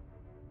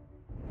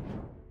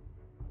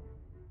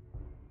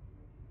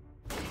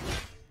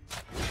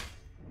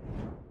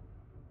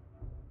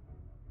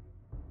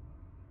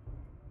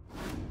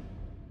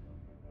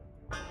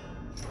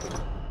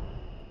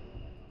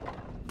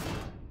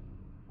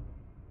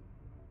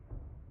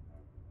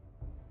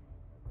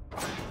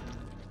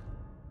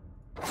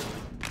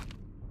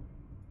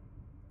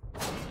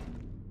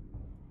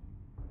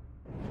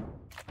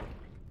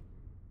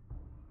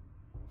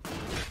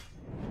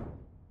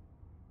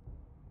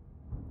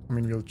 I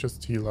mean, we'll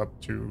just heal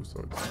up too, so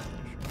it's not an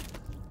issue.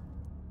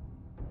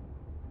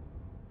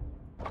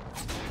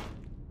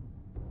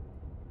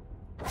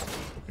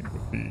 Hoping it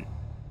would be...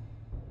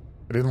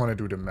 I didn't want to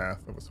do the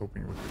math, I was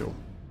hoping it would kill.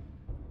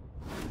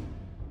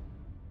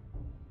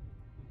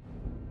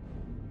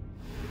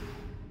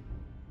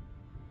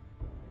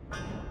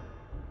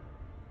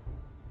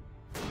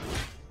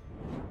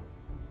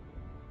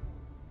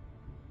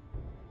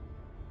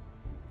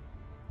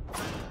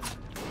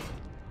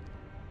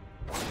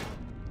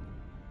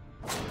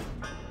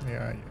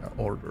 Yeah,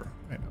 order.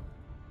 I know.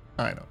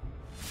 I know.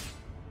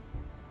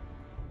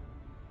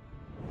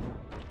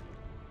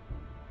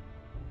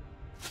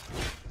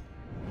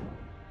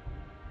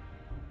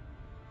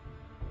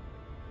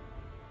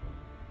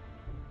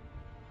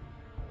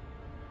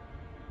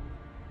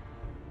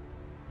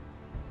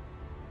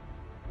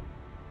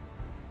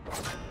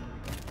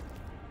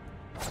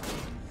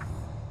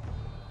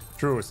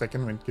 True,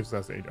 second wind gives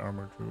us 8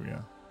 armor too,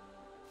 yeah.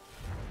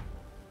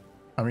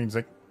 I mean,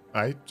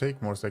 I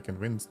take more second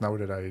winds now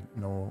that I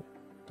know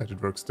that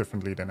it works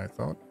differently than I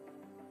thought.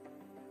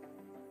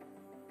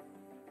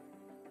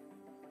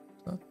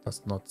 That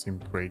does not seem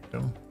great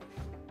though.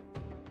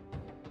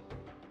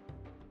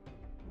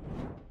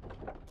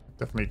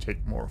 Definitely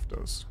take more of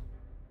those.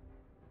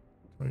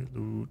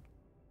 Loot.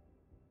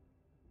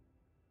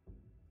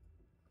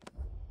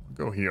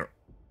 Go here.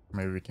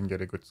 Maybe we can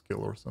get a good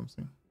skill or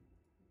something.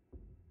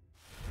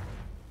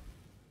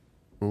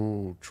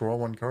 Ooh, draw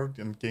 1 card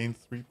and gain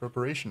 3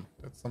 preparation.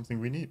 That's something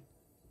we need.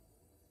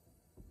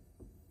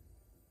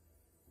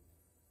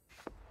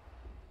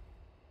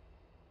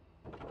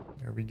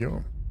 There we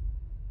go.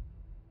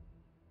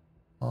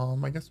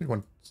 I guess we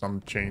want some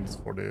chains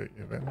for the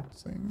event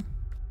thing.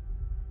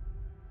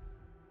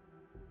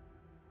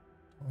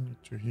 I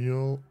need to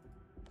heal.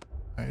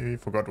 I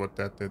forgot what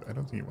that did. I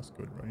don't think it was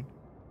good, right?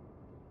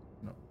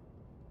 No.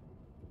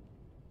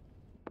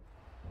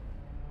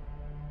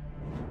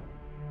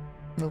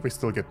 No, we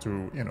still get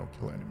to, you know,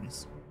 kill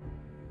enemies.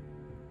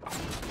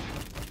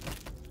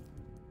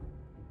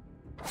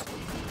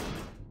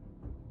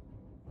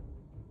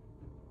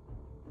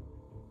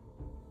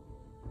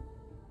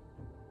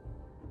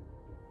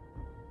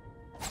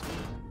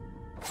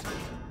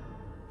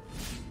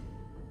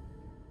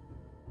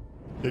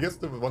 I guess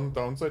the one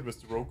downside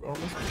with the rogue armor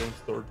is we don't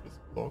start with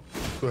block.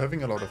 So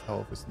having a lot of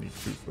health is neat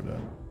too for that.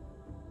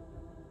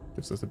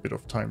 Gives us a bit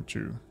of time to,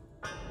 you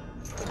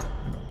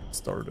know, get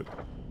started.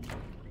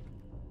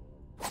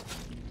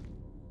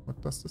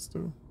 What does this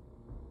do?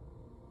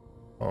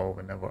 Oh,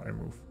 whenever I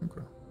move.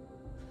 Okay.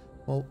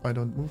 Well, I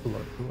don't move a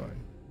lot, do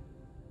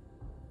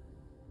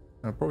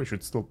I? I probably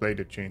should still play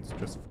the chains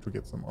just to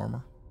get some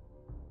armor.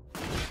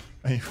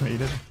 I made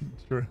it.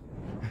 Sure.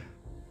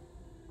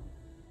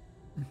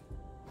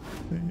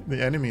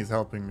 The enemy is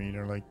helping me.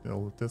 They're like,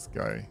 oh, this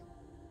guy,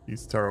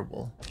 he's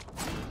terrible.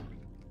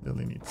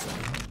 Really needs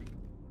some help.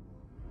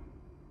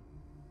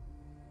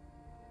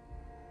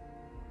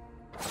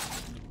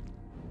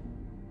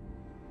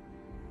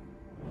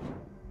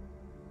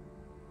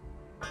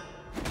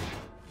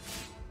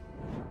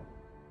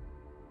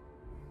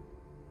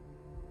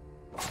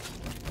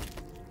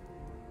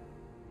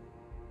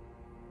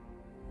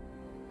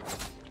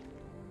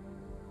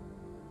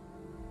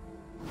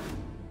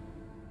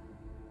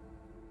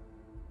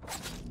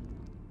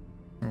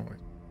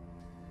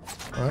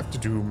 I have to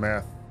do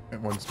math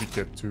once we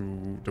get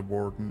to the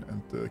warden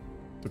and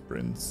the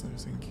prince, I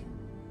think.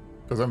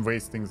 Because I'm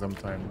wasting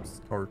sometimes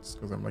cards,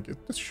 because I'm like,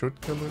 this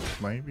should kill it,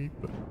 maybe,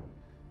 but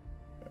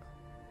yeah.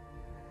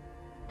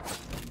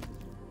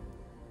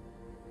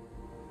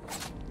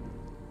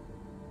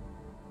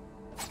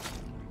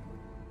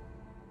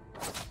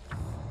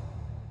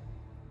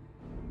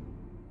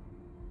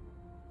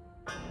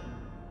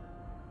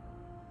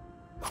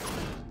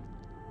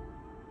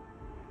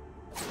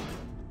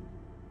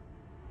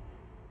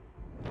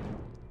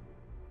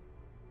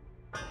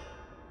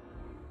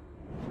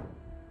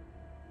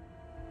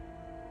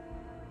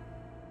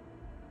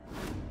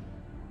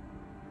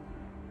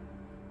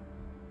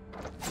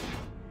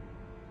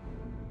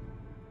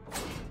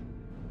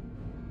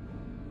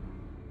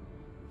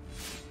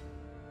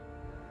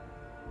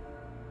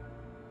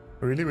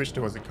 I really wish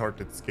there was a card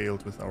that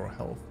scaled with our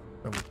health.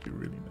 That would be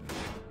really nice.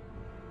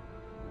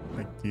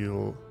 Like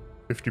deal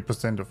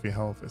 50% of your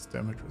health as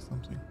damage or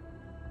something.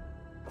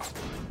 That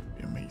would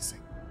be amazing.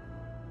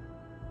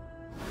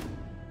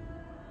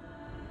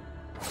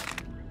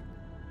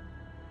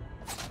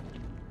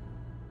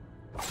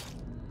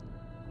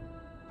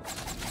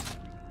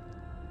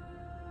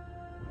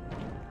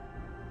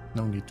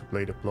 No need to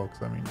play the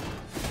blocks, I mean,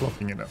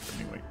 blocking it up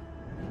anyway.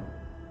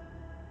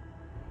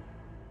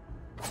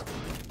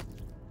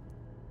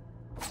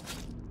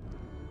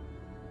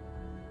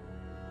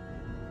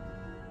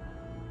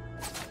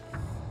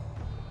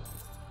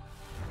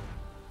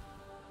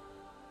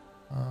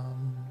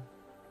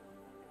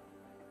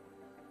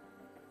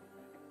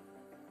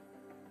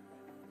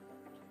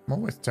 I'm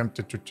always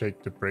tempted to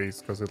take the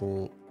brace because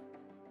it'll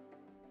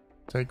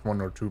take 1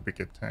 or 2 big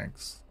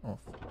attacks off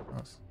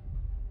us.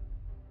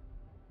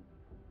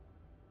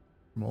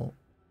 Well,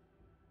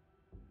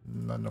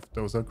 none of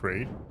those are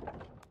great.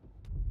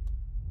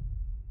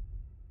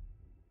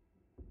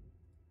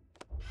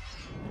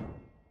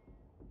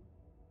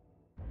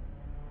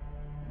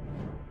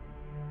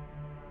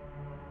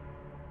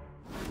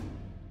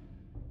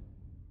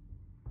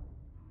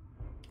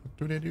 What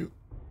do they do?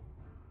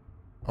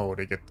 Oh,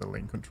 they get the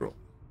lane control.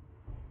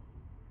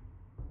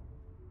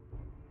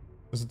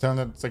 Does it tell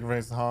that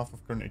sacrifice half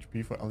of current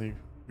HP for ally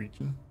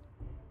region?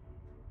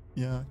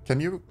 Yeah.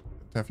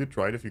 Have you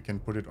tried if you can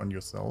put it on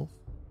yourself?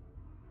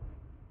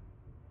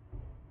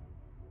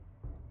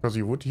 Because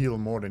you would heal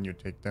more than you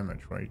take damage,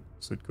 right?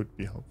 So it could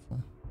be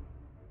helpful.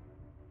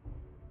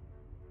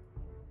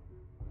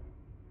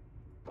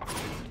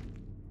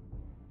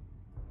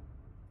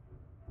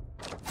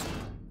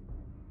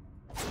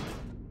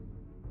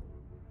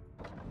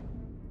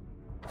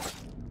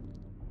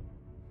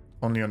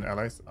 Only on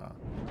allies? Ah.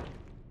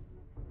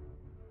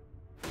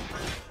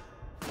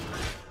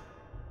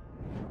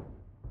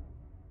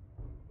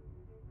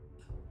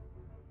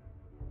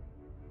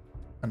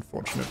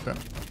 Unfortunate then.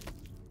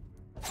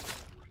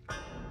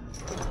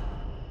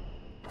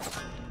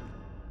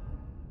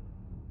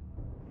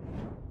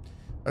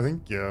 I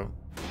think, yeah,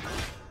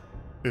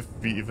 if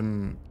we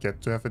even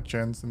get to have a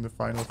chance in the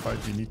final fight,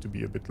 we need to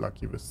be a bit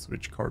lucky with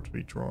which card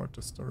we draw at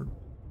the start.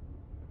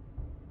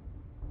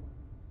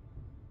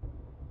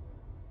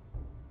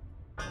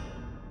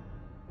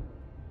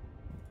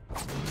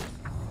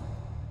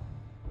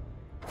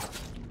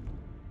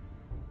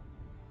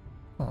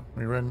 Oh,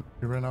 we ran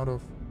out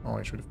of... Oh,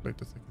 I should have played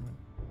the second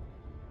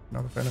one.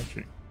 Out of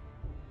energy.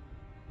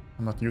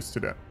 I'm not used to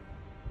that.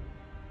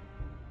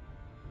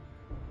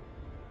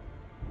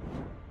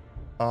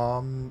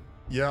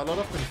 Yeah, a lot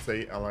of them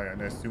say ally,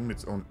 and I assume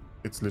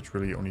it's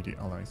literally only the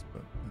allies,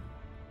 but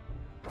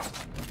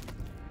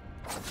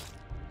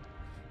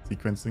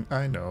sequencing.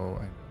 I know.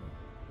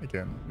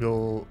 Again,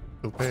 we'll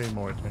pay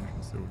more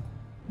attention soon.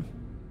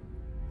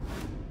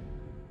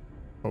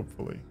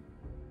 Hopefully.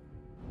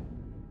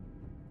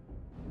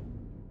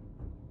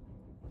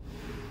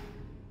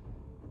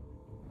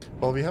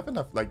 Well, we have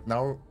enough. Like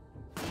now,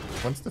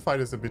 once the fight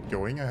is a bit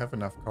going, I have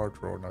enough card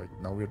draw. Like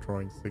now we're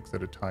drawing 6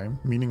 at a time,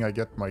 meaning I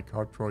get my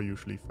card draw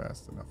usually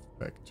fast enough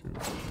back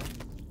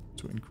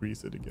to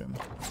increase it again.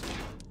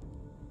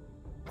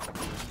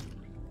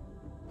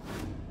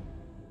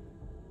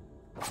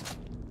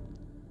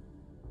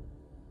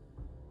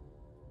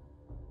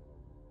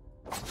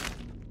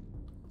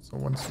 So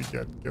once we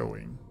get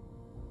going,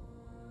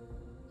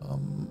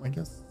 I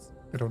guess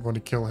I don't want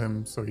to kill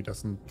him so he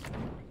doesn't,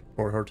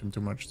 or hurt him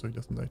too much so he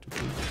doesn't die too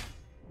quick.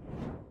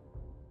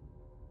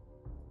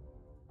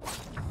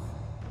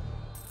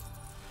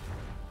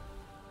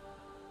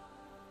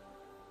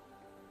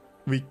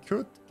 We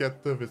could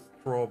get the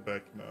withdraw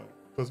back now,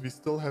 because we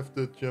still have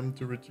the gem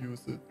to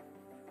reduce it.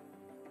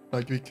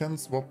 Like we can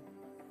swap,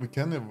 we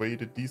can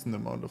evade a decent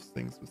amount of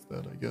things with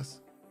that, I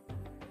guess.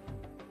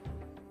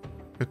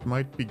 It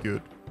might be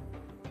good.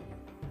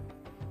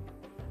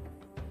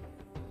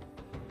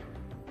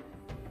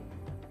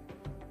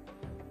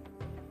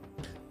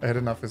 I had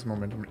enough as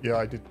momentum. Yeah,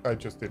 I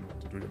just didn't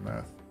want to do the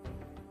math.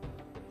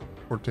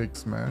 Or take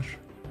smash.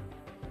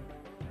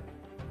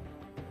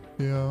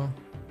 Yeah.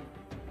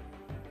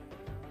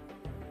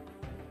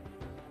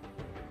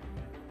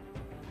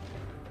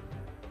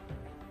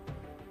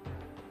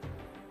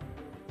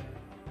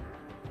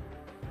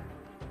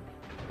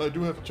 I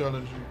do have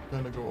challenge and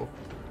kind of go off.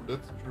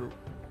 That's true.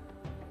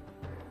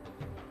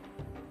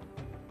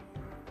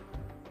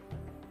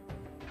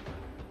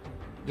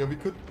 Yeah, we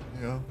could.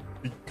 Yeah,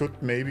 we could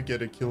maybe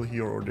get a kill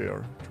here or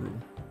there. True.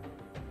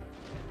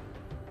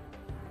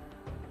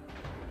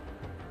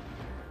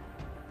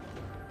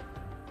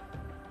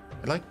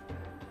 I like.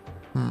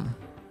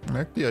 I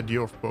like the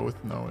idea of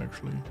both now,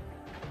 actually.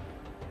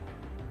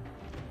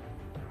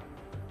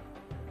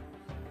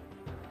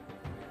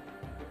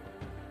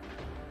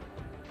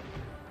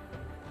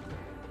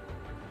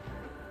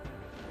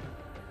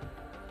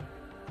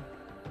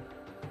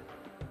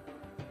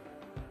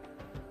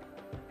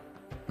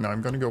 No,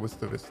 I'm gonna go with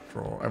the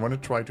withdraw. I want to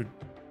try to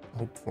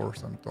hope for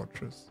some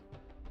dodges.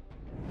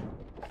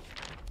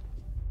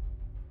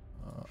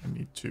 I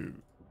need to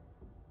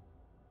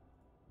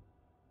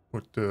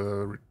put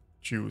the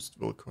reduced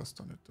will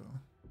cost on it though.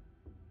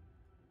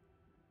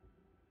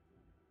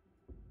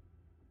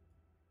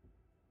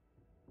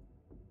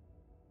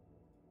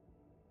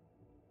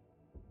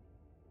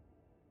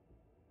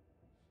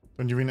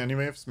 Don't you win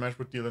anyway if Smash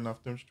would deal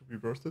enough damage to be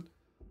worth it?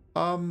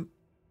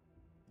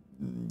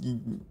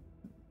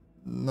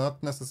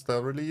 Not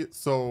necessarily.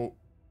 So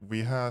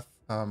we have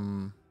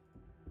hang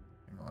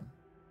on.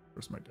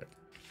 Where's my deck?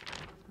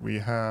 We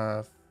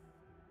have,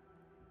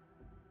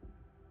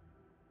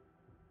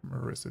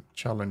 where is it?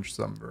 Challenge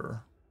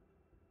somewhere.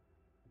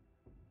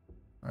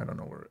 I don't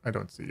know where. I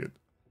don't see it.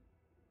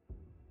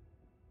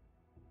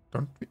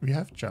 Don't we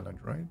have challenge,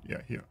 right?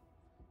 Yeah, here.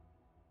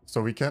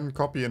 So we can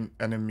copy an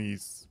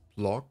enemy's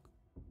block.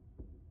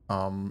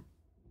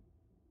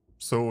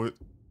 So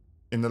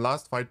in the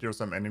last fight, there are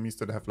some enemies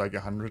that have like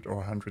 100 or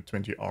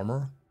 120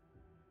 armor.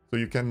 So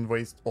you can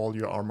waste all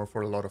your armor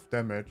for a lot of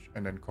damage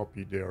and then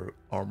copy their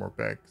armor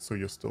back so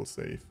you're still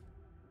safe.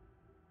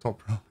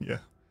 Top row, yeah.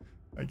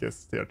 I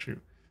guess they're true.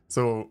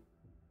 So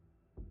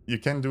you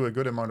can do a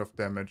good amount of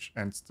damage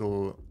and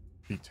still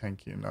be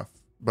tanky enough.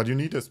 But you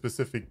need a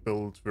specific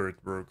build where it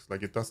works.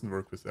 Like it doesn't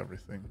work with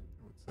everything,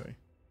 I would say.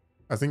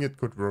 I think it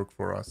could work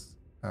for us.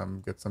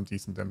 Get some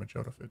decent damage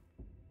out of it.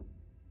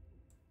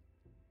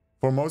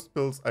 For most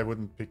builds, I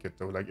wouldn't pick it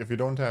though. Like if you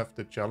don't have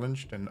the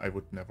challenge, then I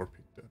would never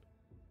pick that.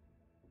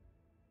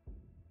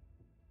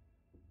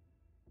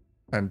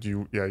 And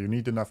you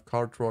need enough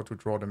card draw to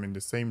draw them in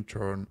the same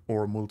turn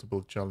or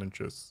multiple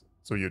challenges.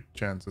 So your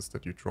chances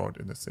that you draw it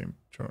in the same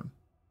turn.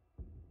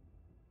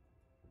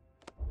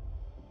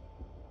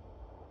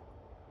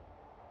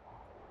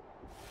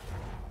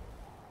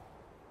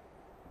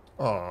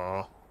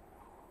 Aww.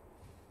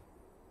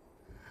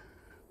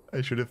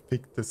 I should have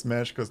picked the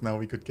smash because now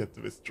we could get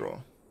the withdraw.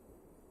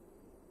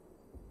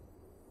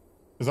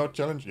 Without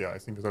challenge? Yeah, I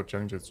think without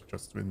challenge it's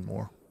just win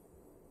more.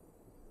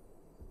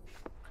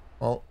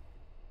 Well,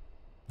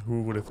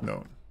 who would have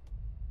known?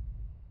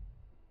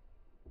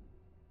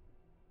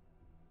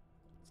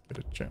 Let's get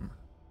a gem.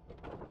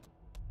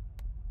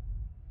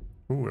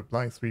 Ooh,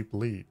 apply 3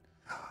 bleed.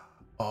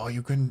 Oh,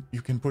 you can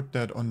put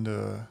that on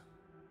the...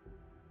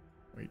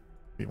 Wait,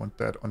 we want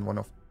that on one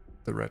of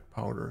the red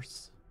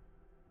powders.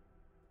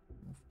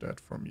 Move that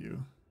from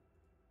you.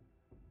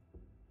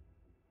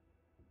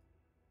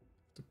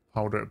 The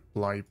powder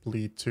apply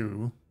bleed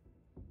too.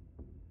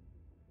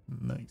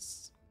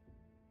 Nice.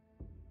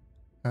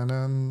 And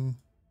then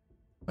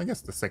I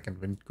guess the second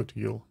wind could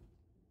heal.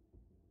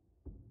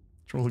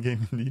 Troll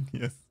game indeed,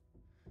 yes.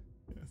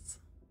 Yes.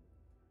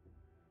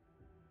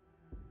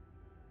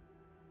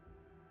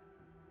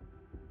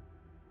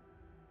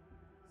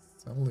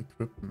 Sell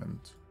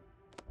equipment.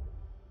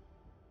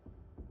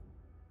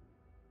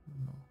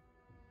 No.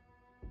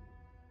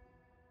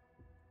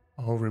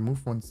 Oh,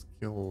 remove one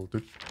skill.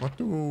 What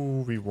do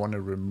we want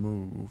to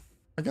remove?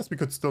 I guess we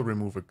could still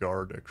remove a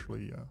guard,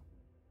 actually, yeah.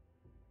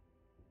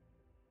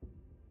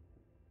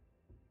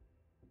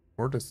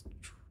 Or the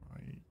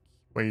strike.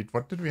 Wait,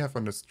 what did we have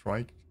on the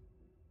strike?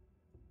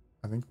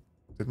 I think,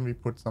 didn't we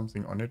put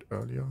something on it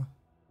earlier?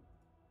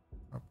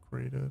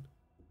 Upgraded.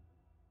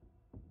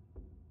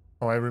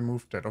 Oh, I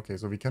removed that. Okay,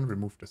 so we can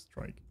remove the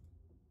strike.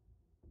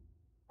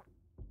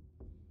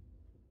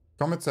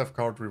 Comets have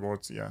card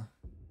rewards, yeah.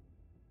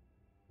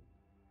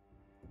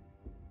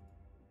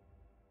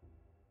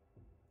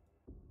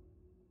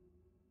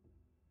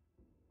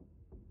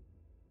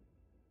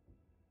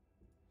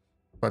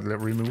 But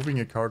removing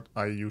a card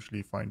I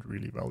usually find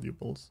really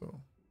valuable, so...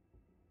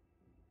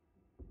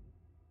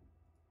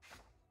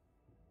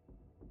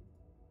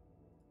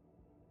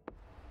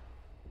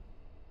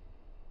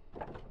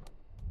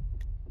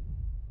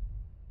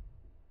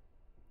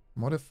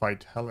 Modify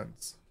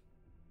talents.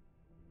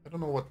 I don't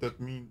know what that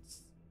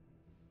means.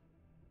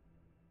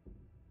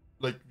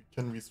 Like,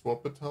 can we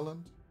swap a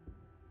talent?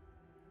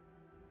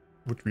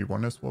 Would we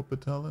want to swap a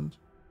talent?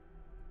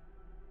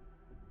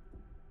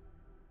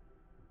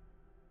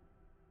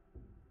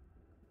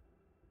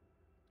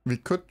 We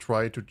could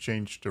try to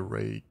change the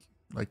rake.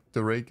 Like,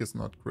 the rake is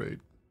not great.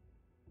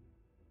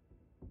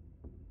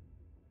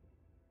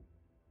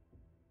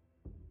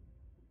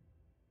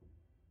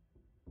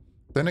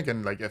 Then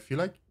again, like, I feel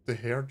like the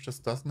Hare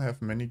just doesn't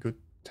have many good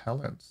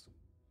talents.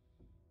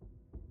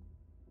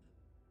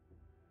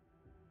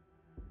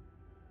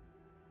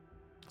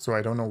 So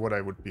I don't know what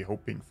I would be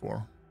hoping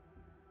for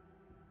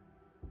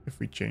if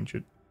we change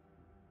it.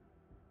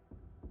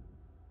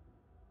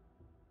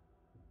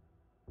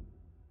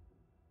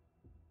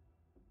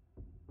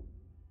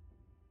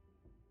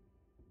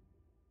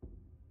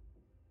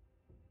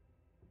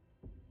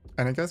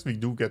 And I guess we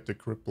do get the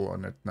cripple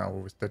on it now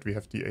with that we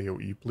have the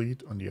AoE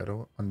bleed on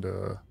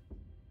the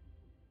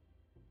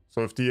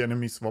So if the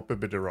enemies swap a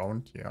bit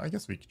around, yeah, I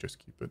guess we could just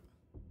keep it.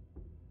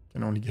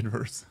 Can only get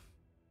worse.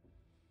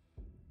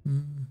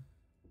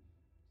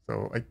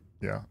 So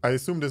I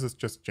assume this is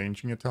just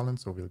changing a talent,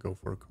 so we'll go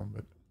for a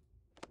combat.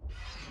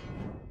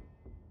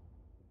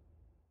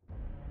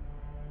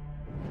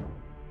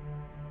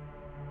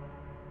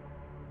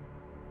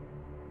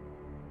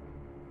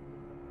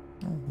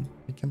 Oh,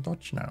 we can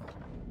dodge now.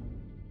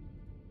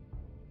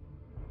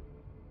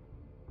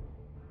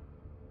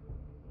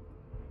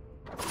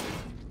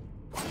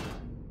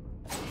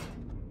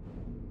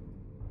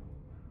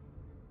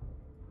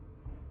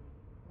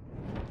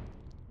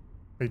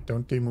 Wait,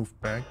 don't they move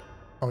back?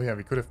 Oh yeah,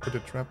 we could have put a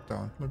trap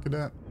down. Look at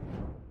that.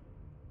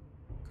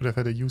 Could have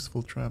had a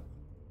useful trap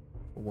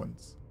for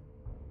once.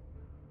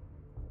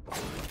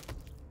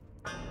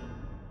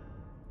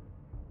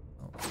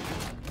 Oh,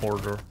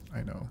 order,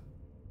 I know.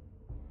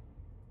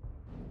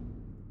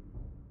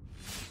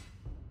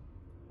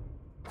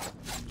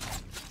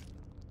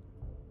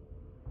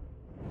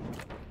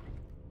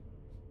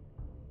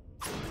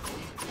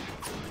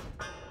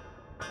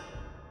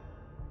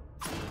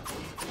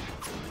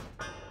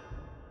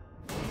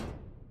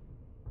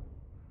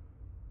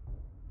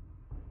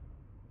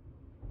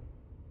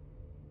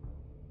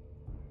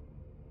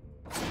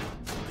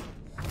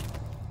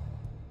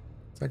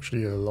 It's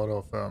actually a lot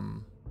of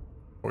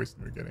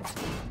poison we're getting.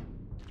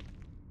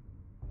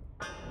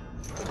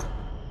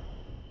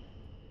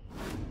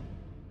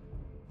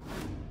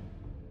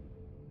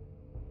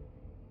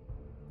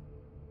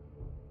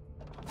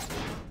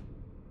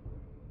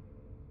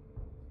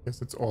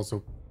 Guess it's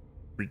also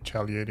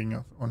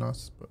retaliating on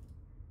us, but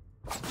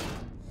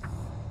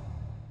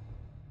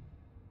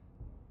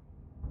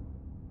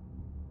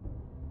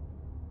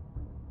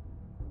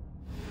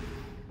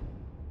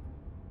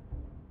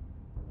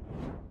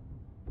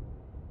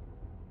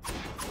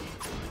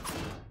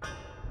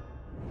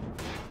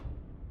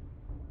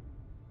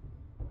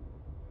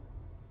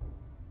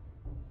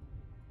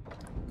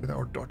Look at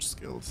our dodge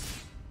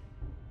skills.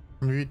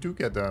 And we do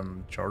get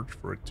charge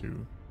for it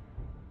too.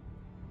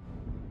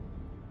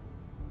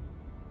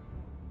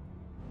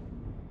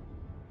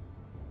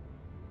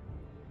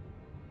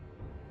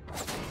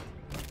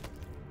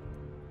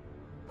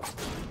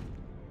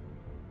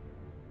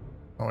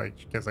 Oh, I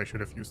guess I should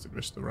have used it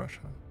with the rush,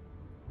 huh?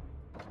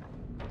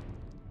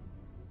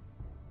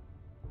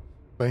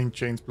 Playing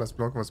chains plus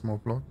block was more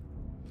block?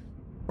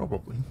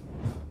 Probably.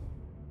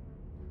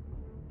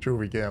 True,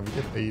 we get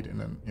 8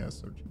 and then, yeah,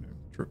 so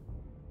true.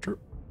 True.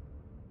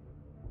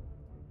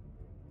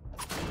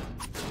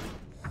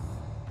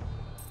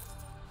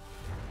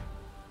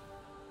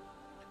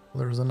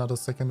 There's another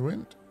second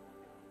wind.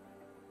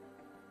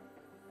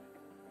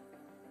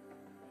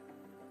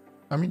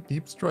 I mean,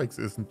 deep strikes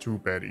isn't too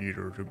bad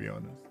either, to be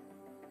honest.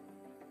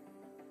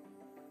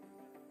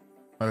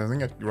 I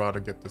think I'd rather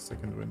get the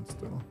second wind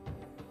still.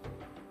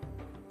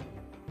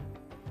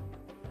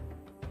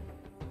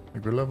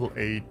 Like we're level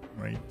 8,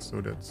 right?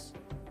 So that's,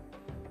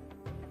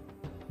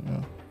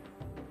 yeah,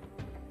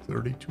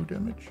 32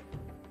 damage.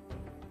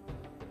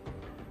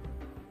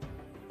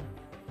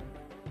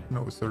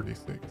 No,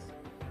 36.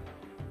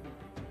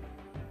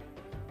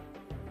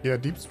 Yeah,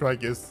 deep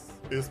strike is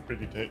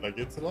pretty tight. Like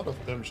it's a lot of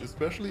damage,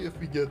 especially if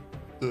we get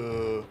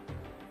the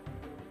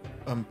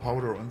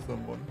powder on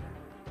someone.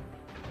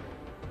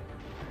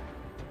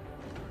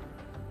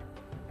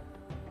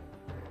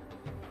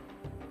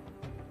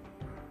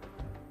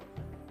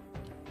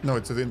 No,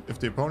 it's if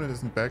the opponent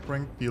isn't back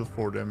ranked, deal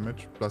 4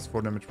 damage plus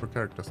 4 damage per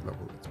character's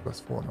level. It's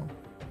plus 4 now.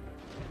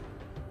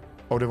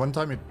 Oh, the one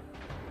time it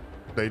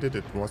played it,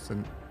 it was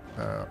an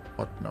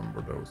odd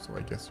number though, so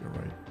I guess you're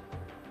right.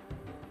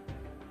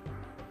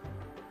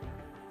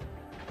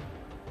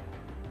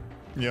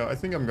 Yeah, I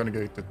think I'm gonna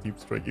get the deep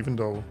strike, even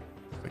though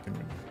second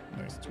wind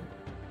nice too.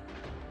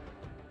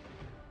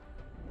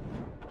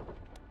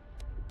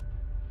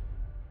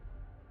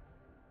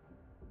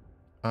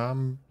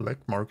 Black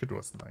market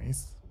was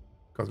nice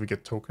because we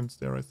get tokens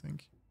there, I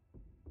think.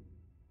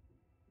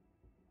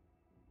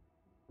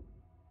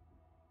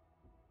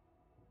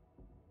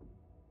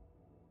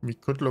 We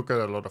could look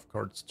at a lot of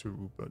cards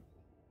too, but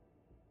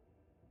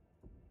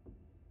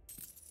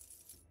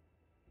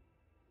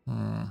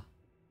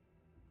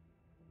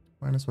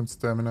 -1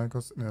 stamina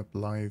cost and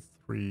apply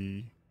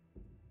 3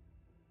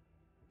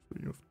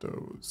 of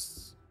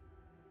those.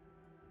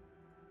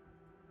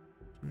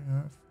 Do we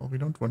have? Well, we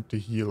don't want to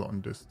heal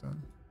on this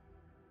then.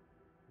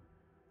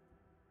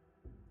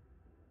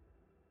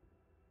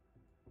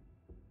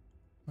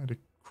 Add a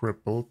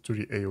cripple to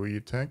the AoE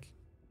attack.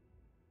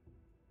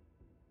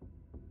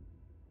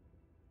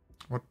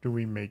 What do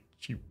we make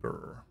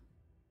cheaper?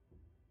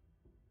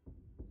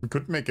 We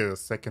could make a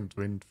second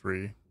wind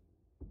free.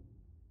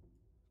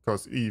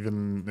 Because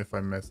even if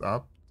I mess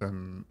up,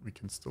 then we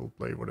can still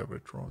play whatever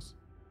it draws.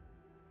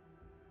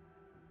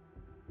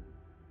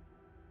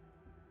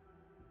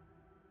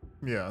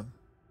 Yeah,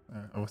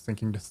 I was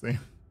thinking the same.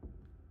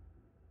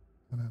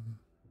 And then,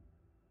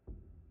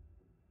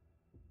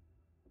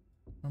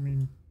 I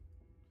mean,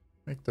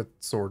 make that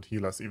sword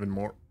heal us even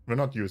more. We're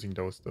not using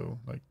those though.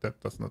 Like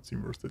that does not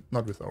seem worth it.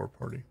 Not with our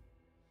party.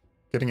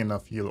 Getting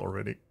enough heal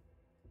already.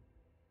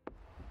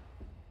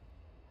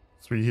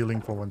 3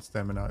 healing for 1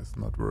 stamina is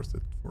not worth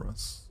it for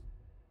us.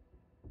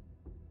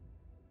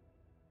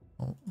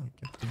 Oh, we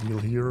get the heal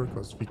here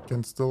because we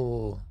can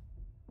still...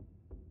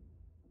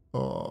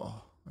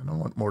 Oh, I don't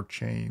want more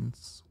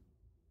chains.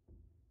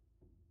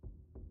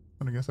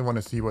 But I guess I want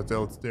to see what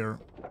else there.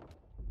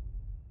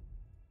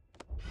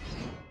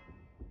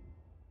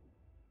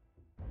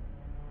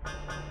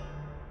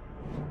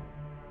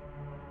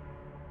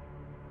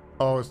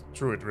 Oh, it's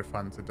true, it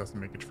refunds, it doesn't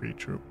make it free,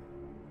 true.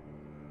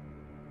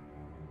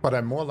 But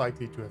I'm more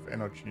likely to have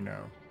energy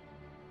now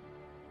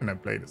when I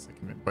play the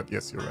second wind. But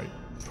yes, you're right.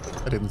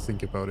 I didn't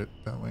think about it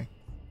that way.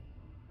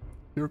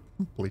 You're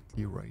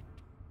completely right.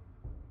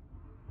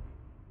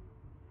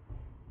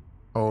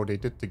 Oh, they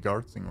did the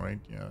guard thing, right?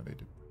 Yeah, they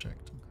did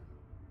project.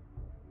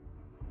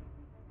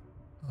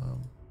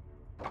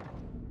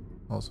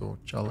 Also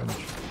challenge.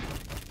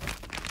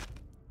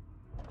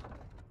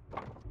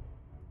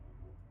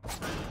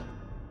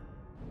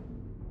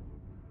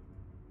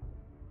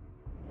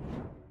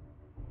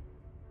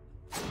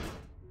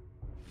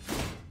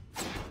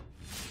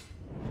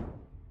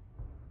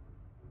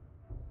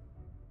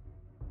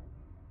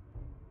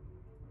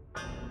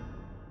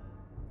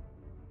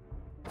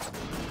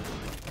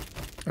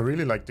 I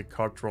really like the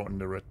card draw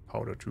and the red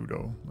powder too,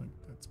 though. Like,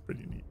 that's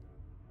pretty neat.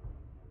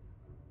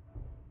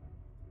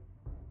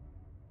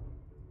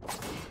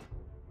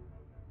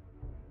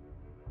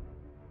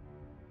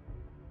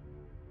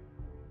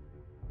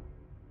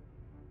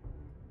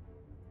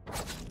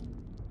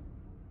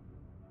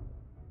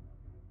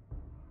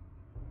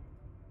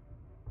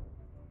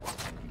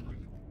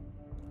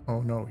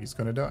 Oh no, he's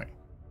gonna die.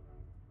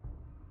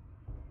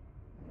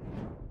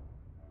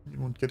 You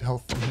won't get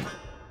health from him.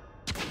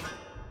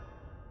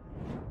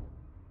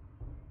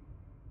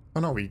 Oh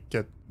no, we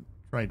get...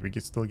 Right, we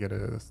can still get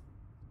a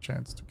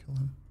chance to kill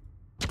him.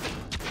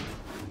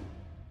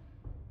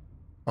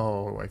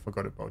 Oh, I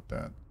forgot about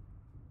that.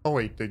 Oh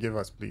wait, they give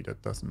us bleed,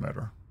 it doesn't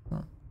matter.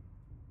 Huh.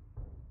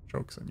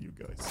 Joke's on you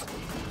guys.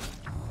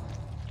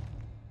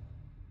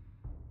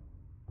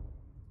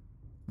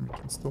 We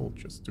can still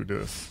just do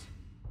this.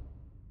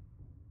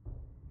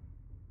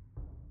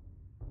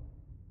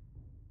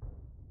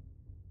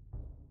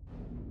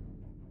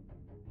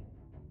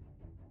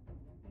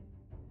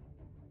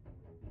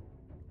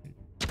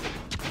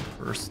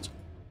 First.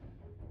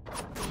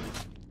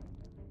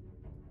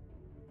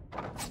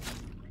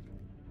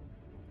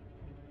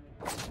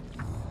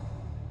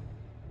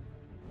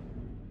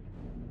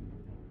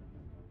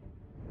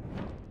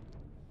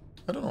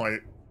 I don't know,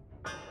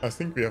 I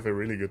think we have a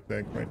really good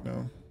deck right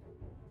now.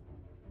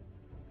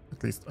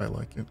 At least I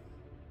like it.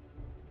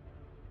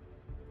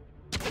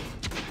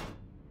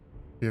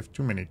 We have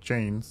too many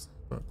chains,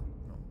 but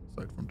no,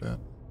 aside from that.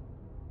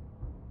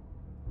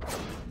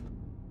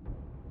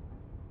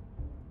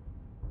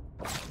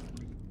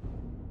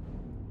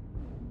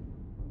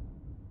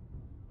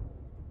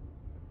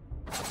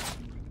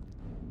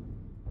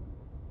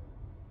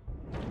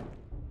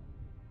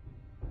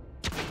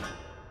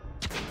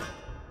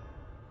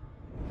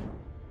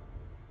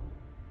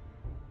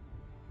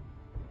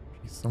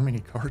 So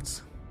many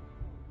cards.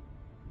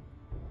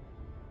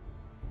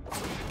 Oh,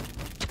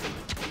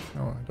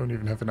 I don't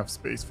even have enough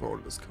space for all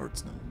those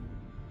cards now.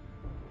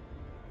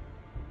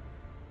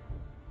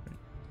 Okay,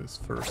 this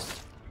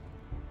first.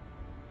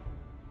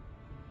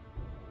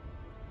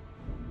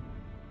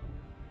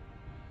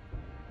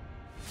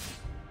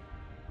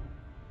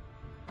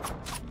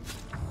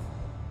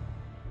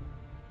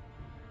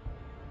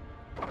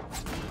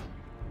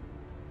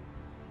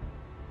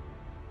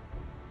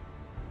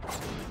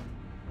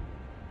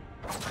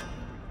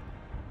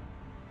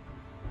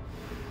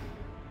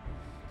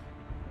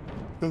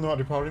 Still no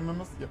other party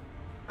members? Yep.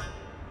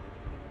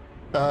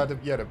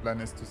 Yeah, the plan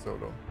is to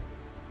solo.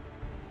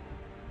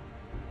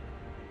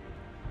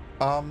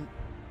 Well,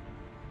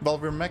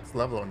 we're max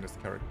level on this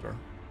character.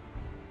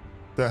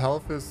 The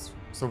health is,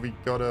 so we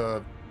get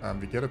a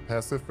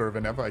passive where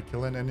whenever I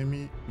kill an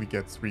enemy, we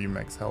get 3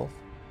 max health.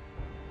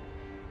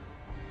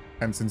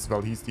 And since,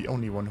 well, he's the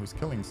only one who's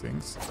killing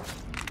things,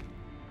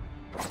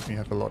 we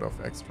have a lot of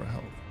extra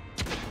health.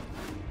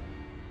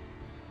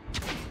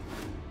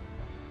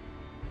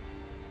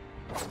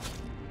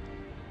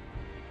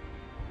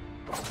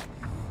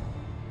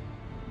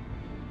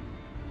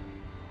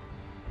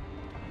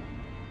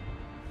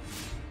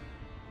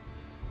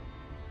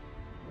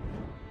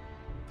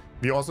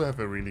 We also have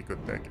a really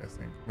good deck, I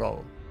think.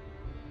 Well,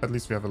 at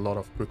least we have a lot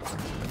of good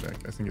things in the deck.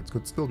 I think it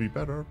could still be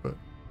better, but...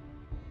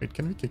 Wait,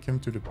 can we kick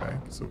him to the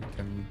back so we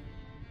can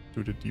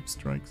do the deep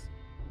strikes?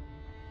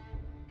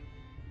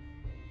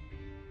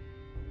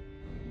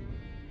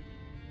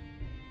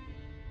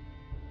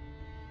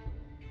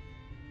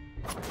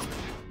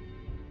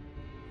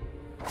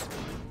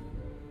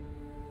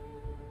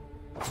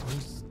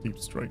 Those deep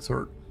strikes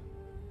hurt.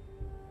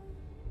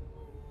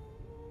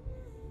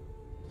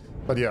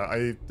 But yeah,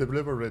 I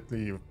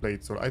deliberately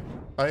played solo.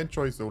 I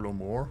enjoy solo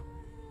more,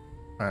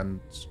 and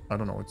I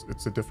don't know,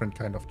 it's a different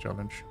kind of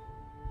challenge.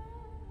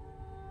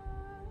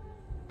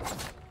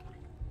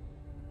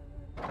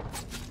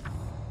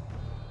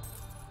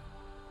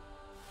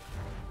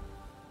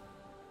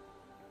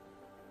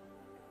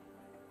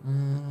 I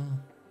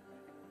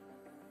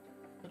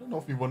don't know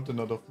if we want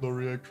another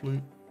flurry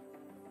actually.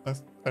 I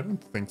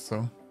don't think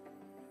so.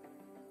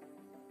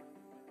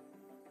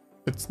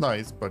 It's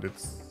nice, but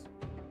it's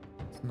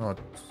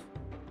not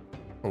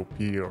OP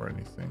or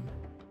anything.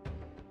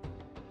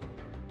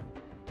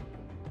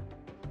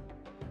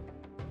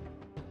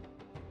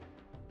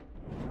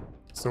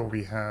 So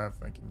we have,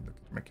 I can look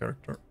at my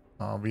character.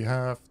 We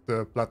have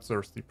the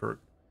Bloodthirsty perk.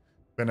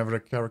 Whenever a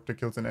character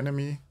kills an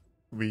enemy,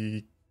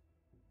 we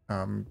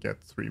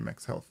get 3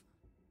 max health.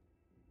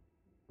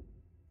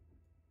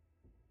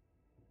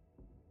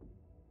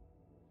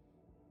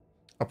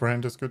 Upper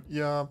hand is good.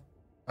 Yeah,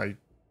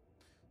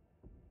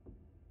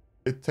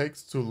 it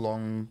takes too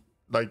long.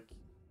 Like,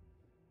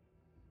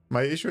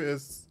 my issue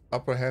is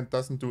upper hand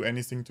doesn't do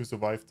anything to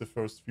survive the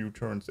first few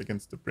turns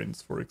against the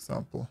prince, for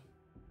example.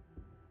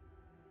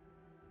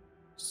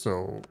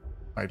 So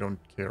I don't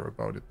care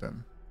about it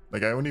then.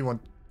 Like, I only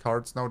want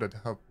cards now that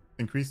help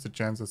increase the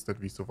chances that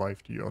we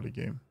survive the early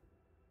game.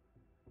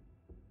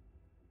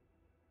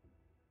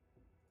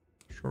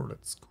 Sure,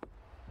 let's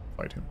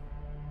fight him.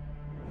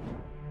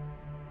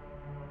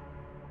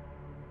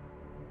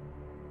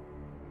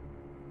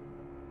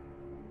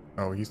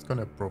 Oh, he's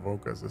gonna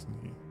provoke us,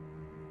 isn't he?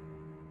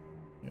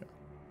 Yeah.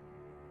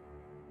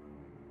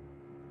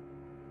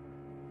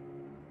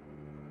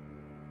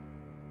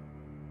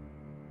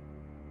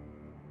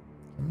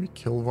 Can we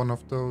kill one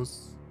of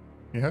those?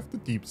 We have the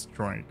deep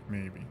strike,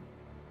 maybe.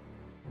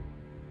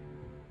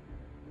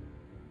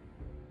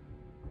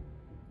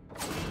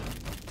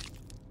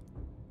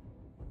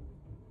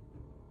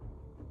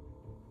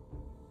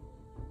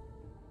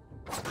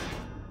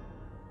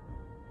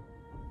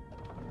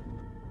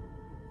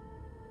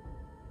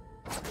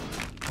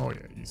 Oh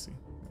yeah, easy.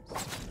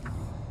 Nice.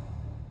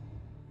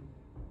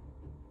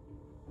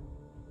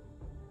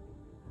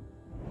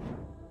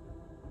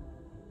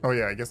 Oh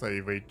yeah, I guess I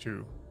evade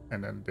too.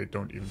 And then they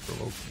don't even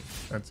provoke me.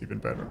 That's even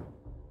better.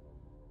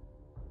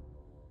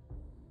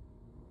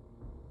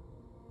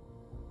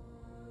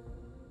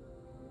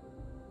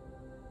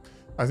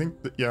 I think,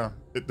 yeah,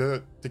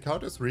 the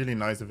card is really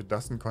nice if it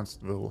doesn't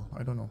cost will.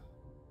 I don't know.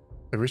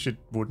 I wish it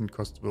wouldn't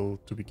cost will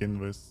to begin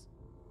with.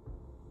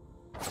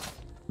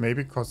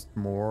 Maybe cost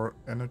more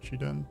energy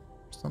then,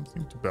 or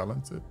something to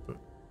balance it, but...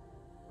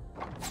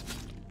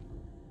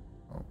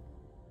 Oh,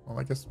 well,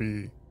 I guess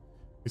we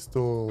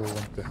still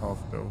want the half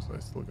though, so I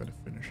still gotta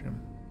finish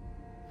him.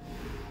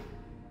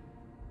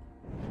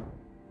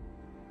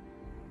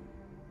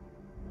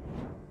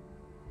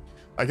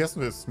 I guess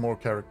with more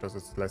characters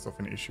it's less of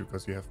an issue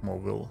because you have more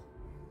will.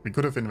 We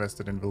could have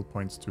invested in will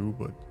points too,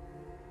 but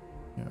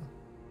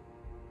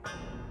yeah.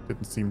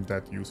 Didn't seem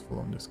that useful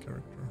on this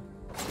character.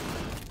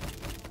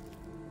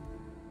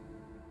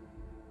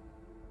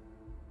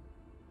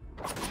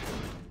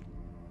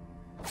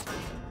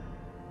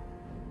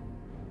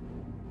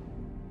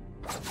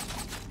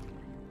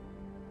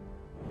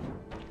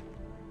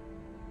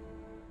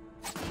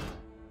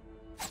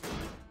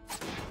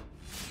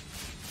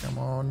 Come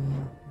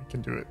on, we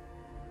can do it.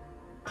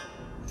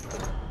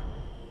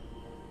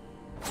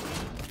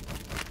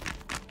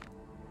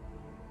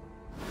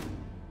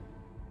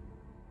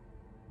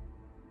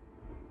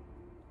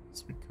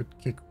 We could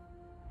kick.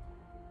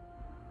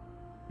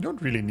 We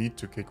don't really need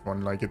to kick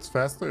one, like it's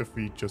faster if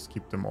we just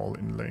keep them all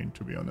in lane,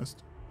 to be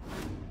honest.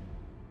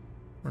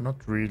 We're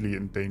not really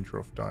in danger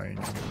of dying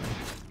anyway.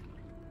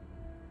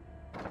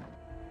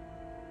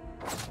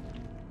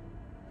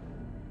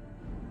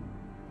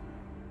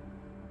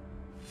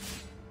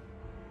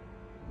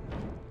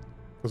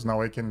 Because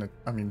now I can,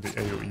 I mean the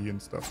AoE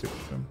and stuff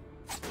hits them.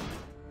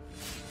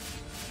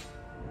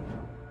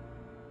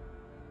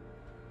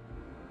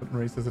 But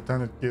raises a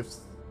turn, it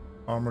gives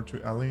armor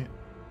to ally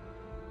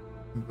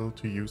and will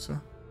to user.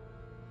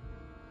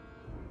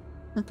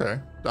 Okay,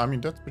 I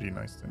mean that's pretty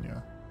nice then,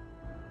 yeah.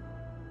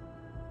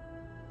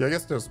 Yeah, I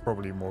guess there's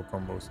probably more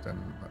combos than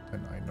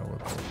I know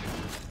about.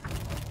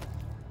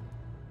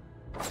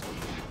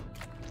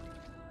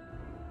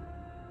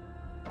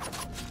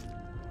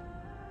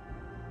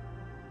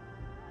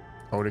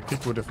 Oh, the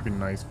kick would have been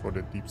nice for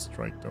the deep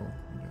strike though,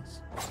 I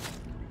guess.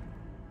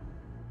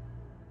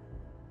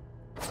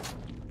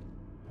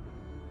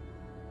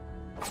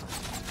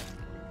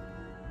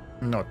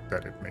 Not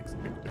that it makes a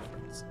big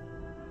difference.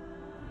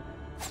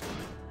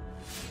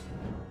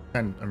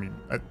 And, I mean,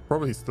 it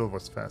probably still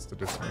was faster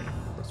this way,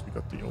 because we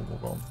got the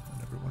overwhelm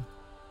on everyone.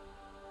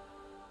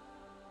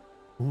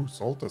 Ooh,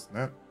 Salter's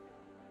net.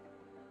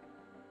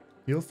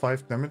 Deal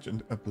 5 damage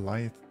and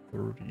apply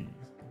 30.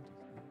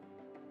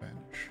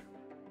 Vanish.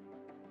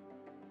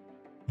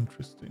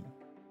 Interesting.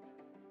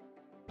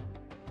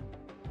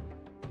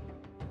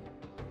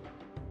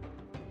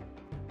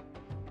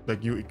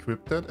 Like, you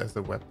equip that as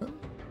a weapon?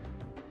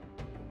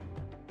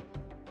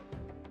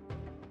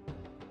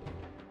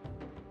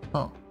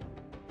 Huh.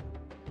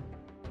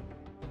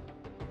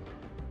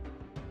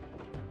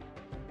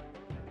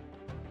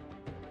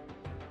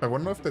 I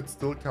wonder if that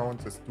still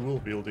counts as dual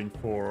wielding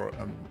for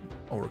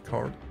our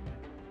card.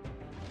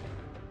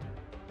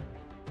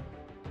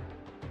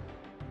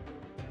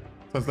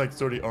 Sounds like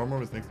 30 armor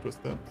with extra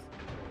steps.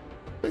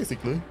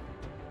 Basically.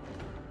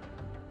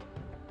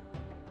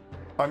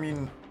 I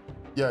mean,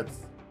 yeah,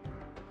 it's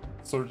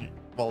 30.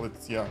 Well,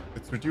 it's, yeah,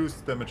 it's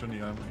reduced damage on the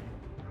enemy.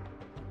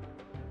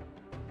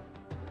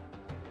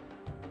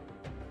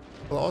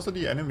 Well, also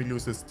the enemy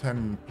loses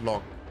 10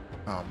 block,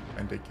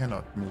 and they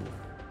cannot move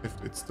if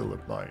it's still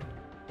applied.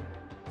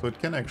 So it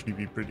can actually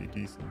be pretty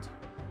decent.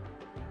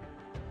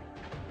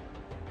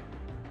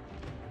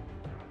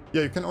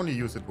 Yeah, you can only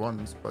use it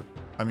once, but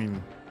I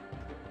mean,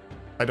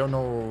 I don't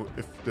know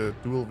if the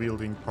dual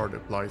wielding part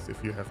applies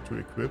if you have two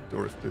equipped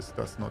or if this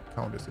does not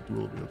count as a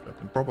dual wield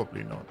weapon.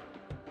 Probably not.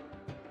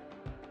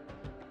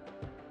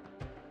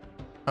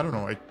 I don't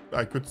know,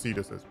 I could see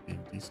this as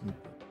being decent.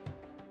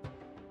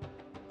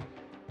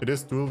 It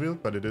is dual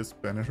wield, but it is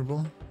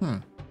banishable.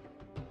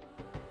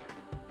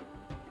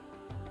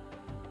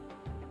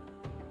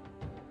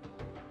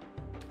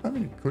 I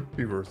mean, it could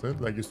be worth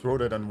it. Like, you throw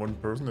that on one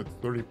person, it's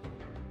 30...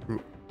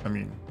 I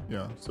mean,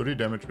 yeah, 30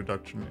 damage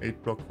reduction,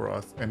 8 block for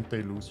us, and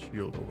they lose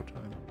shield over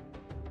time.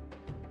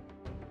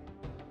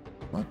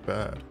 Not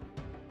bad.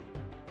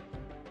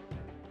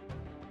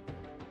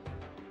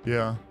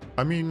 Yeah,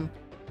 I mean,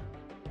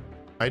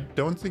 I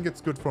don't think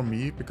it's good for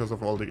me because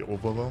of all the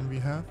overwhelm we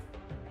have.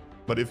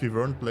 But if we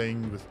weren't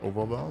playing with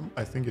overwhelm,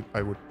 I think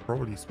I would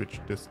probably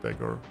switch this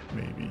dagger,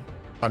 maybe.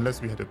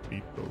 Unless we had a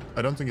bleed build.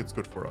 I don't think it's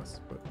good for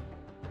us, but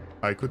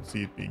I could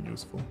see it being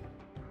useful.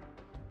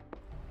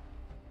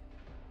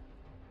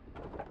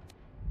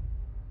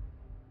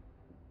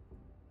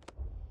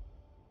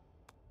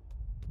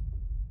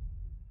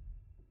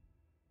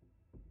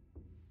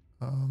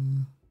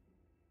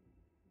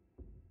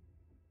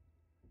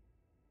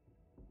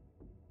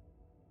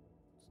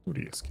 Let's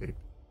do the escape.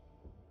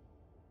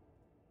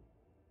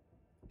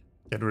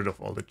 Get rid of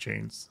all the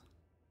chains.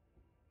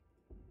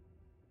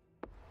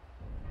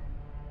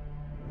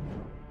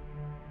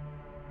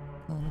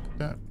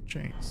 that.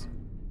 Chains.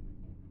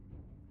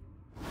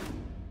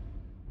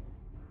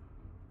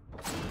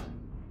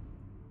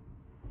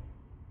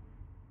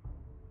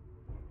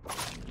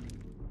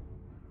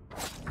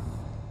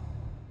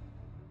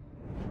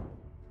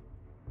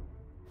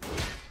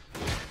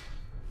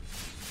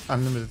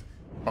 Unlimited.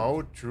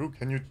 Oh, true.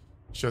 Can you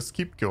just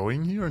keep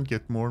going here and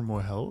get more and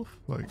more health?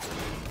 Like,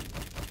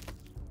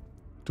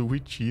 do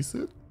we cheese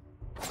it?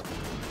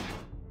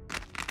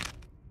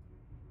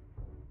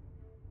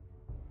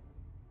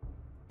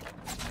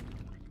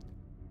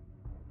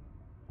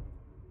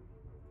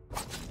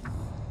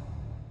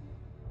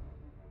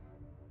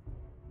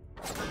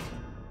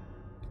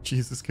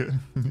 Jesus, good.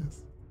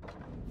 Yes.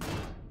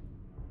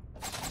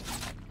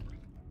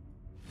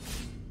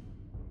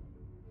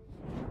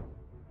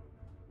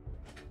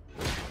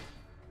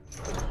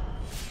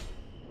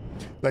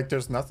 Like,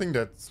 there's nothing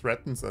that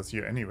threatens us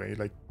here anyway.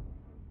 Like,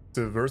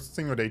 the worst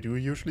thing that I do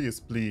usually is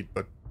bleed,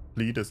 but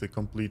bleed is a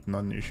complete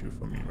non-issue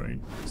for me, right?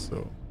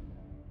 So...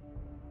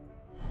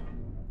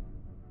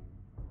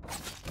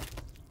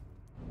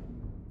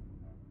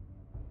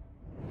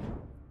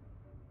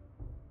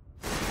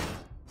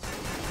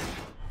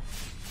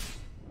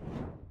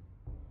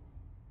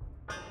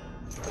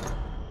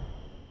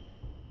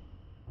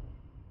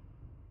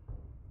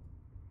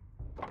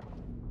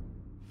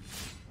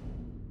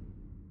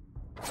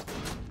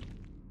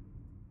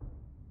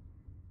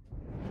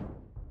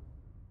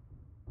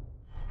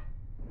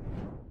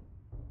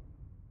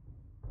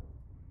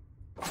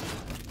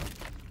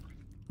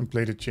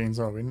 Bladed chains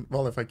are win.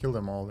 Well, if I kill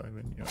them all, I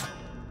win, yeah.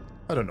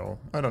 I don't know.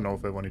 I don't know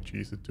if I want to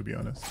cheese it, to be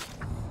honest.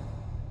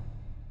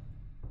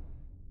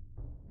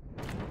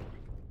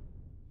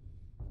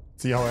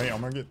 See how I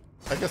armor get?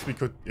 I guess we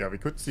could, yeah, we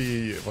could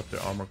see what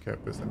the armor cap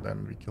is and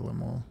then we kill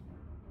them all.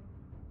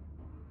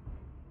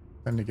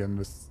 And again,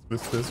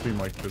 with this, we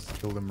might just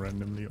kill them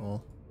randomly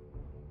all.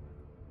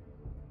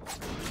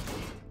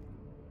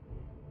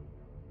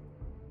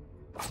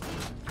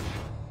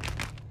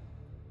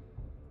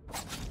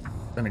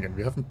 Then again,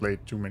 we haven't played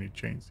too many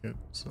chains yet,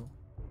 so...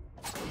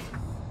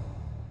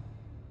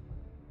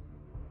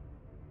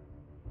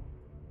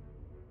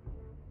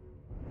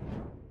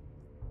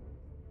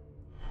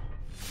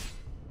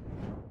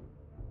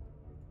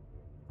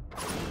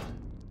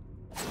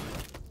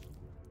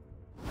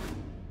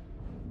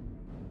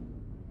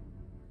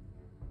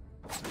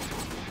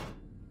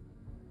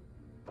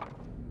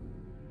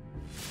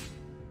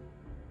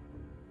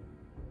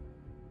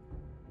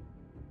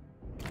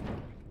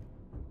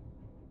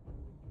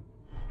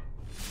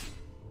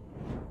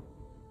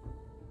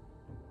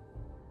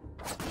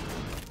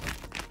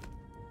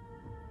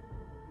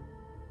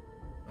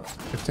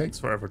 It takes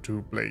forever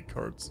to play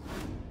cards.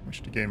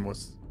 Wish the game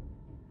was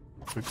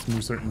a bit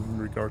smoother in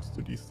regards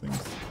to these things.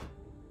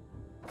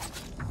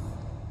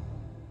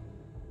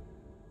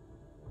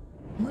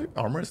 My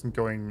armor isn't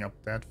going up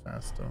that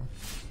fast though.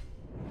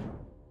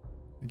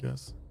 I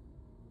guess.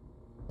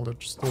 Well,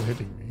 they're still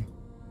hitting me.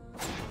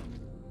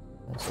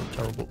 Also a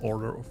terrible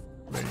order of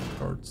playing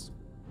cards.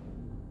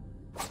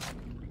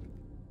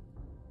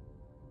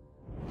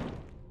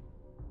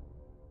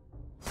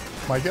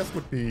 My guess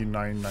would be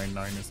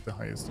 999 is the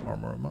highest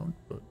armor amount,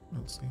 but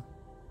we'll see.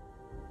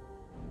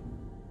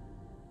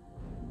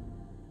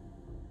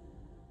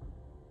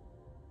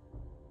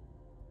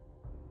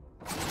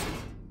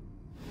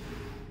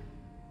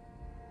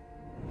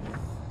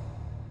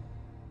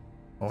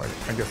 Oh,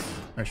 I guess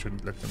I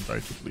shouldn't let them die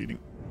to bleeding.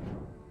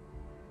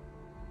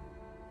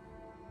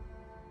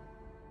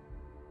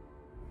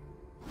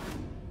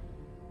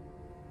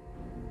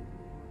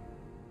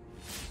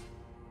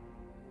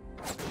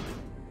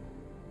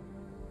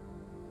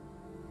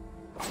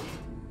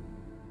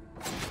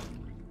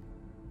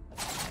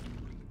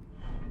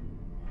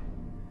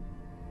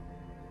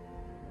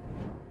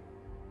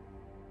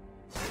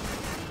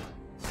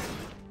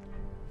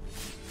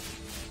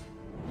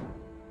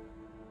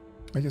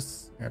 I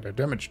guess, yeah, the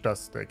damage does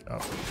stack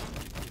up.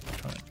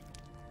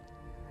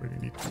 Really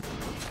need to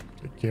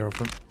take care of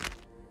them.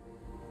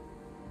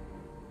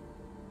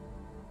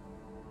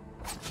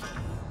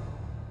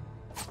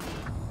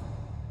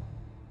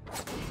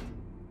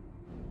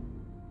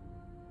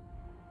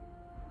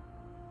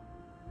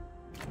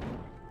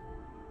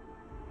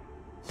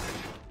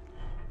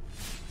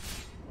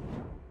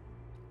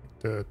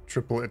 The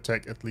triple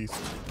attack at least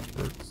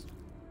works.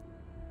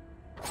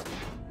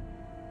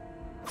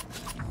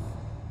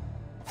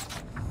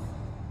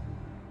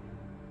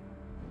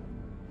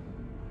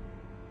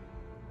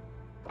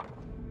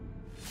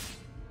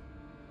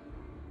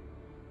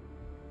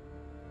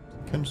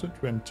 Kensei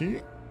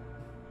 20.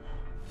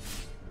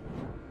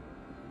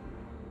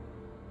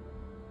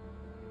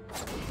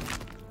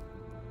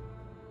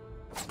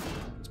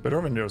 It's better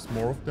when there's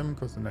more of them,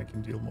 because then I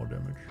can deal more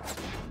damage.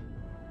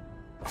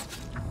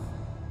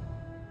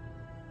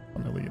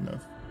 Funnily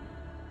enough.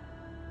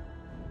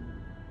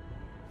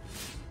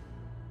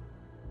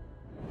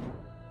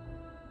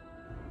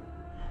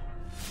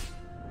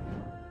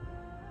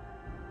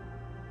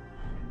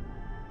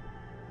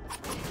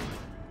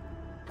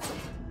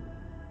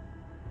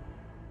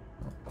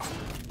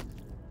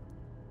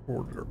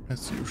 order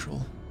as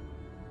usual.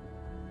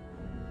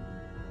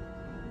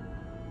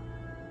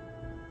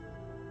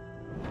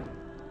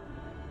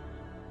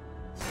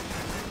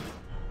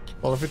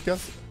 Well, if it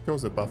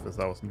goes above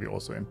 1,000, we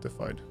also end the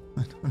fight.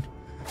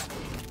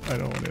 I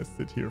don't want to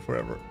sit here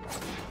forever.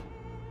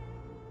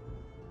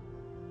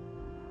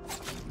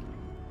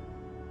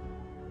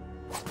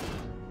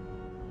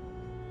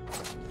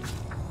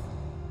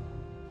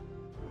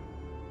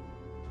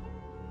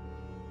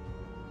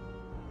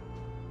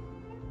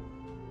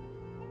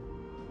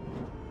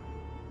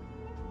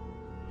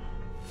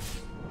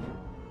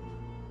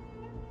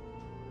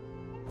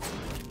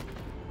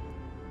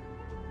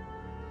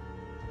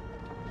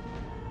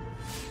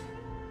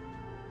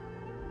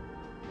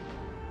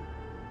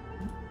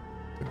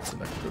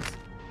 Select this.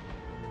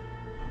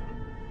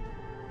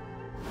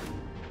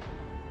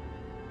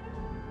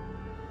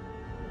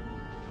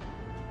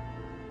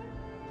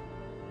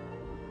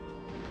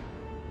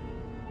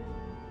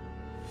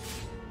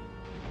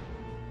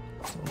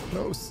 So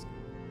close.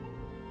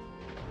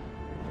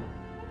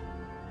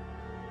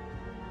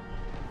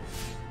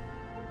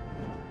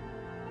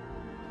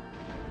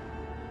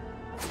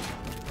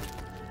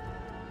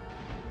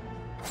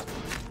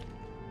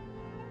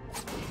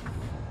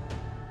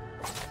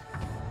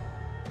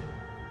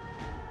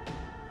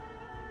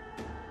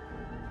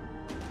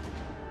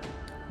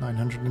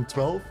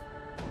 $912.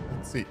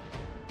 Let's see.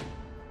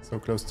 So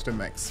close to the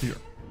max here.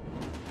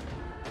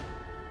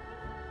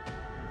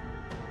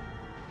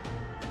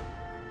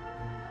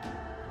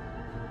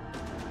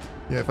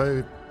 Yeah, if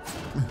I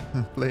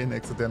play an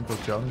accidental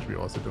challenge, we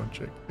also don't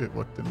check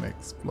what the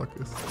max block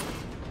is.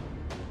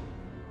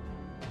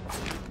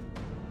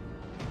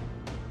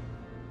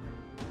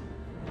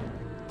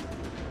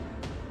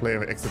 Play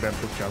an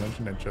accidental challenge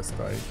and then just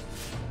die.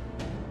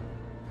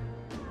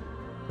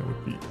 That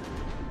would be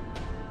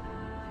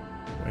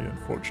very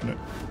unfortunate.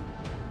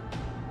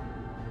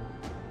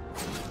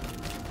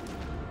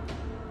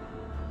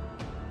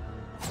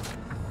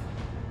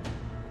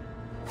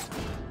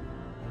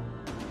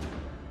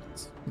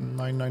 It's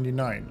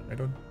 $9.99. I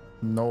don't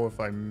know if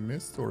I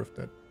missed or if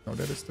that... No,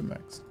 that is the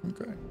max.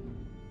 Okay.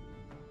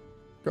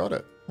 Got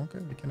it. Okay,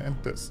 we can end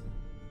this.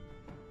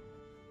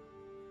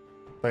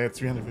 I had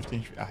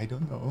 315. I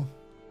don't know.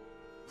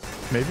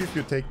 Maybe if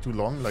you take too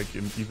long, like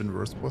an even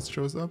worse boss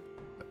shows up.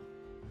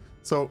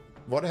 So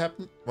what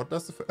happened? What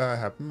does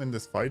happen in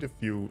this fight if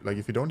you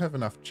don't have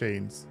enough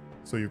chains,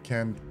 so you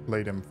can't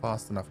play them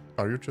fast enough?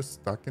 Are you just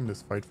stuck in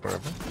this fight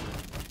forever?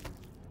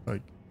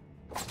 Like,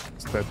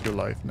 is that your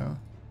life now?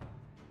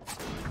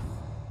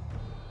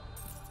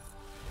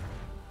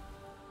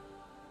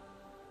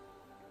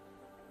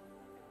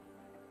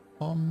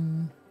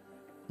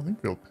 I think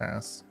we'll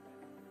pass.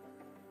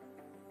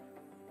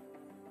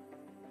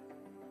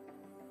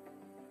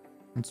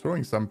 I'm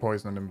throwing some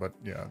poison on him, but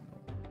yeah,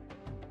 no.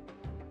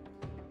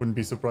 Wouldn't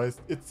be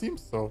surprised. It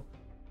seems so.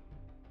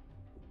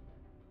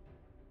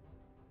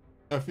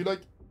 I feel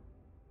like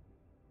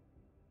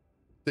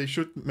they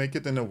should make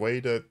it in a way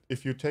that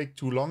if you take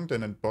too long,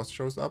 then a boss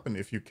shows up, and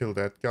if you kill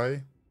that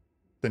guy,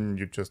 then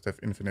you just have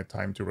infinite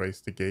time to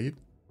raise the gate.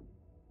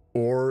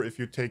 Or if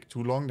you take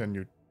too long,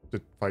 then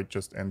the fight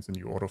just ends and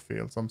you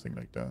auto-fail, something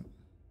like that.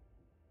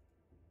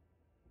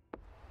 You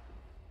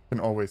can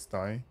always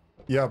die.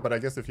 Yeah, but I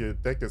guess if your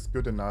deck is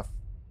good enough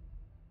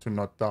to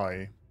not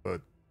die,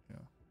 but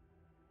yeah.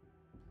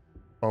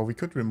 Oh, we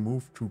could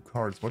remove 2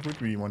 cards. What would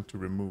we want to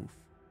remove?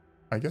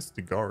 I guess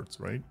the guards,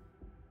 right?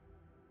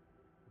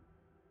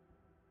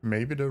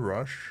 Maybe the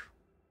rush.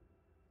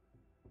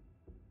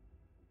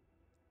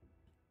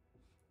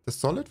 The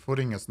solid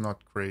footing is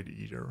not great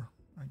either,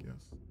 I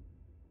guess.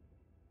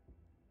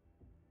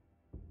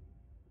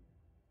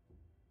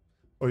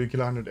 Oh, you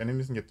kill 100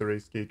 enemies and get the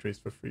raised gate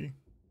raised for free.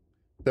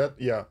 That,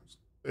 yeah,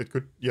 it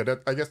could, yeah,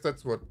 that, I guess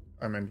that's what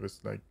I meant with,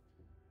 like,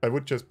 I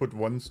would just put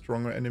 1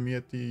 stronger enemy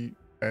at the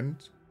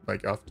end,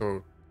 like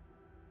after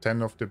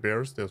 10 of the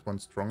bears, there's 1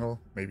 stronger,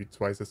 maybe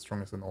twice as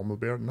strong as a normal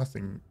bear,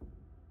 nothing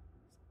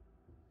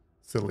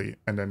silly.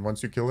 And then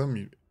once you kill him,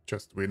 you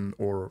just win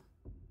or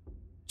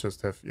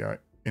just have, yeah,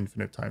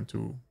 infinite time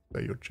to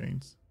play your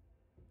chains.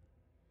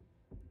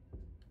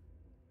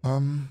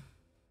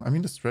 I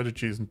mean, the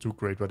strategy isn't too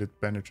great, but it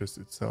manages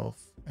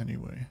itself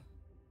anyway.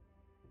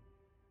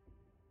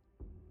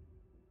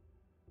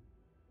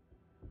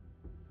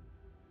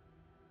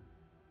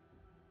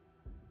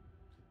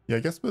 Yeah, I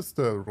guess with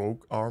the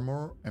rogue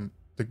armor and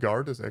the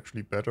guard is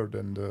actually better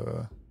than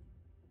the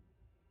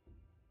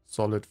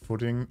solid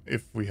footing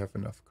if we have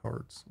enough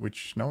cards,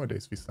 which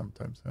nowadays we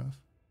sometimes have.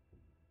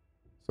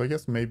 So I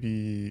guess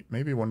maybe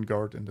 1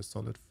 guard in the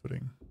solid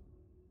footing.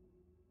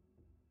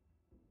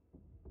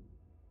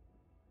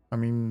 I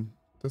mean,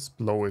 this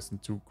blow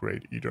isn't too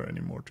great either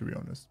anymore, to be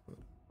honest, but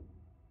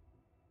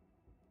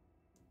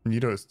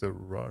neither is the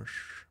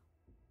rush.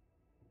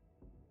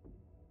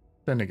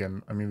 Then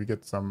again, I mean, we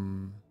get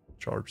some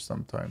charge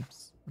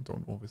sometimes. I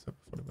don't always have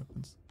it for the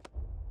weapons.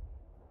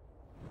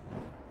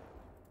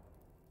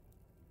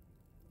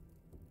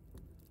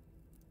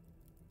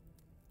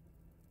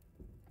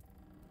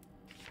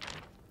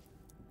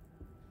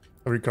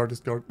 Every card is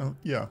guard now?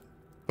 Yeah.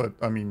 But,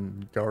 I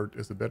mean, guard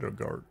is a better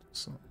guard,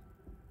 so... Get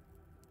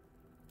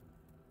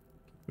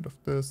rid of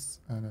this,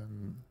 and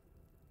then...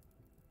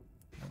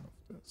 One of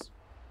this.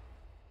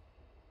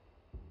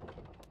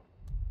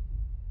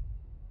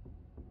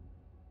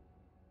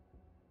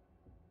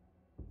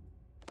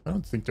 I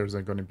don't think there's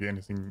going to be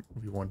anything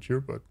we want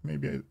here, but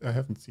maybe I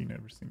haven't seen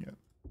everything yet.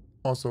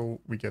 Also,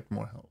 we get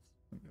more health,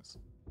 I guess.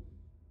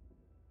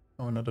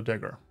 Oh, another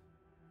dagger.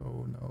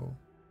 Oh, no.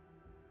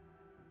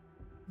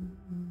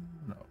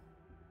 No.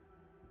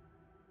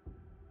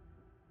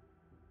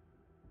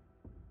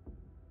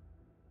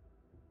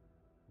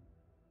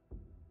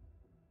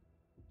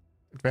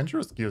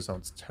 Adventurous gear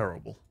sounds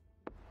terrible.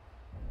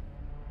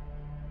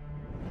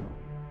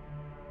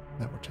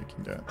 Never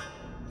taking that.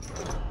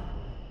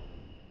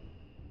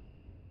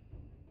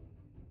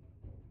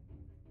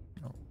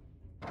 No.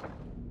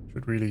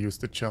 Should really use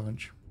the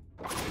challenge.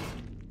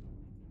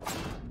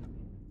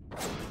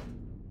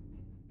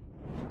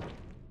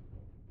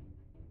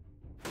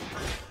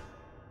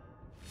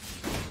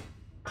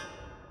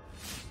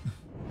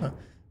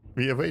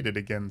 We evaded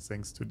again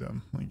thanks to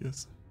them, I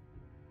guess.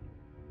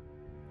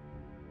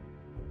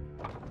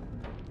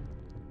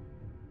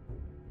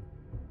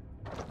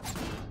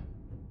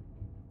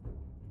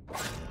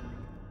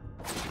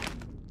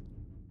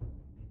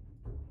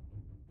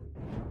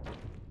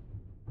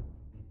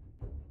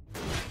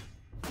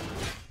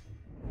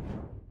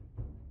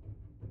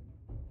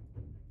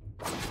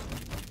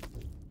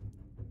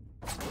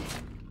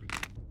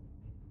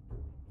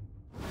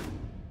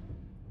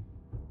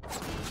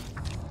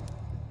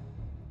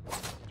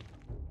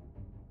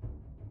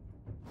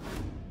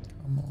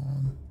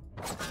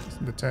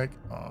 Attack.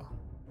 Ah,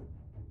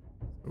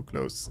 so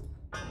close.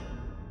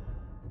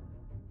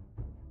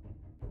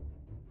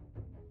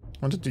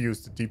 Wanted to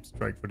use the deep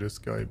strike for this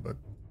guy, but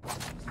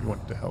he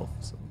wanted the health,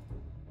 so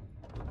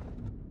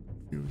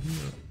you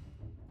here.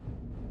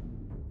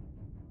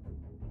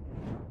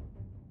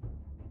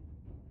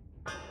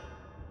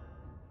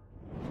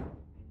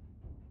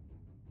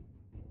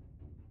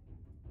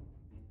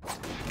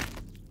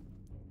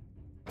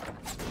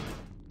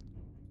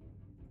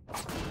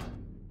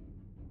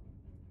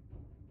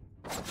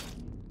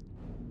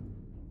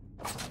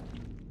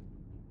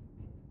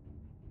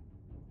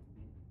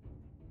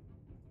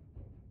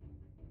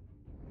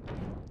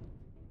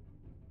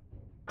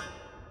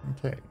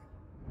 Okay.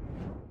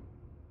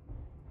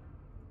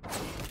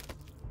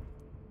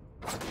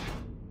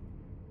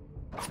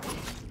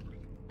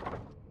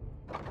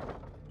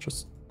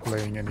 Just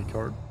playing any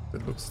card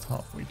that looks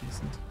halfway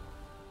decent.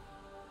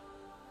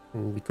 Oh,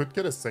 we could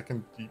get a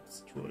second deep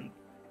strike.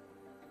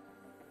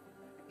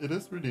 It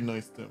is really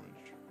nice damage.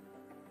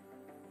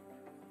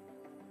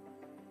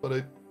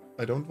 But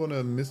I don't want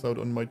to miss out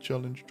on my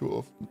challenge too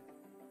often.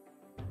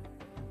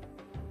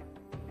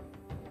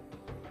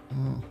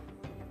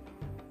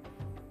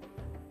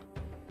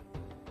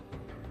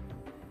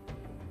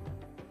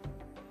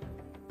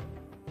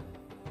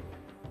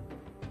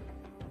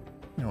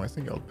 No, I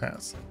think I'll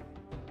pass.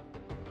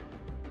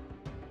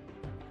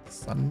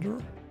 Thunder?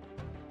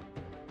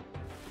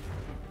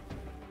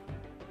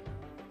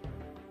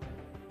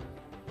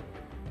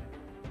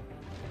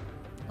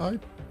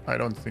 I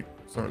don't think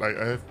so. Like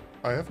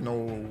I have no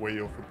way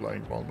of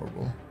applying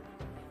vulnerable.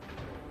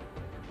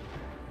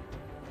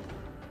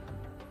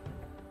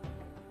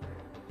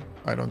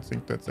 I don't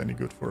think that's any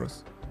good for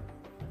us.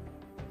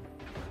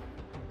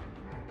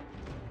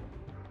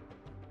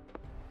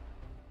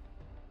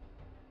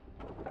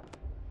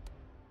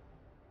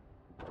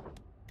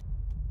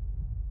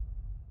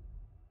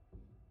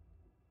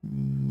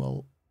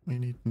 Well, we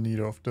need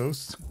neither of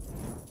those.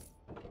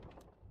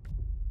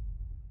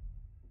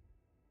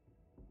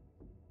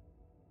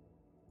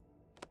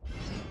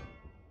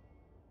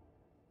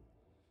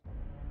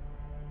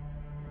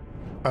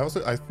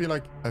 I feel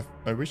like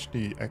I wish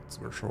the acts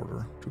were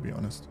shorter, to be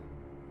honest.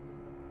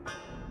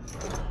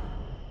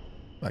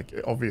 Like,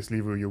 obviously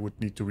you would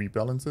need to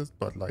rebalance it,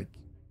 but like,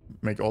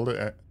 make all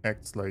the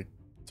acts like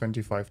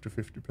 25 to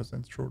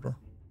 50% shorter.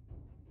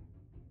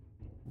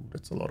 Ooh,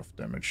 that's a lot of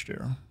damage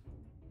there.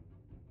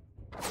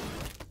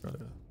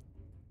 Gotta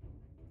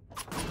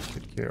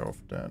take care of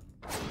that.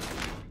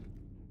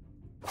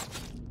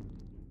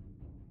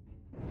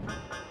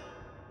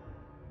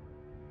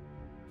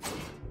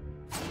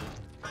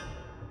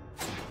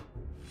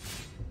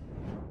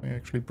 I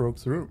actually broke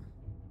through.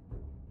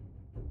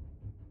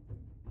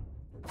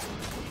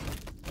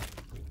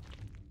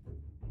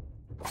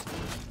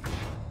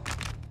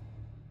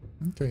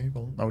 Okay,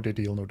 well, now they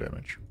deal no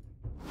damage.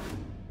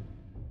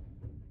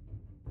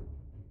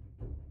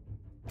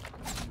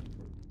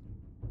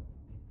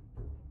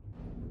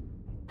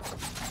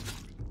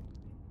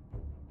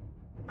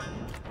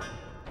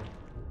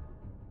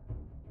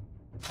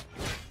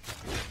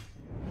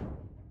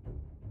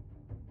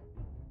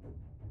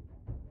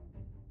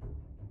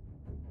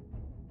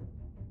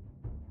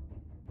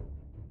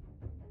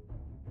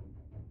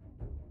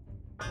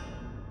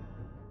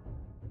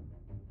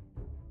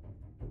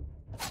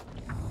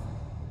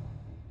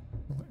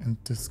 And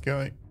this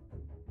guy.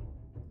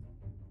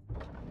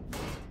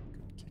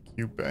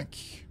 you back.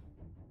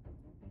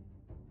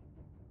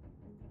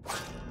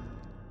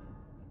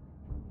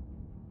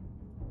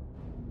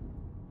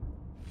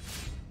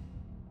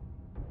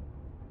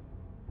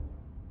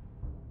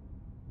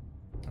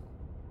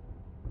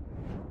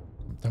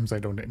 Sometimes I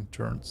don't end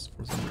turns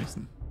for some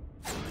reason.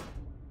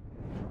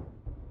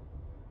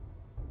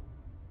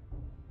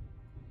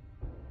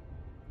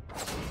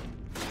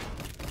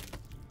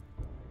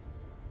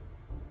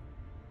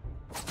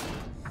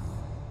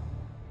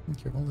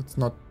 Okay, well, let's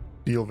not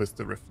deal with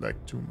the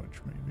reflect too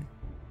much, maybe.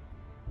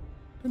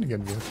 Then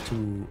again, we have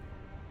to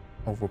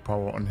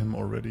overpower on him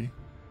already.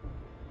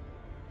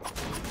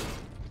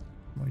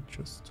 Might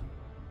just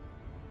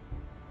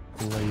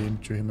lay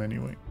into him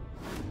anyway.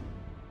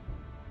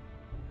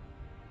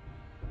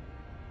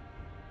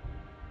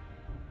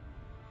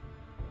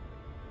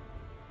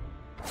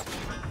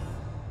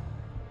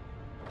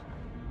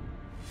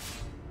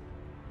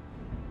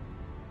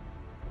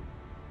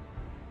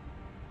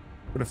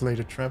 Could have laid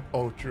a trap.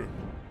 Oh, true.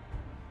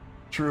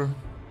 True.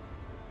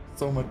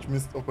 So much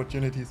missed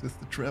opportunities with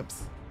the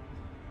traps.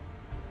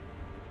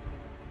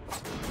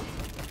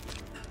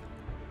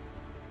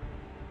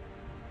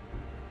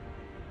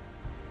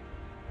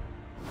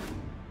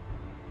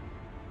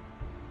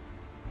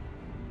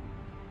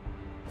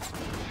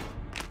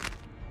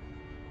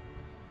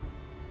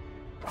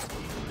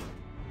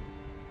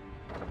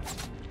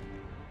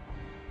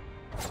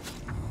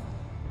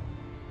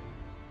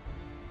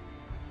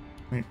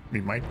 We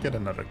might get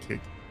another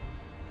kick.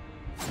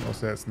 He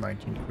also has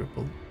 19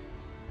 cripple.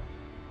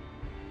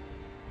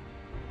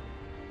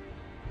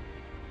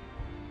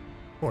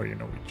 Or, you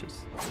know, we just...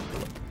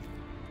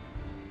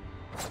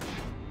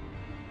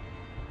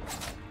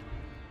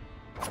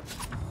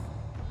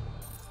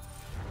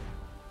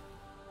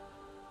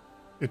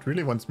 It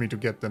really wants me to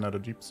get another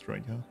deep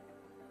strike, huh?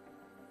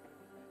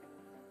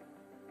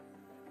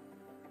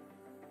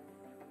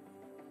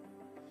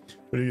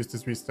 Should I use the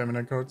 3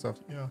 stamina cards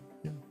after? Yeah.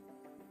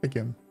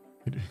 Again.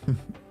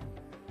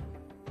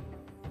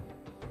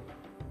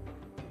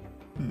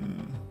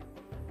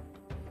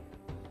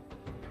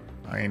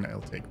 Fine,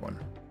 I'll take one.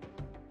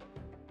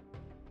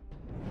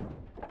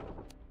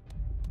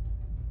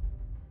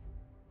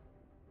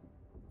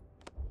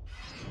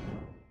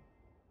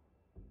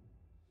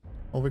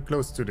 Oh, we're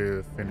close to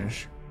the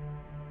finish.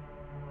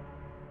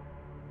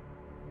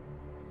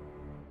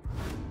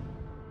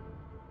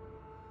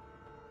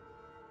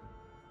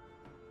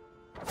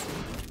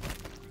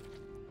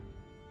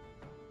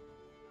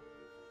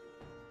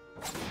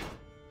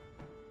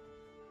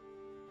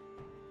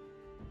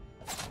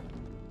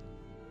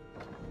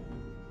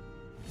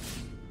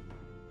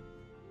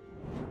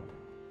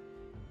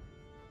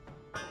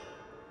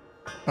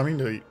 I mean,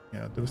 the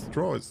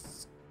withdrawal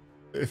is...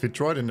 If you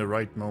draw it in the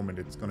right moment,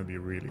 it's gonna be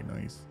really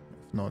nice.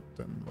 If not,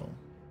 then, well...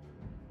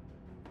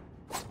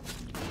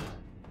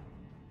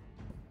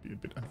 be a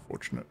bit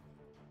unfortunate.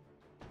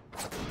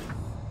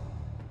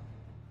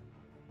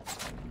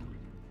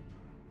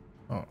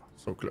 Oh,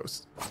 so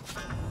close.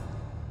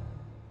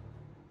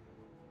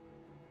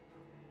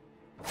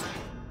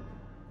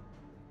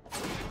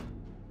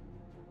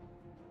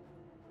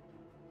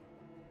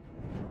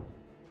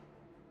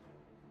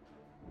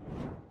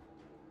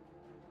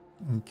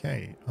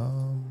 Okay,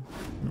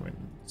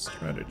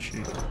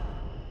 strategy.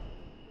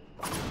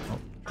 Oh,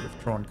 should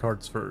have drawn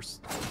cards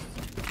first.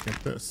 Let's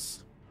get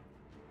this.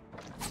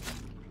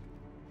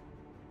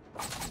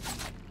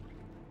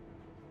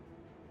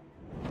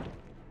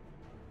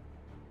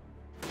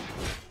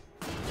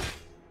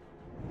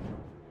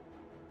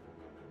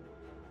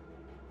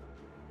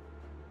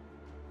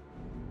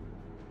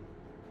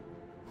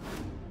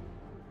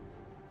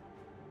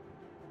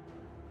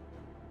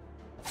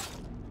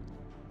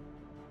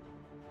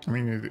 I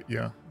mean,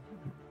 yeah.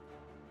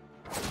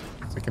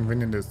 Second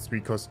win in this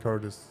 3-cost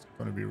card is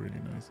gonna be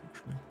really nice,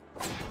 actually.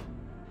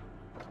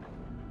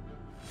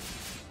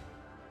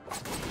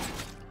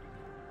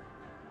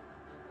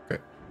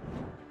 Okay.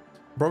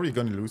 Probably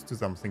gonna lose to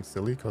something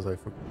silly, because I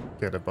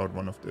forget about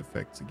one of the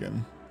effects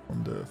again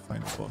from the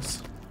final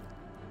boss.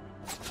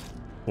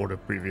 Or the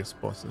previous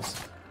bosses.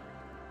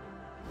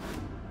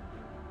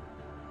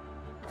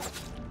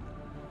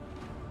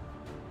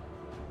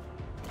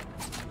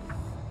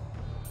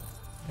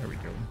 There we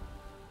go.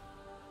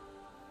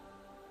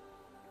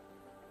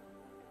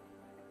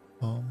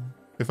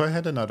 If I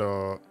had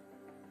another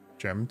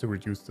gem to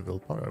reduce the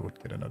willpower, I would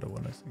get another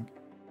one, I think.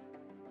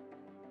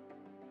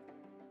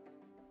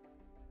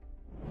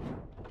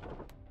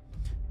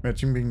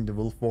 Imagine being the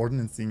Wolf Warden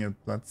and seeing a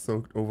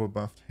blood-soaked,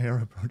 overbuffed Hare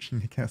approaching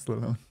the castle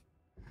alone.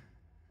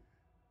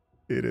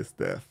 It is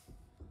death.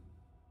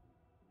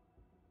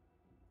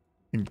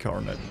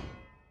 Incarnate.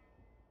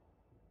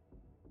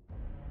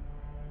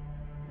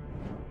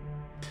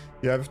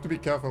 Yeah, I have to be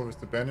careful with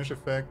the banish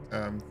effect.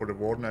 For the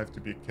Warden, I have to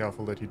be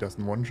careful that he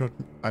doesn't one-shot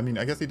me. I mean,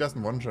 I guess he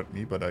doesn't one-shot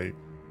me, but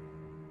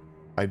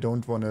I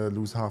don't want to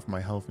lose half my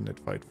health in that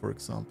fight, for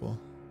example.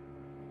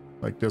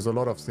 Like, there's a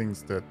lot of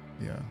things that,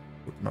 yeah,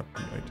 would not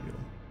be ideal.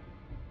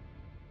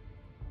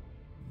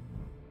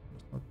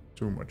 There's not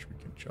too much we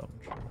can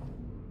challenge.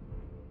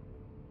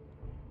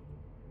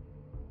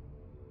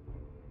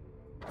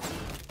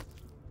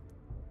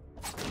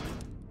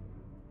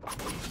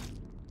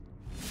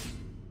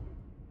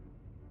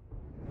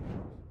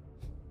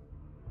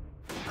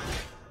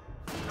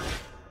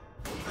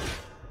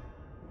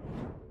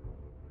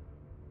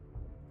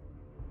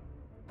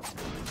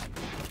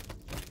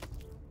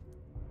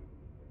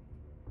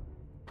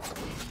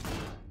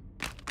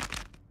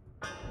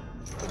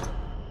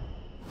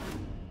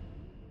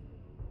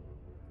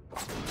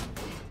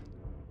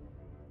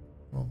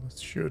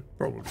 should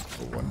probably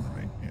go one,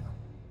 right? Yeah.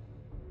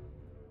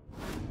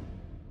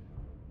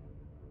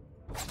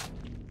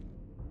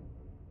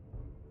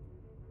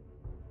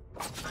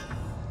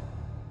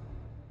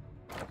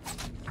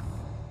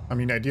 I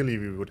mean, ideally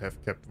we would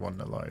have kept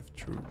one alive,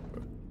 true,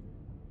 but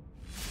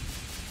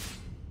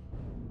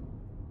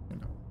you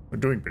know, we're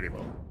doing pretty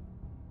well.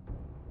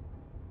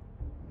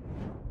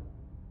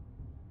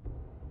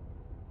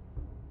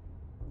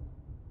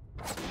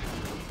 I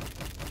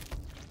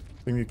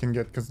think you can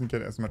doesn't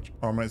get as much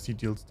armor as he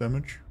deals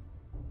damage.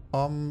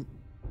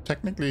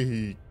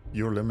 Technically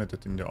you're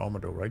limited in the armor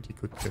though, right? He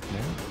could get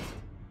more.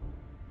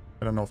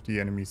 I don't know if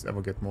the enemies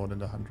ever get more than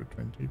the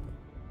 120, but...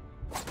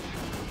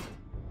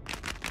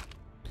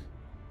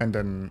 And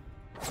then,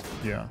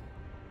 yeah.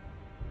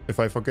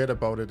 If I forget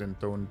about it and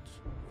don't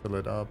fill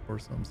it up or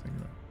something,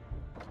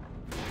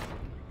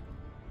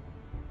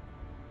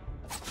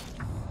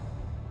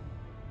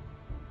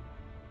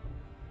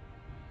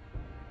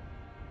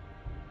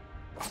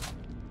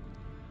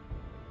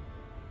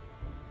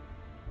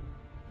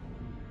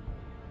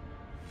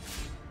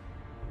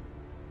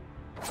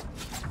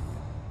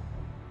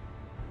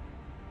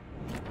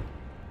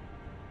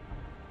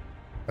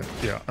 but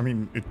yeah, I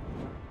mean,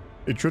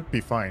 it should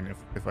be fine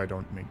if I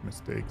don't make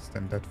mistakes,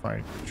 then that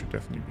fight should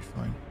definitely be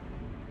fine.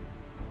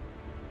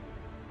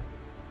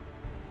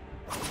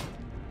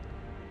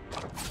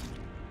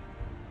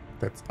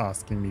 That's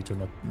asking me to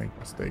not make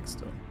mistakes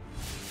though.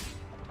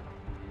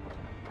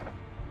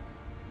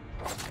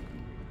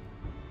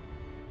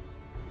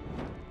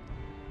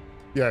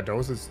 Yeah,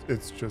 those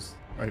it's just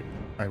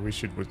I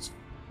wish it was,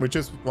 which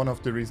is one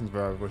of the reasons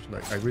why I was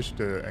like, I wish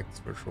the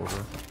acts were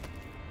shorter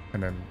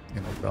and then,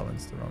 you know,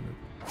 balanced around it.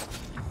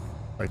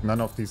 Like,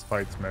 none of these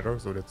fights matter,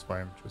 so that's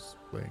why I'm just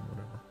playing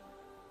whatever.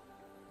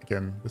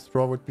 Again, the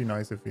straw would be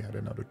nice if we had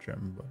another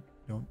gem, but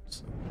we don't,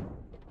 so...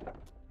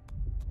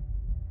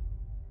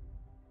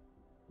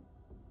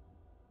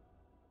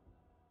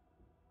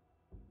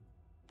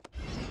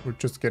 We're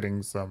just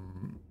getting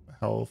some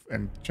health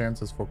and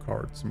chances for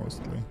cards,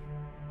 mostly.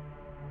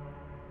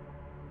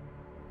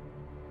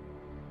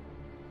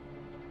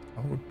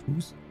 Oh,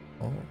 twos?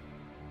 Oh.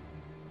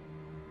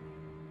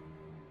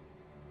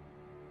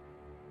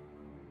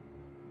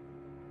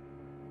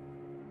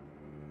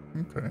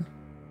 Okay.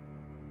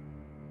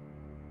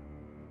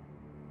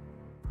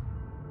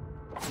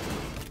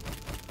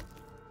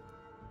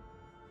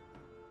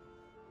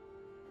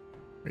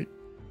 Wait.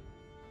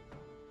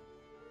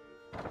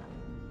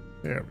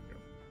 There we go.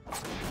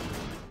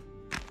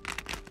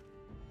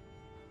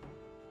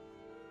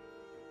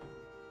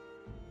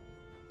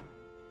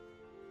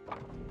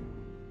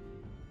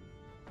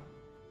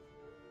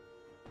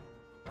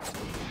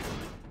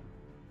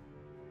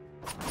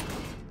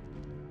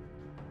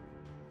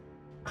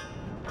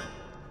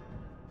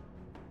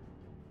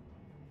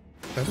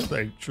 That is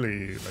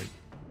actually like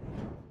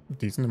a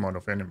decent amount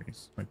of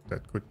enemies. Like,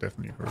 that could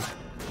definitely hurt.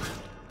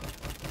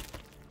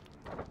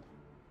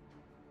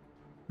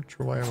 Not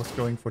sure why I was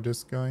going for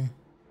this guy.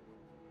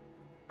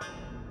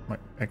 Might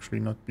actually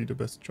not be the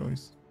best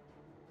choice.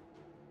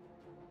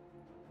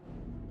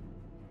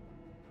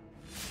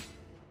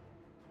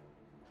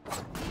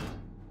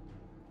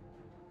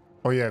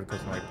 Oh yeah,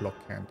 because my block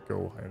can't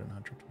go higher than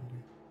 120.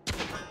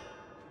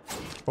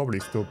 Probably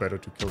still better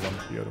to kill one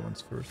of the other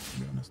ones first, to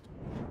be honest.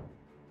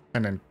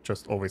 And then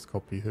just always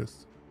copy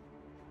his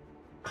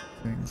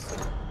things.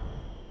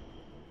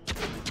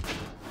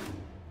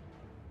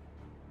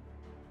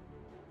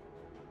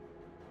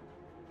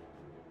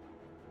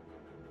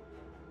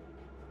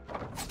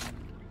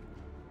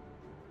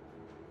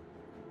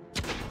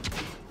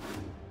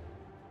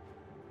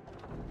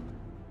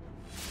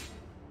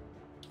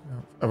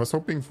 I was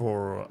hoping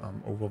for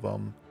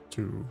Overwhelm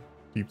to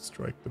deep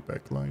strike the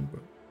back line,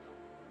 but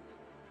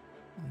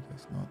I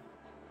guess not.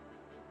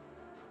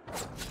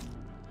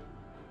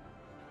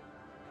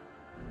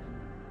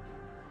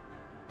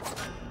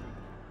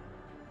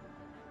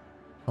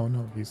 Oh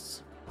no,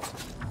 he's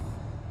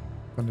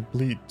gonna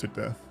bleed to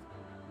death.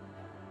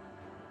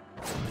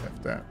 I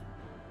have that.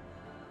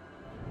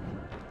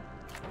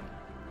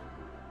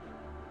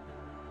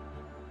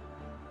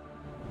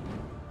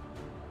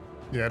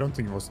 Yeah, I don't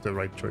think it was the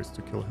right choice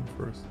to kill him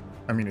first.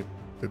 I mean, it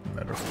didn't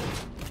matter.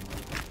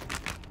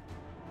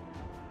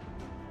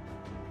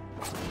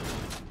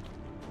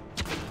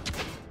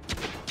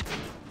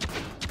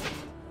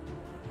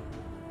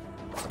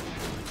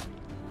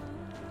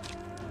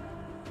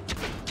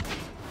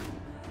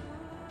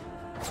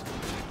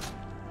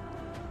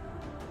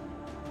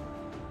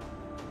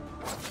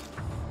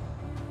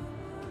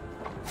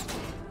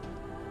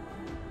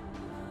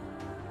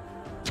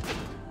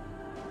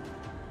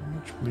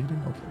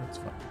 Bleeding? Okay, that's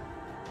fine.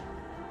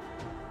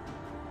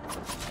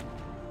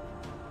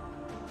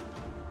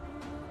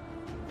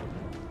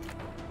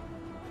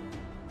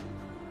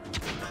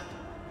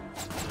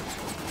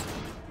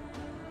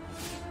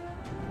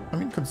 I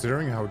mean,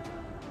 considering how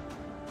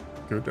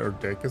good our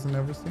deck is and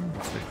everything,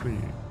 it's actually...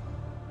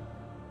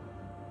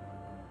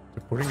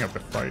 they're putting up a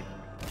fight.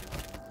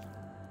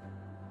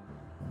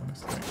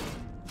 Honestly.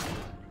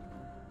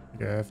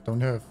 Yeah, I don't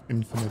have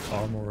infinite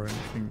armor or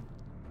anything.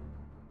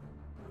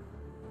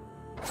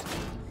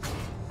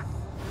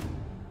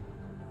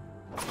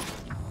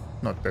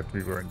 Not that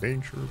we were in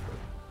danger, but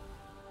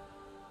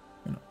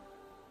you know.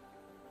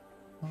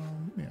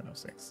 Yeah, no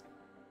thanks.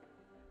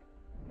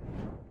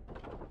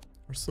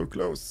 We're so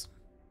close.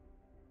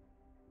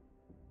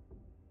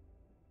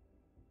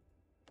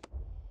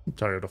 I'm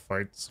tired of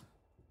fights.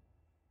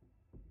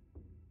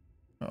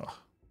 Ugh.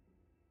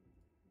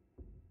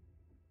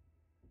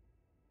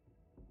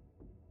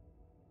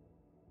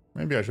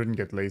 Maybe I shouldn't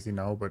get lazy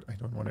now, but I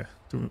don't want to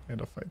do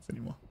other fights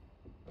anymore.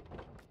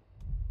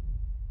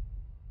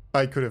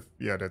 I could have...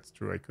 Yeah, that's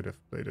true. I could have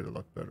played it a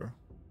lot better.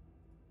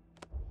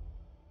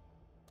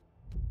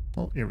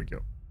 Well, here we go.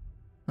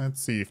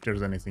 Let's see if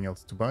there's anything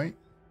else to buy.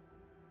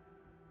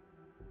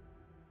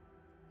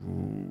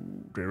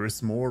 Ooh, there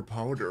is more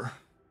powder.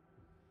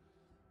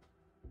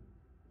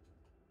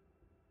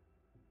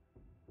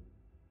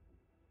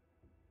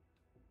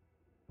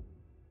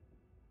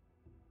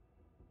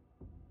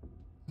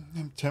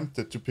 I'm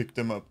tempted to pick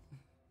them up.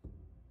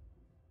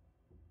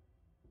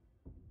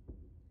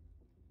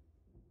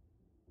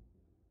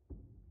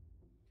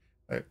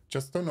 I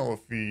just don't know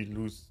if we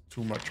lose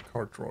too much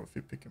card draw if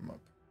we pick him up.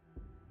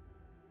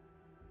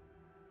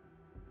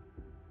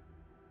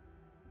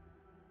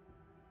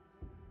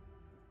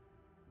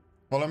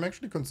 Well, I'm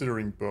actually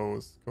considering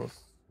both,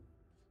 because...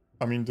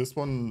 I mean, this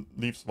one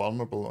leaves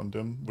vulnerable on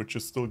them, which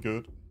is still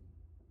good.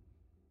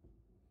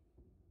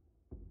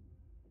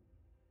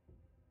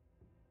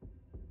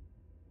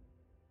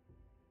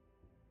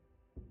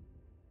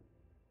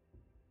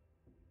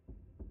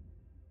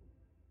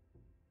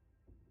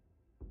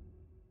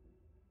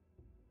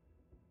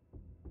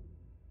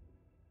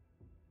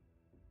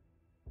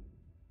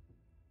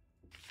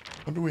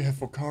 What do we have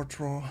for card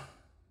draw?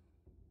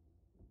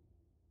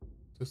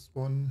 This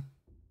one.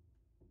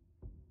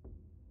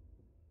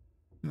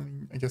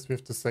 I guess we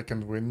have the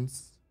second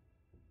winds.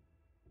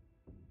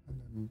 And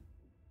then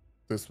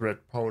this red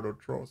powder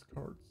draws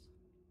cards.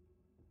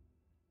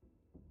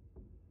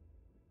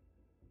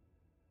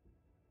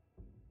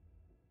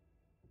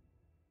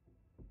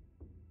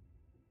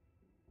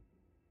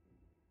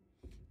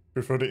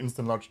 Prefer the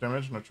instant large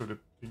damage. Not sure the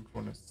pink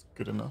one is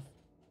good enough.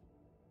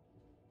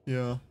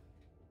 Yeah.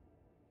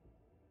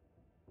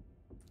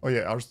 Oh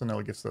yeah,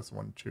 Arsenal gives us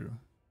one too.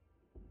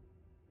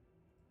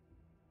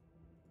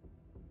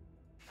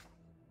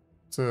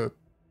 It's a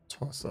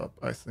toss-up,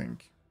 I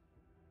think.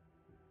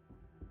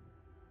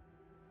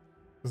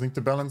 I think the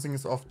balancing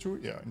is off too?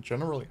 Yeah, in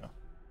general, yeah.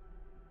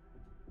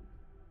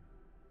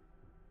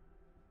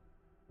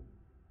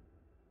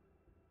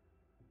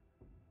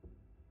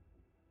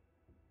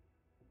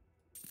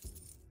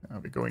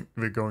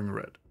 We're going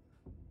red.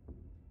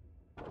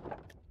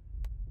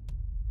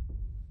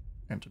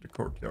 Enter the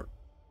courtyard.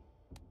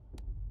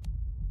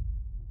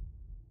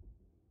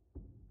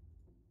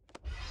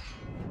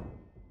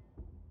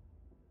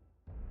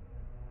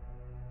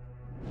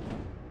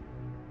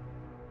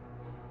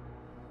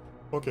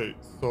 Okay,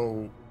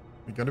 so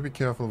we gotta be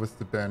careful with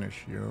the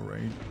banish here,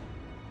 right?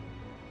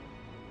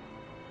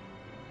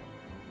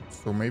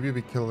 So maybe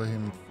we kill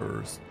him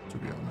first, to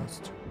be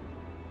honest.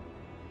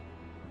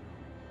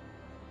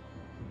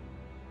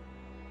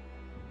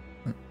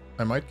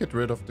 I might get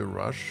rid of the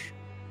rush.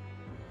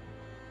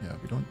 Yeah,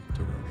 we don't need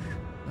the rush.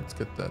 Let's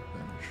get that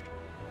banished.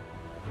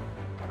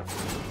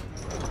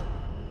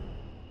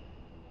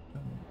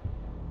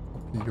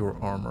 Copy your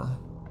armor.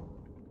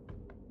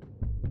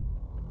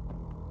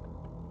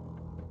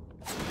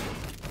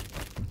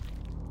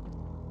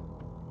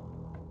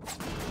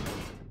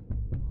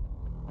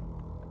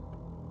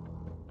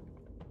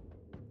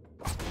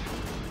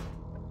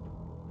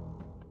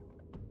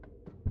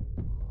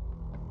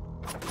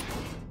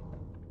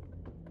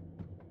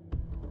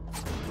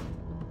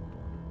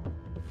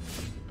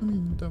 I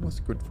mean, that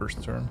was good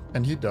first turn.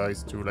 And he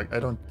dies too. Like,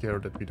 I don't care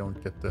that we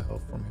don't get the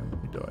health from him.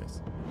 He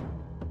dies.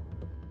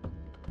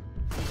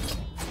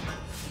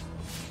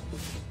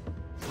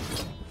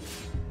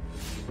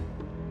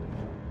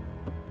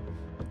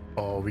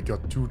 Oh, we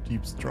got 2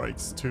 deep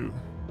strikes too.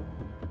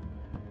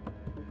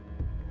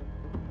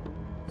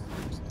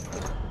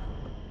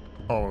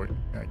 Oh,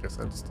 yeah, I guess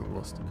I still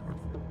lost the card.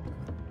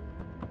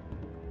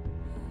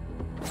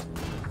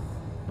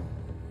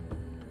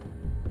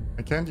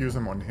 I can't use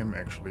him on him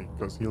actually,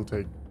 because he'll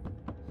take...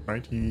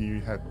 Right? He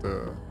had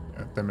the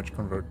damage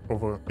convert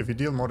over... If you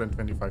deal more than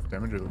 25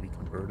 damage, it'll be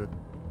converted.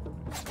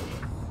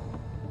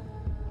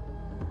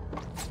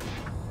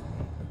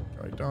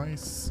 That guy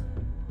dies.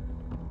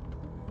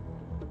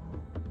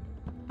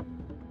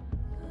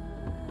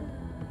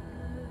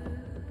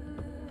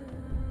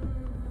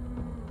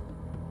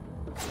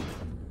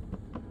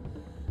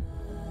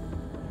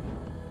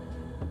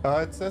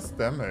 It says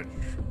damage.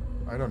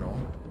 I don't know.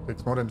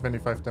 Takes more than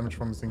 25 damage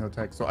from a single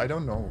attack, so I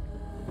don't know.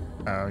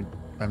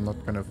 I'm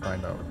not gonna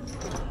find out.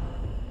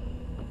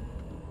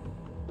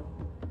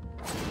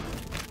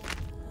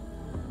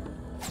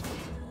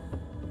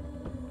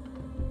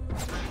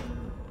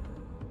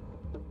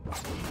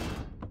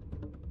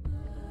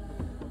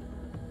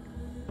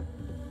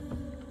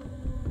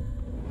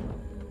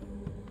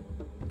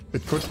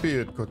 It could be,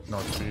 it could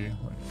not be.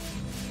 Like,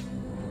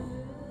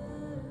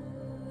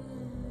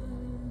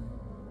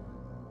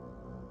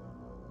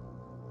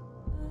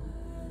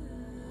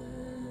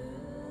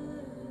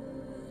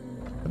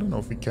 I don't know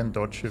if we can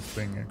dodge his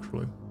thing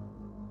actually.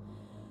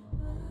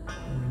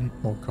 We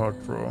need more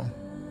card draw.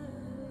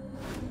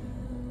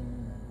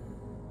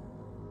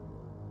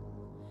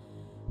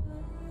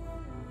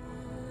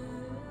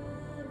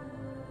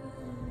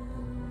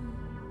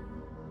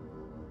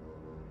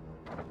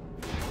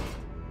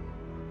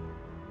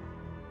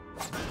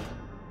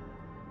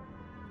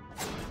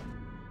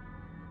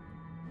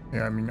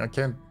 Yeah, I mean, I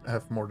can't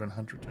have more than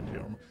 120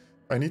 armor.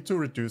 I need to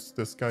reduce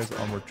this guy's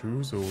armor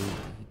too, so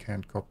he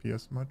can't copy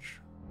as much.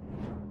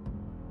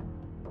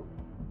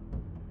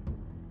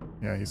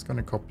 Yeah, he's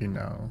gonna copy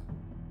now.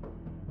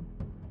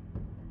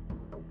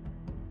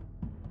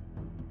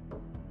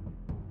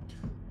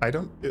 I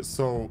don't...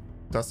 So,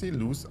 does he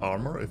lose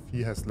armor if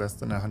he has less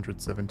than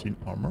 117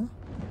 armor?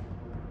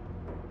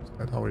 Is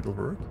that how it'll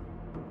work?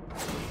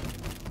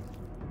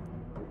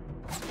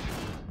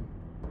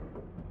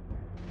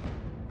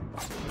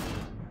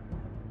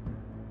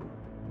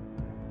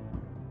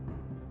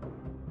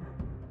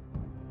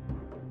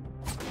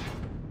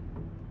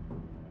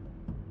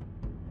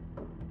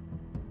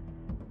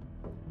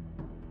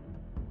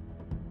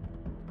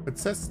 It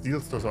says steel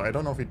store, so I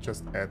don't know if it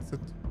just adds it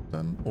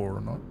then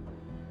or not.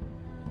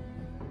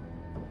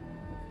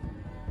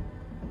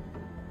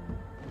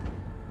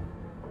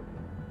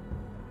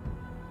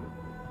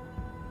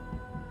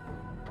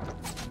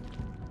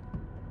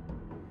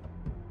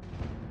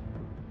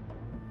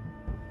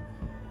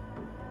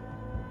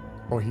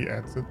 Oh, he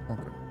adds it?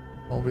 Okay.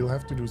 Well, we'll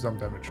have to do some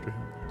damage to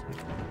him too.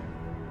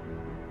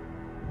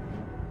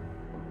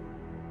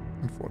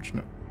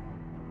 Unfortunate.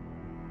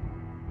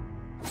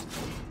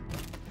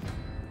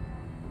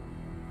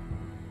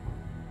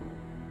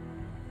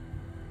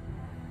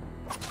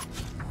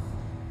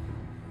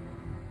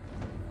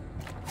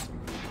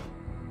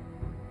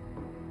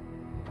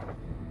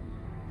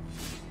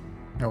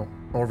 No,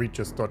 or we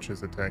just dodge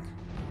his attack.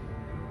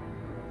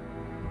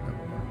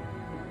 Never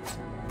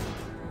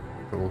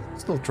mind.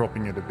 Still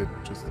dropping it a bit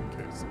just in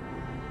case.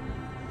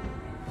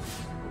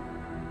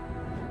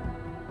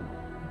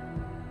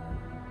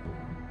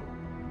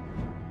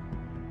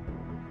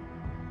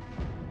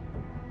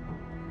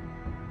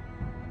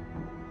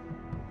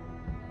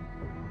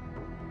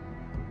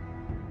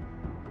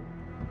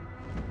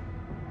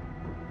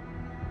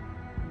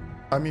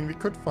 I mean, we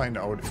could find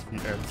out if he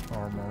adds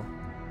armor.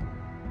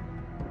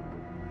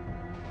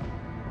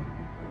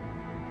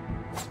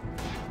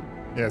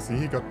 Yeah, see,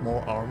 he got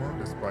more armor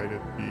despite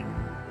it being...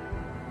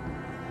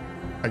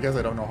 I guess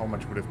I don't know how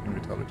much would have been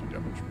vitality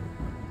damage.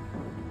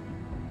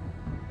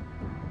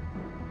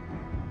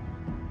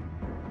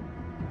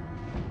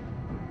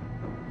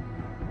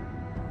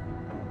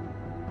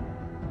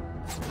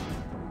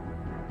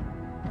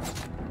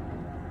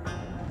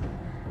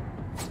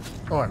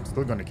 Oh, I'm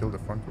still gonna kill the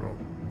front row.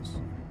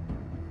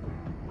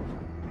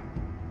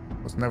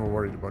 Was never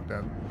worried about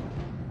that.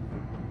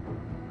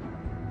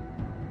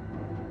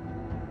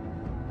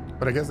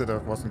 But I guess it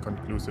wasn't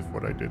conclusive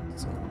what I did,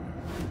 so...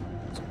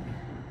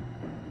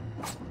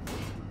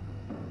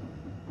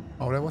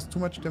 Oh, that was too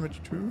much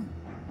damage too?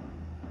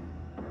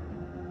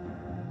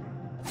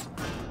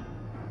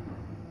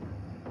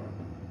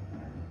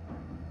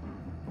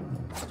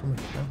 Oh, that's too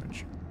much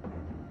damage.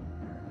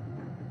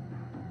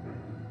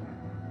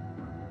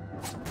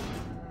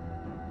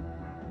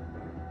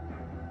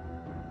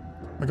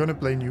 Am I gonna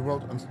play New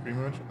World on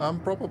stream?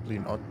 Probably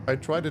not. I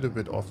tried it a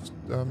bit off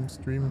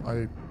stream.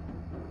 I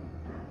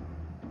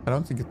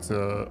don't think it's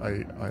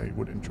I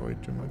would enjoy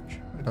it too much.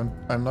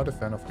 I'm not a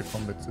fan of the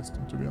combat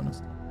system, to be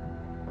honest.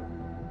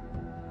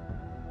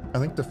 I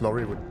think the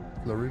flurry would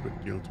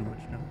deal too much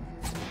damage.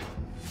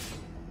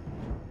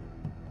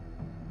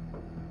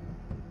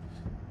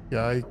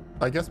 Yeah,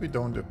 I guess we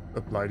don't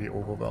apply the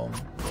overwhelm.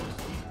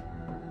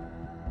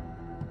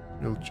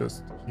 We'll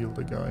just heal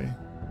the guy.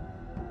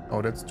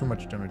 Oh, that's too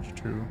much damage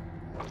too.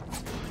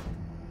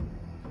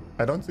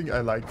 I don't think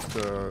I like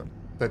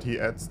that he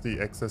adds the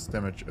excess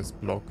damage as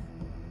block.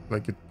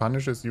 Like, it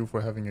punishes you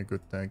for having a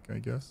good deck, I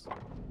guess.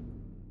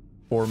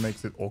 Or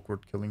makes it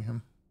awkward killing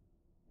him.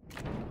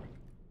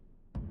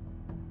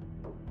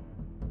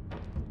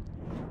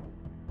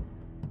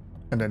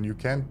 And then you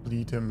can't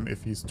bleed him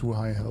if he's too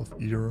high health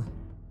either.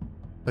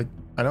 Like,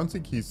 I don't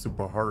think he's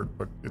super hard,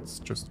 but it's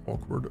just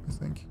awkward, I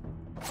think.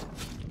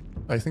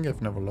 I think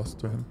I've never lost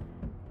to him.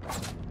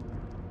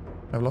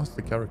 I've lost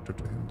the character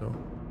to him, though.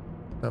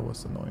 That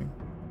was annoying.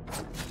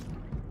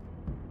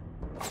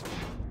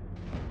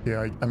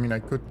 Yeah, I mean, I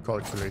could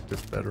calculate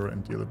this better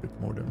and deal a bit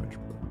more damage,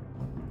 but...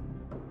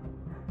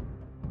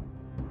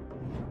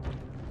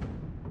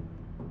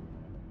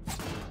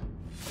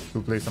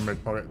 We'll play some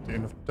red power at the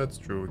end of... That's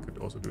true, we could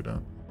also do that.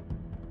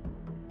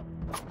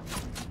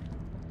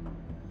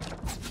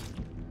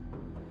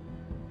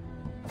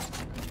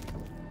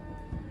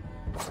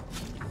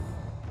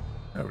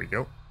 There we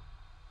go.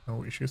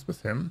 No issues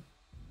with him.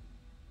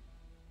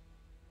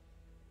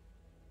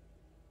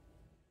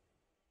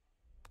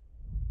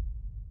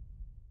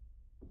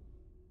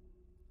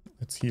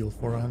 Let's heal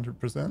for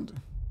 100%.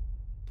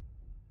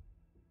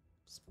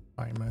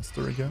 Spy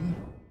Master again.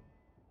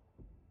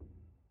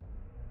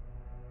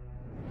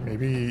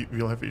 Maybe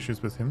we'll have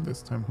issues with him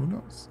this time, who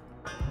knows?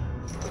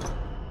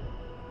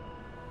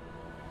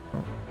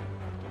 Oh.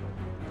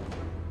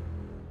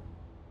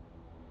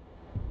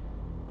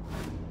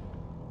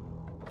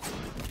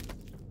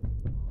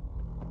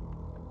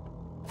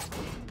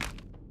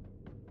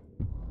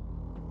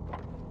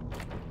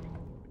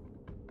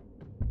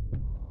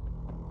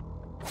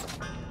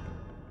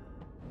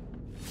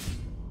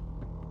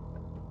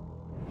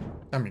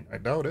 I mean, I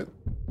doubt it.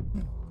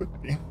 Yeah,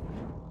 could be.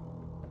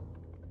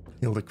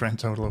 Heal the grand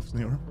total of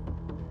 0.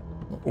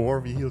 Or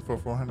we healed for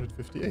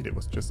 458. It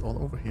was just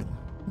all over heal.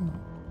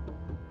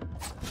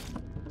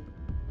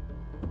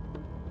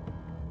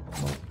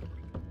 Well,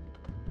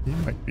 he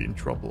might be in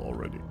trouble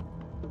already.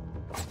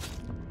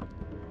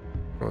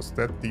 Because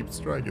that deep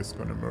strike is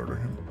gonna murder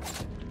him.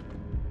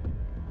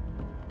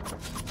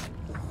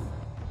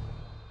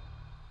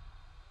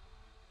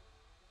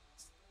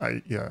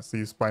 Yeah,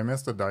 see, Spy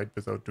Master died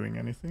without doing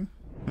anything,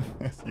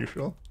 as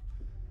usual.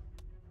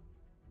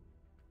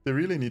 They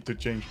really need to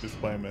change the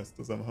Spy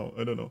Master somehow,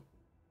 I don't know.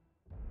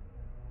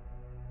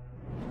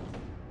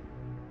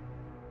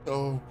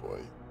 Oh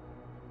boy.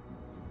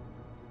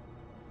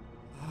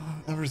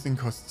 Everything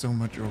costs so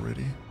much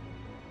already.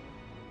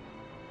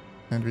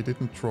 And we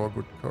didn't draw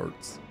good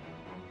cards.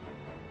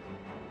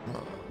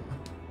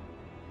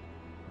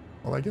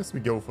 Well, I guess we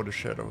go for the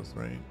shadows,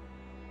 right?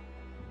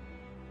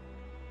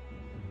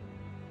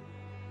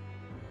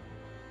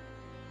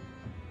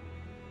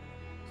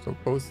 So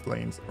both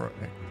lanes are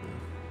active.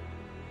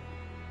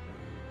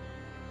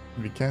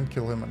 We can't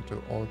kill him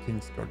until all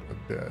Kingsguard are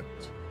dead.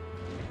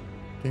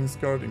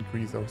 Kingsguard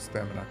increase our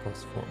stamina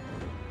cost for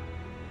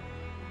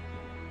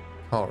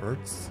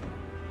cards.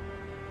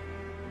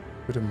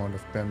 Good amount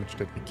of damage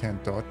that we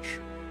can't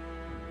dodge.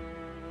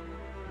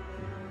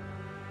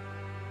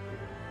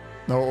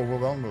 No,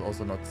 Overwhelm will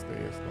also not stay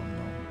as long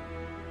now.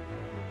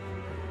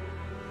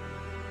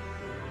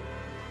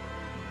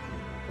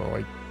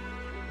 So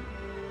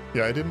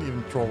yeah, I didn't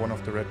even draw one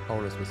of the red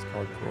powders with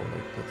card draw,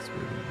 like that's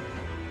really...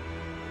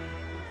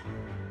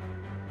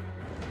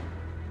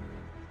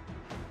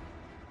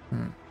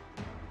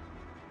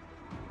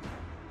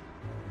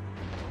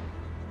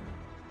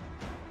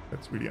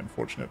 That's really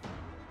unfortunate.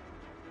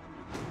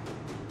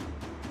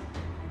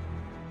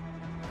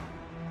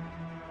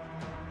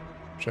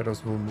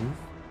 Shadows will move.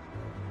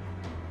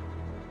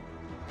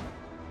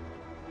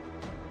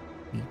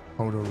 Bleed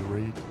powder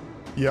raid.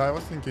 Yeah, I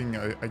was thinking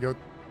I got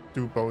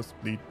do both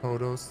bleed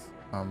powders.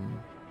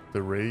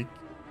 The rake,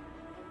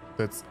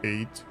 that's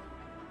 8.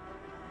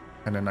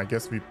 And then I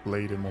guess we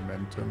play the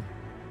momentum.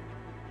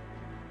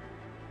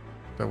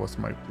 That was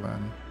my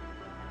plan.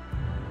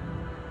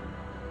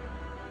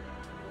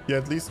 Yeah,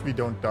 at least we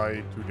don't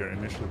die to their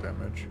initial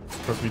damage.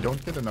 Because we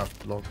don't get enough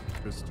block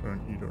this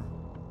turn either.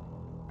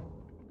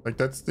 Like,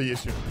 that's the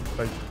issue.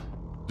 Like,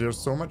 there's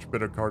so much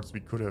better cards we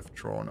could have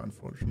drawn,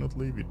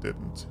 unfortunately. We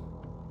didn't.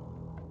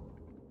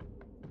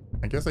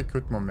 I guess I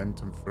could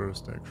momentum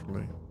first,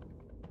 actually.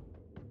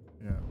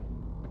 Yeah.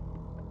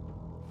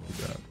 Do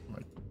that.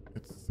 Like,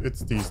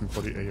 it's decent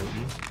for the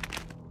AoE.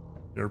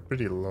 They're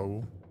pretty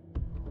low.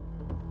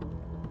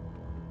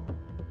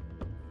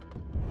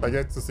 Like,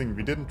 that's the thing,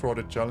 we didn't draw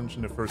the challenge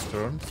in the first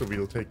turn, so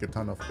we'll take a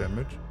ton of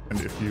damage. And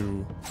if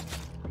you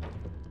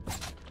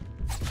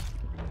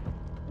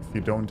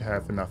don't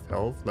have enough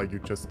health, like, you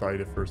just die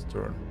the first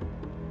turn.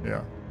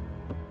 Yeah.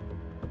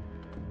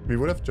 We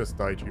would have just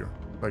died here,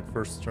 like,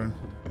 first turn,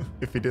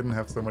 if we didn't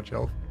have so much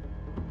health.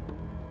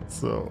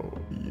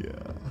 So,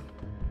 yeah.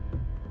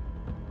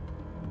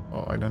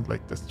 Oh, I don't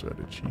like this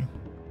strategy.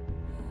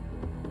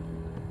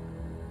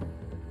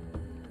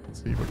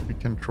 Let's see what we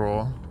can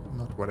draw.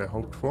 Not what I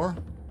hoped for.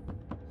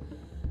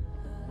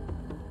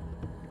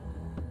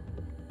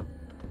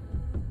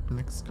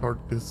 Next card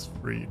is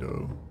free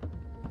though.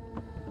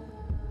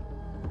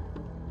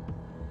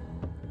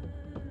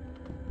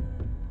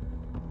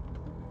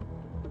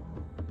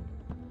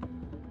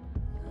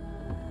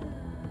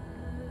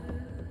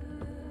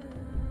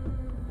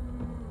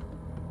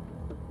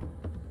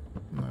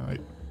 No,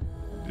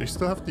 they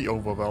still have the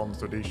Overwhelm,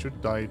 so they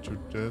should die to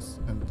this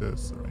and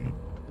this, right?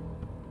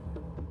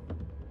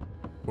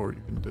 Or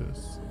even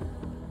this.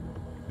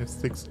 They have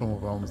 6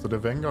 Overwhelm, so the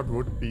Vanguard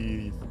would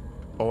be...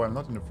 Oh, I'm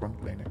not in the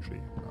front lane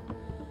actually. No.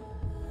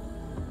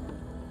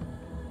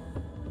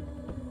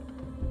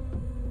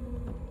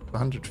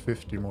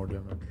 150 more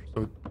damage,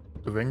 so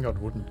the Vanguard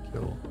wouldn't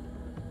kill.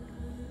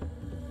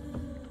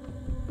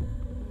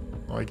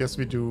 Well, I guess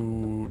we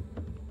do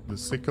the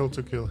Sickle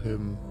to kill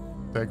him,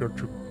 Dagger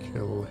to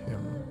kill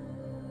him.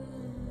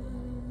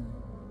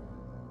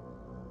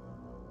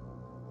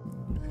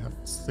 We have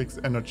 6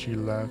 energy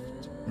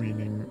left,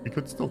 meaning we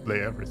could still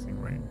play everything,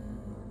 right?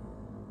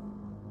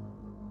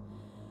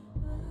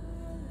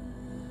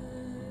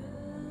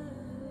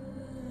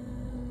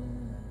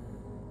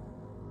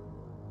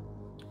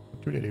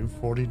 Do they do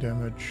 40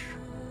 damage?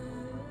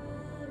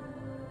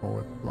 Oh,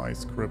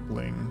 applies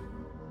crippling.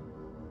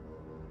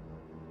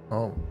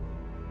 Oh.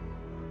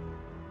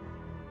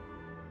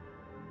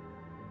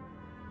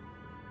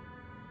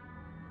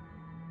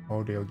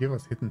 Oh, they'll give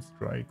us hidden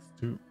strikes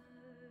too.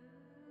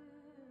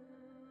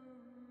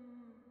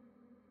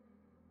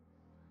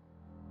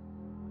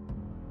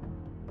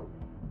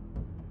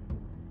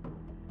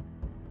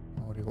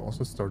 Oh, they'll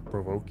also start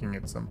provoking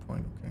at some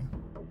point, okay.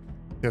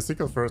 Yeah,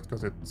 sickle first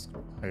because it's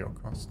higher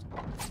cost.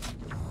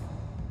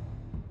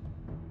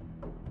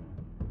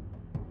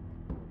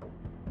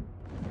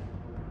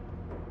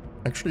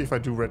 Actually, if I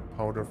do red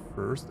powder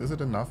first, is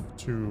it enough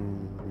to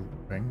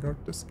vanguard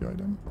this guy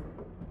then?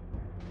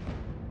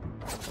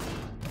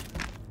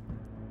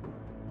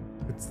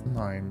 It's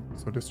 9,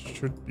 so this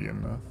should be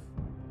enough.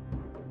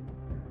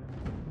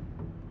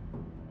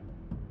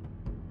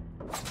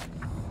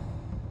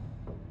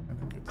 And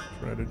I get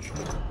strategy.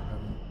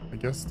 And I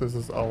guess this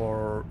is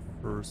our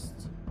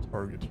first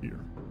target here.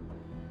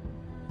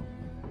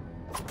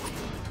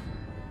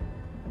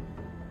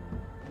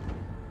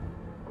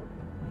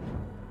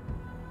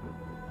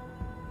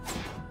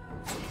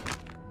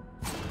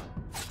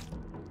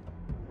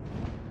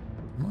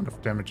 Amount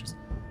of damages.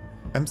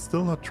 I'm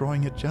still not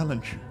drawing a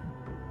challenge.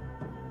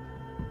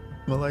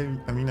 Well, I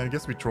mean, I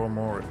guess we draw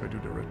more if I do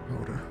the red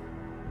powder.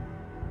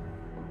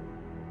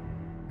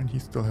 And he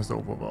still has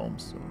overwhelm,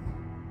 so...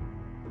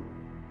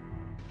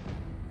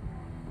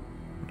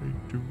 What do I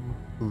do?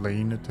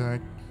 Lane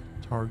attack,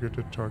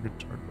 targeted, target.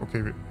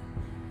 Okay,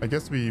 I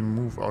guess we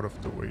move out of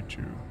the way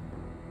too.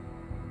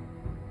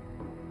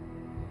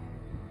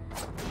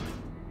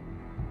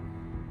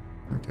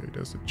 Okay,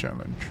 there's a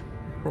challenge.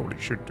 We probably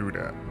should do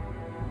that.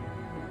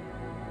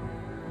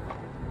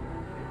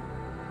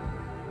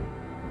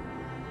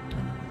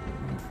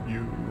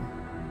 You.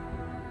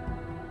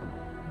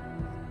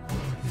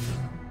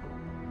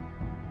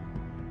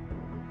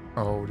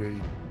 Oh,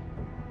 they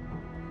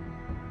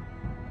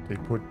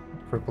put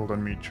crippled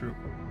on me too.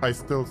 I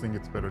still think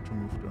it's better to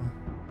move though,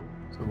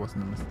 so it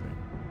wasn't a mistake.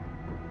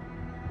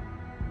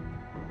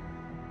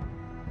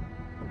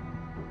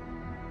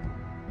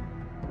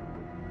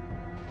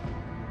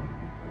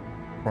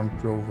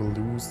 Front row will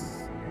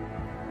lose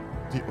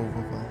the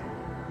overwhelm.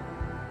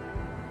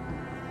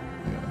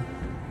 Yeah.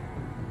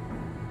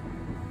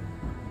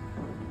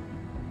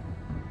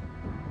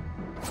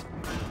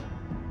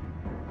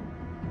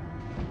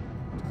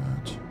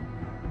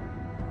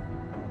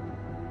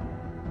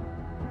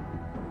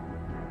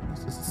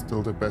 This is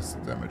still the best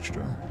damage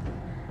though.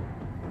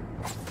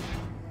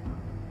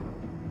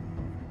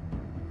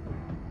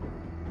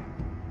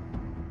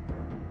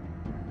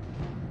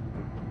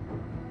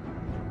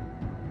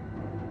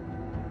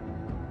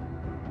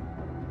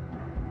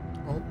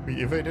 Oh,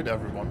 we evaded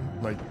everyone.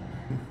 Like,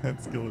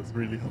 that skill is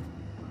really helpful.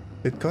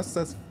 It costs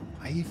us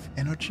 5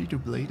 energy to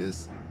play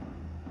this.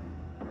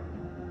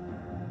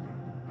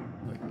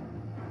 Like,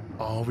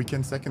 oh, we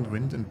can second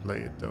wind and play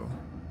it though.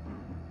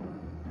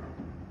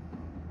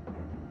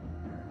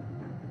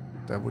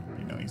 That would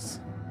be nice.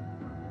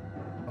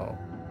 Oh,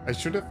 I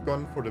should have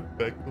gone for the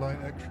back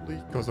line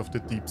actually, because of the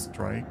deep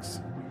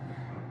strikes.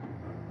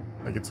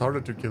 Like, it's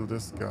harder to kill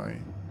this guy.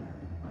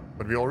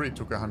 But we already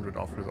took 100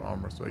 off his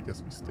armor, so I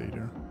guess we stay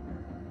there.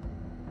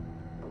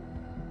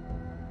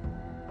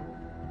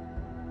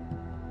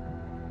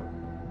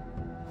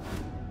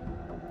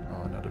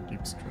 Oh, another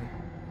deep strike.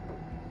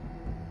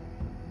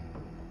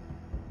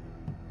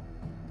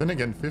 Then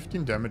again,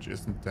 15 damage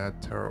isn't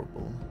that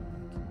terrible.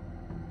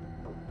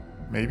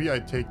 Maybe I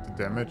take the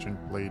damage and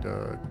play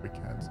the quick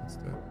hands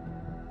instead.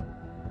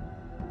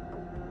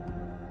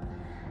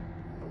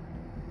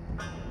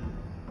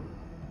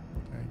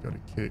 Okay, got a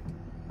kick.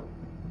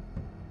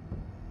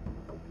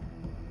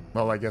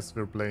 Well, I guess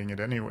we're playing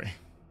it anyway.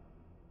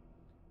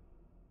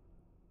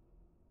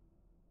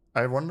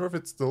 I wonder if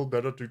it's still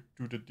better to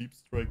do the deep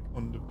strike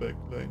on the back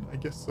line. I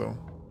guess so.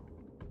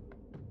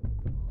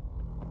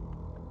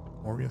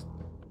 Warriors.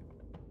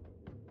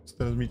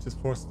 Still reaches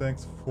 4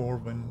 stacks, 4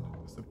 when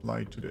it's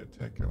applied to the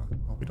attacker.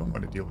 Oh, we don't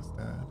want to deal with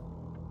that.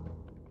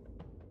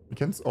 We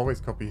can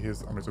always copy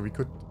his armor, so we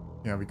could,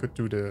 yeah, we could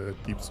do the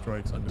deep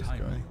strikes on this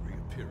guy.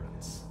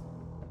 Reappearance.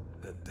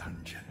 The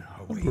dungeon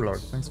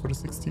awaits. Thanks for the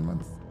 16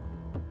 months.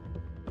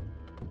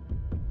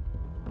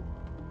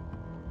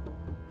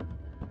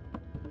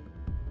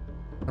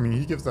 I mean,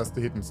 he gives us the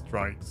hidden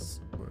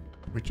strikes,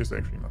 which is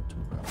actually not too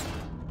bad.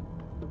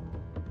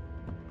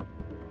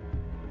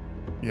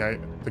 Yeah,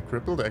 the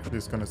crippled actually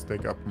is gonna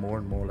stack up more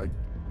and more, like,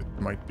 it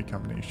might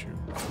become an issue.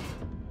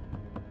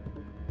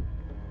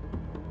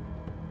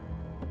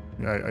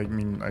 Yeah, I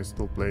mean, I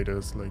still play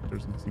this, like,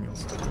 there's nothing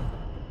else to do.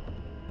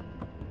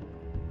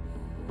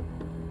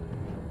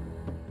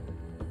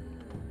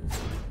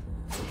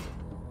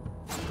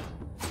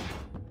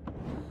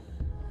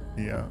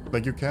 Yeah,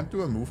 like, you can't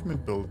do a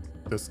movement build.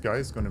 This guy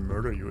is gonna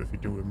murder you if you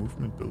do a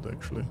movement build,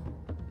 actually.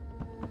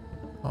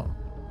 Huh.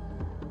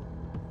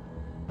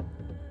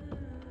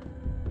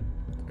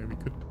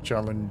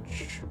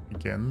 Challenge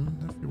again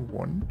if you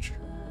want.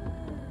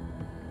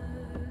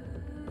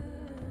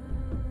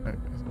 I'm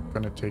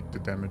gonna take the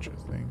damage, I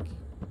think.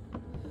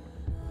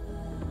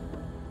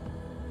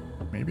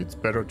 Maybe it's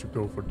better to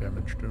go for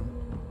damage too.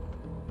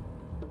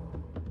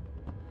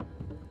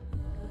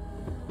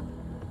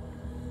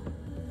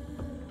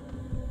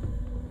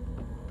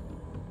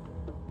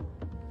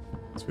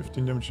 It's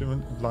 15 damage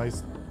even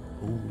applies.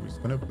 Oh, it's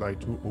gonna apply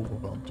 2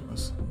 overwhelm to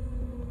us.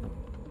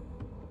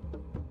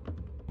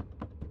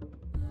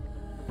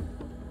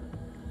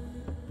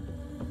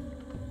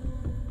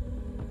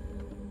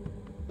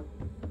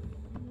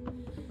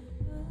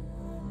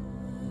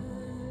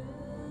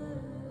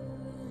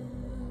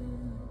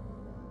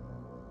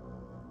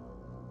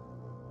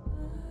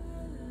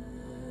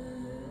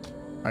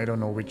 I don't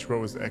know which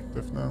row is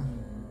active now.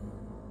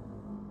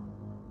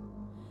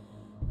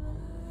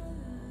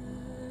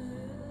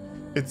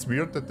 It's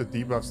weird that the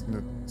debuffs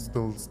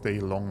still stay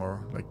longer,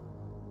 like,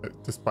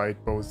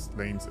 despite both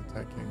lanes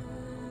attacking.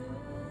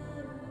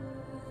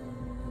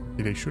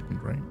 Yeah, they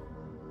shouldn't, right?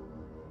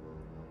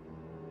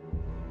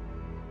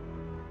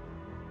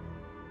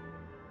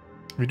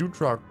 We do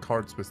draw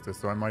cards with this,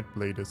 so I might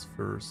play this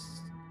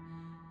first.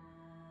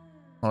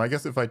 Well, I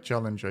guess if I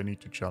challenge, I need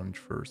to challenge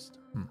first.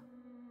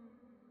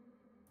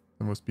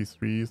 There must be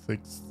 3,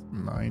 6,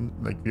 9.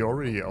 Like, we're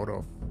already out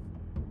of,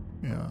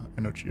 yeah,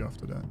 energy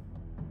after that.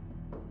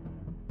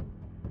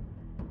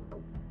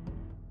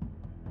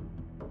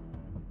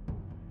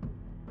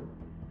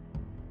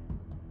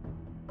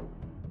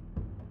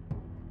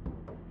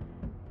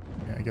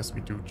 Yeah, I guess we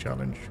do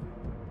challenge.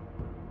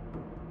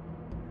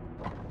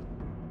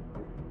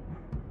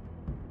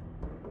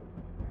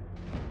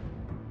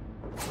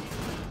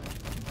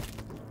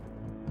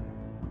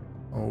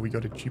 Oh, we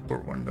got a cheaper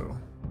one though.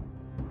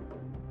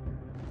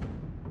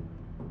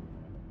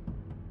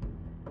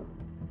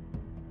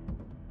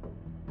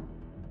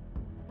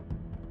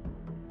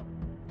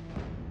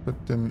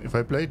 But then if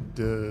I played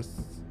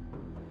this,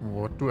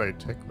 what do I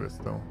attack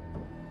with though?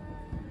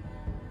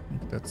 I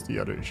think that's the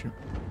other issue.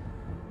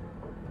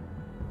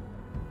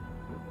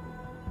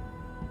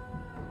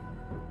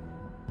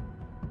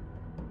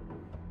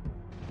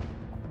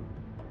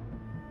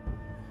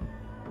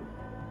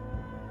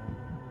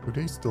 Do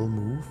they still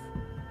move?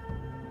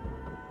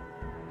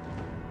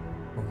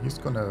 Oh, he's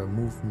gonna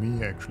move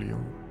me actually.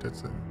 Oh,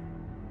 that's a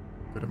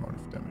good amount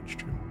of damage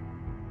too.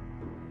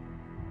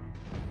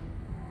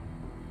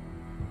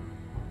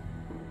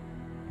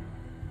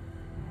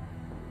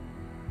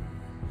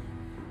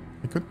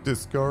 I could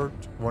discard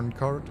 1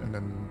 card and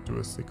then do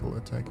a sickle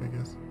attack, I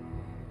guess.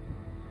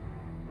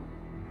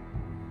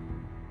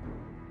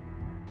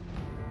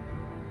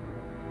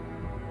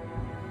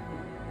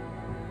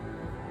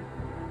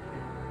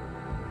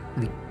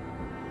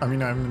 I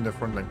mean, I'm in the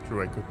front line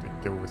too. I could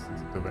go with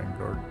the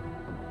Vanguard.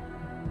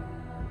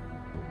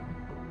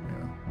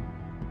 Yeah.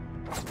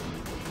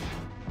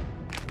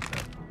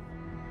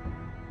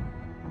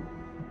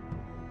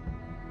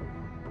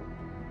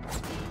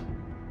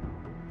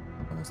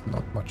 That's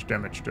not much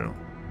damage though.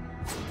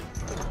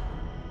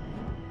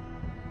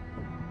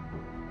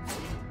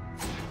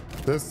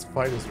 This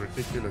fight is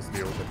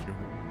ridiculously overtuned.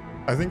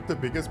 I think the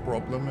biggest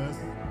problem is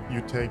you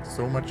take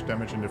so much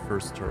damage in the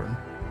first turn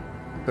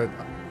that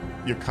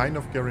you're kind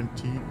of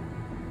guaranteed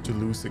to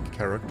lose a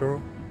character.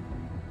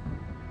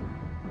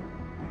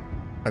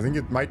 I think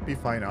it might be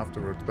fine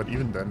afterwards, but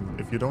even then,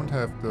 if you don't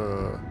have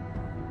the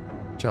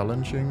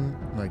challenging,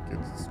 like, it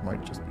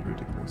might just be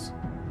ridiculous.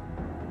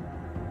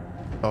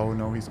 Oh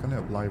no, he's gonna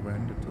apply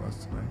Bandit to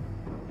us, right?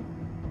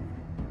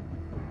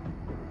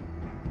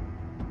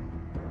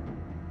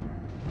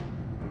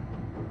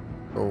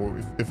 So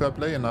if I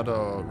play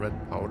another red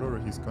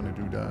powder, he's gonna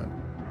do that.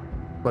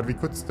 But we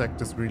could stack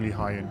this really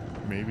high and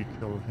maybe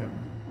kill him.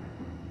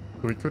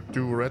 So we could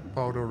do red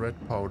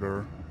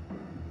powder.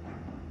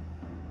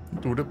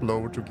 Do the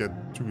blow to get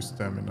 2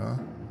 stamina.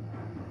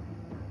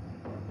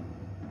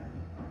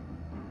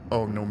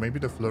 Oh no, maybe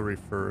the flurry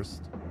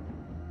first.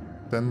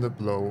 Then the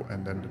blow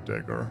and then the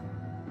dagger.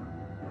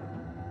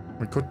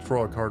 We could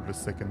draw a card with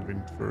second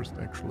wind first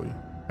actually.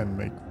 And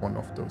make one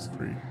of those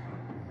 3.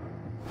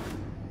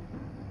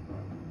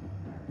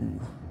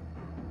 Ooh.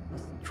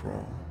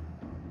 Withdraw.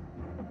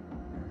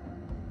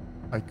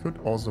 I could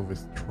also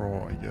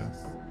withdraw, I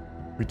guess.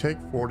 We take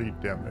 40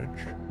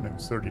 damage, no,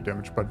 30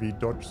 damage, but we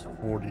dodge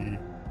 40.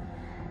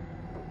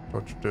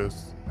 Dodge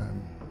this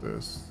and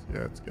this.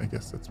 Yeah, I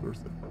guess that's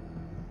worth it.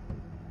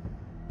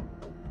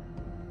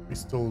 We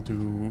still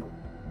do...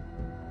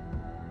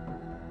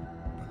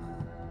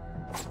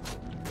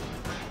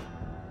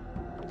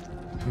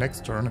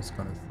 Next turn is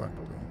gonna suck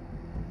though.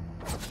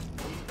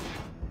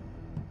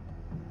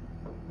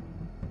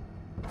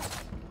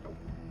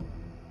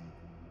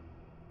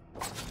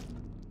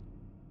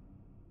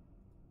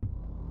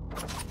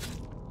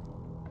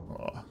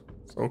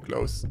 So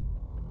close.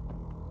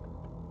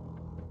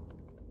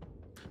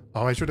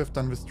 Oh, I should have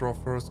done withdraw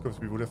first because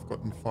we would have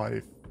gotten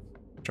 5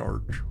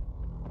 charge.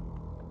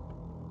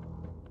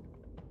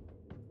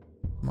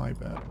 My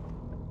bad.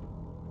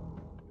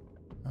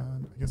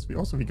 And I guess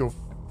we go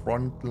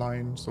front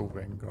line, so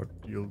Vanguard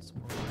deals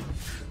more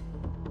damage.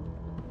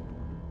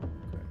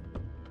 Okay.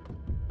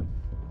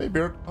 Hey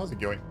Beard, how's it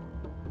going?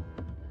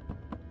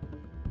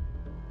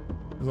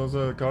 There's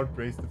also a card,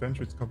 Raise Defense,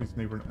 which copies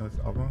neighbor and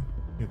armor.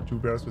 You have 2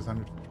 bears with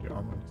 150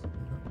 armor.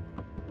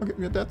 Okay,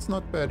 yeah, that's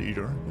not bad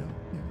either. Yeah.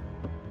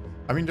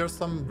 I mean, there's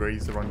some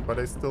grays around, but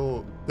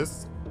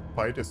this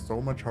fight is so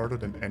much harder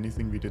than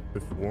anything we did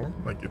before.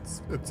 Like,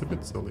 it's a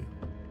bit silly.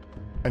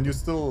 And you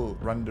still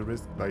run the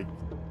risk, like,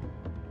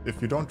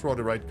 if you don't draw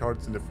the right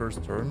cards in the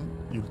first turn,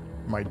 you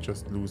might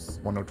just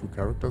lose 1 or 2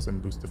 characters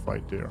and lose the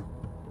fight there.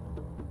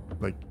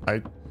 Like,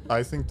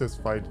 I think this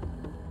fight,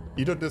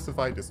 either this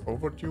fight is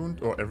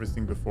overtuned or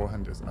everything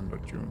beforehand is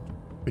undertuned.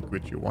 Pick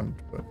which you want,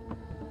 but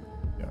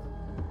yeah.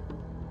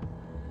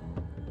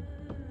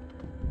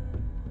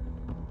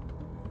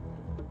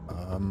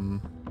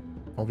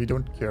 Oh, we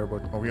don't care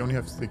about, oh, we only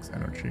have 6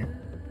 energy.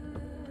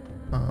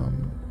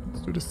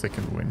 Let's do the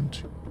second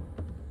wind.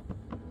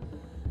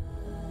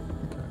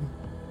 Okay,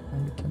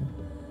 and we can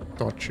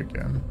dodge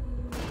again.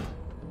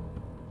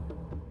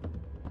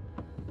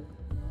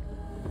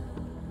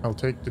 I'll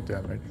take the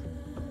damage.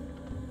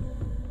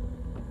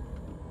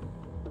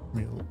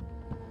 We'll...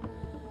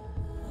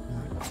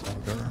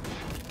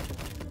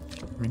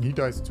 I mean, he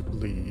dies to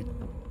bleed.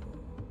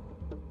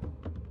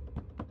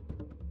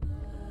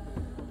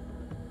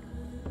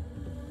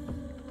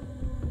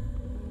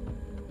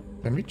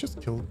 Can we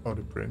just kill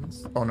the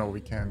prince? Oh no,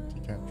 we can't. He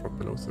can't drop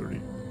below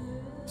 30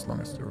 as long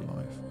as they're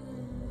alive.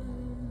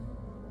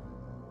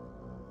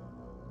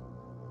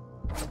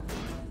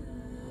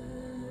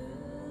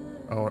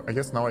 Oh, I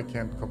guess now I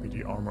can't copy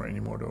the armor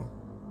anymore though.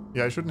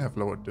 Yeah, I shouldn't have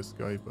lowered this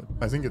guy, but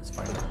I think it's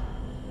fine.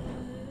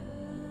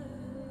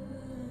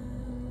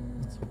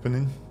 It's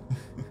happening.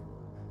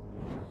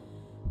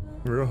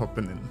 We're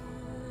happening.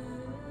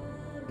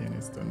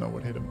 Pianists don't know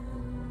what hit him.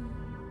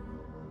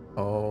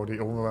 Oh, the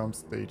overwhelmed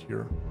state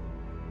here.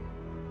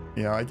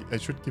 Yeah, I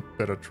should keep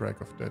better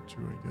track of that too,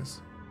 I guess.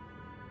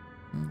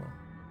 Well.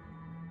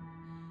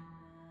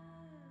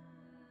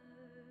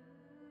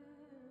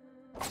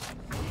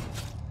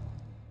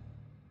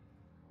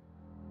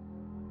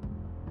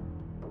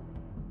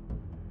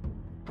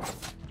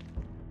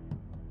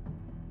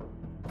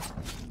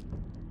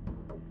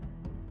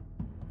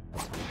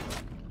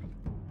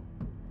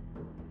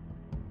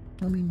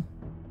 I mean,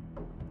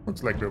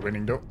 looks like we're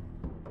winning though.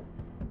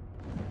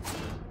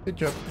 Good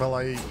job. Well,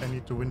 I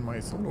need to win my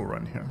solo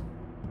run here.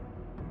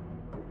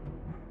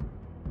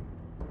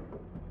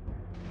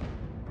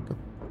 Got,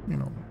 you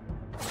know,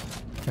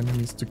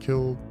 enemies to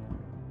kill,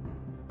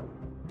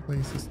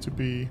 places to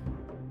be.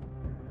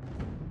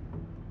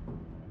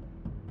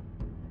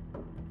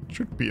 It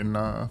should be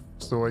enough.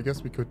 So I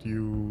guess we could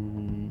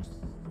use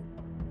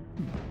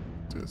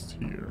this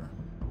here.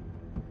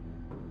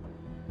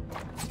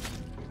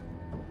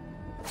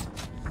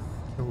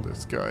 Kill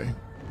this guy.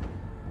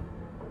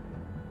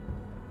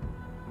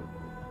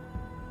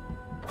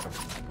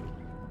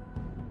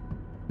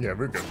 Yeah,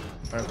 we're good.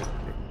 I think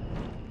we're good.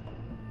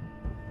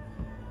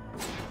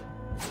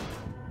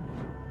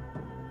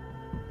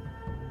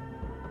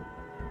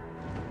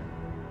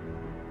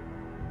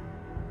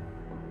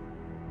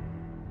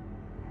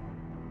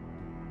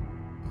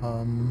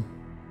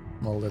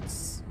 Well,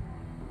 let's...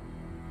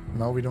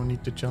 Now we don't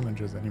need the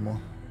challenges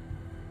anymore.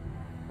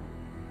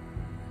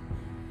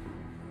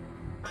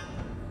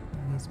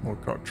 There's more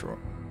card draw.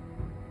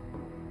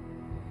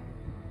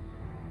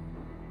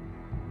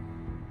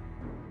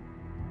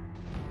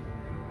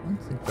 I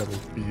don't think that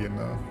will be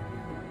enough.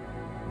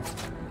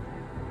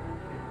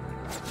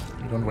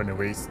 You don't want to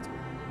waste.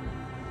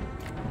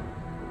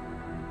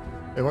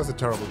 It was a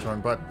terrible turn,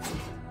 but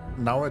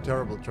now a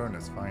terrible turn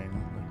is fine.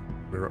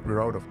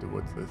 We're out of the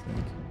woods, I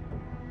think.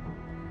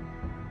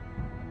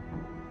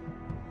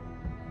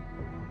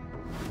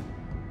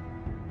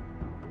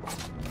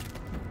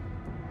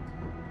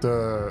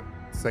 The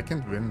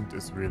second wind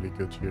is really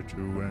good here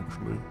too,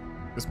 actually.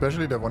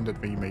 Especially the one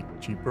that we made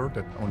cheaper,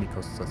 that only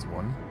costs us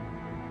 1.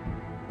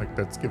 Like,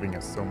 that's giving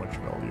us so much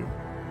value.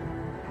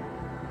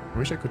 I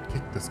wish I could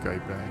kick this guy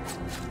back.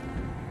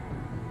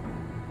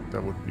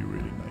 That would be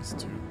really nice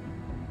too.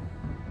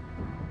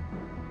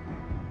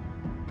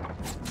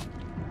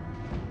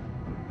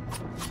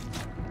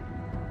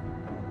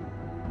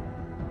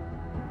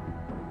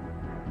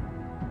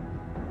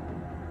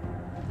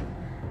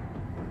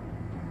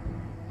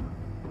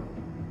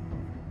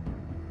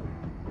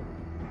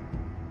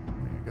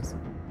 I guess it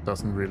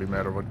doesn't really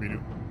matter what we do.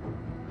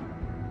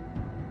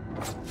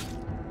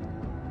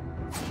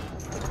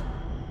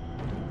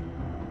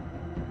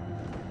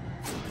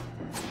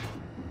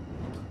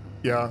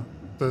 Yeah,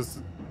 it's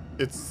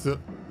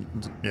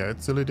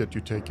silly that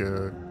you take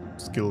a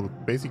skill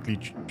basically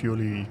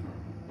purely.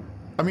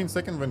 I mean,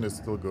 second wind is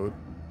still good.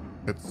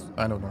 It's,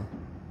 I don't know.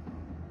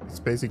 It's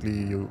basically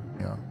you,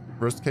 yeah.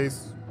 Worst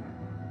case,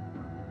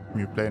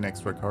 you play an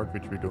extra card,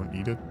 which we don't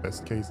need it.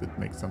 Best case, it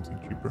makes something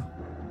cheaper.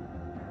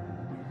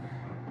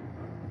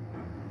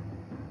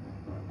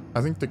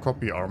 I think the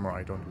copy armor,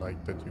 I don't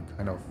like that you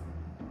kind of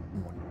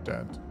want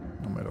that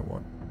no matter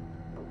what.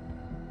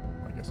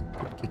 I guess it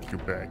could kick you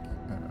back.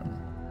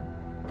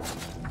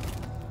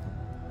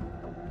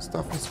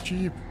 Stuff is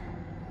cheap.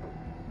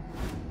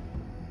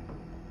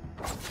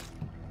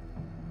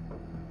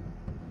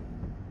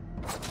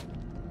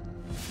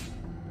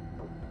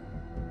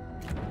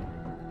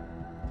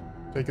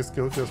 Take a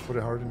skill test for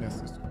the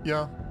hardiness.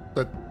 Yeah,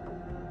 but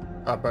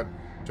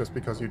just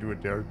because you do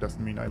it there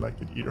doesn't mean I like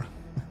it either.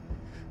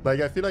 Like,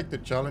 I feel like the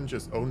challenge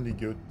is only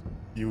good.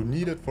 You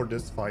need it for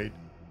this fight,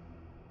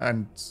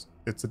 and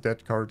it's a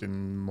dead card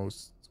in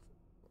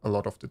a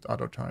lot of the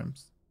other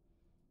times.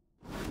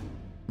 I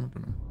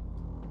don't know.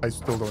 I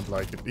still don't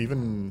like it,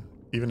 even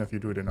if you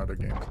do it in other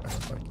games. I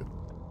don't like it.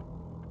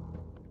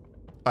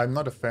 I'm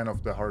not a fan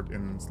of the hard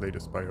in Slay the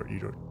Spire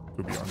either,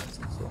 to be honest.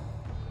 So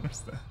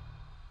there's that.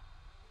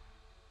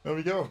 There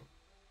we go.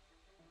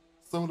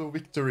 Solo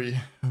victory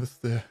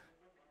with the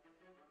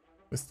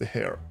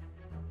Hare.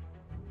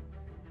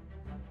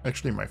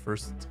 Actually, my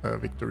first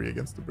victory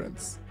against the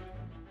Prince.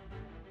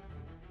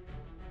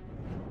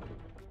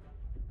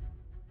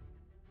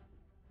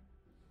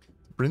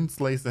 The Prince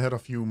lays ahead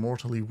of you,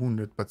 mortally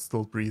wounded but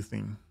still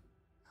breathing.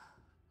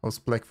 House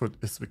Blackfoot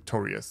is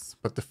victorious,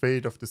 but the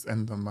fate of this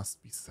ender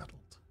must be settled.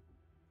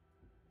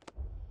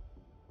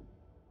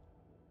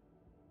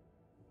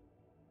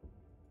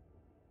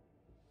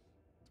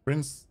 The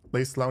Prince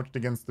lays slouched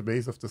against the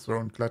base of the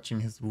throne,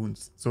 clutching his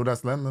wounds. So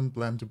does Landon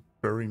plan to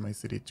bury my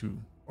city too,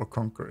 or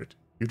conquer it?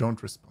 You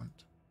don't respond.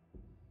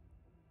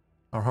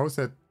 Our house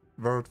had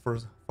worried for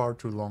far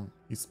too long.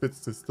 He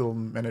spits, still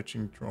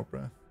managing to draw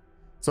breath.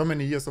 So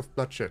many years of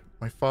bloodshed.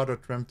 My father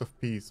dreamt of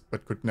peace,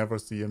 but could never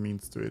see a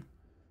means to it.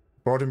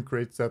 It brought him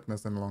great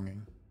sadness and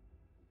longing.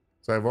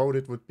 So I vowed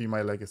it would be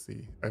my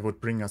legacy. I would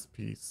bring us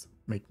peace,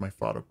 make my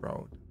father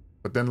proud.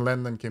 But then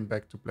Landon came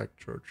back to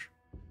Blackchurch.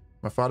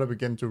 My father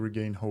began to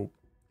regain hope.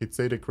 He'd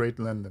say the great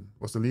Landon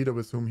was a leader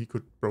with whom he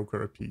could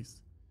broker a peace.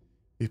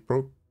 He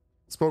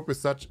spoke with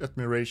such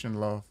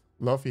admiration and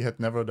love he had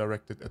never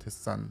directed at his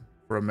son,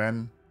 for a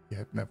man he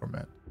had never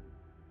met.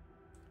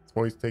 His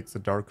voice takes a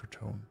darker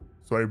tone.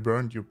 So I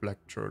burned you,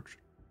 Blackchurch,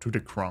 to the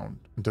ground,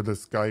 until the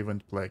sky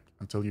went black,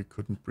 until you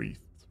couldn't breathe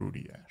through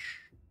the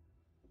ash.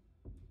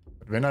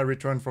 But when I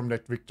returned from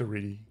that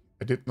victory,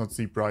 I did not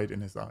see pride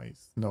in his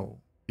eyes. No,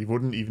 he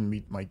wouldn't even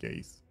meet my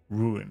gaze.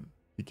 Ruin,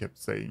 he kept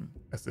saying,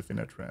 as if in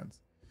a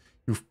trance.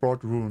 You've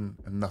brought ruin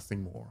and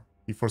nothing more.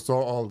 He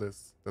foresaw all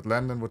this, that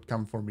Landon would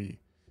come for me,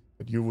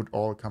 that you would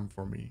all come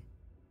for me.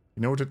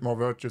 He noted more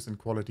virtues and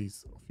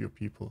qualities of your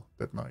people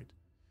that night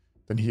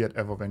than he had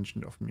ever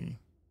mentioned of me.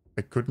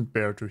 I couldn't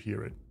bear to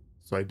hear it,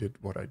 so I did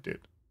what I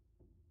did.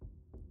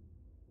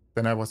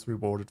 Then I was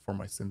rewarded for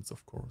my sins,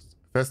 of course.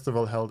 A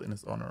festival held in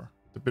his honor,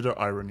 the bitter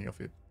irony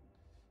of it.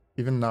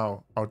 Even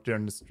now, out there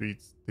in the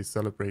streets, they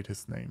celebrate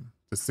his name.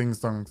 They sing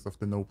songs of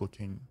the noble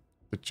king,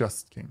 the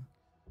just king.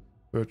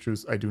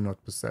 Virtues I do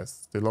not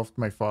possess. They loved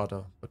my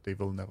father, but they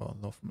will never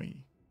love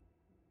me.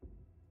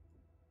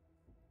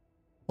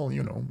 Well,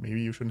 you know,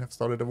 maybe you shouldn't have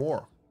started a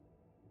war.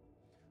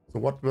 So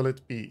what will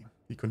it be?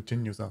 He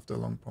continues after a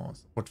long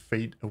pause. What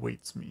fate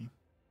awaits me?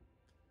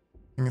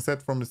 King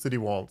said from the city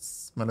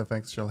walls,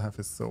 Malefax shall have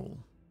his soul.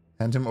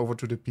 Hand him over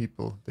to the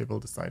people, they will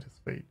decide his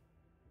fate.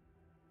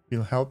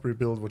 He'll help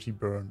rebuild what he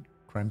burned,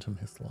 grant him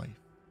his life.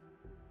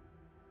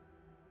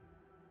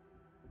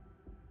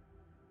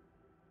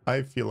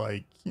 I feel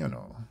like, you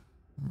know,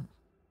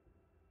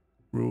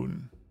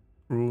 ruin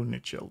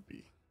it shall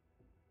be.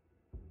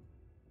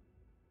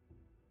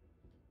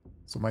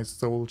 So my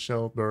soul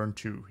shall burn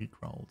too, he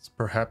growls.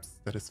 Perhaps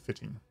that is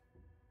fitting.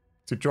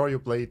 To draw your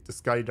blade, the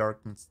sky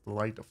darkens, the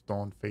light of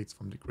dawn fades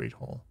from the great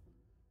hall.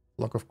 A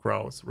flock of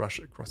crows rush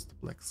across the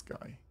black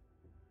sky.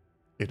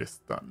 It is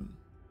done.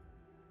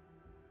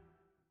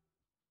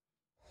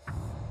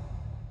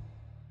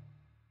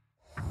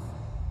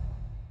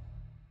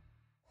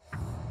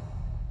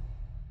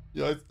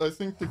 Yeah, I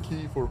think the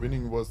key for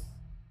winning was,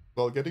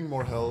 well, getting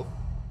more health,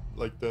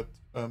 like that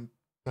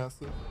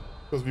passive.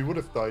 Because we would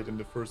have died in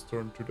the first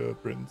turn to the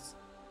Prince.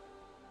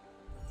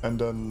 And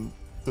then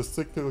the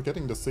sickle,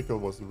 getting the sickle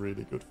was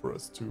really good for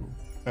us too.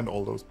 And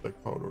all those black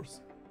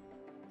powders.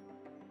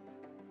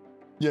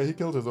 Yeah, he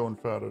killed his own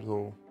father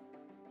though.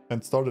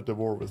 And started the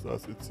war with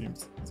us, it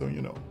seems. So,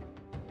 you know,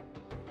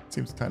 it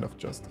seems kind of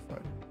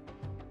justified.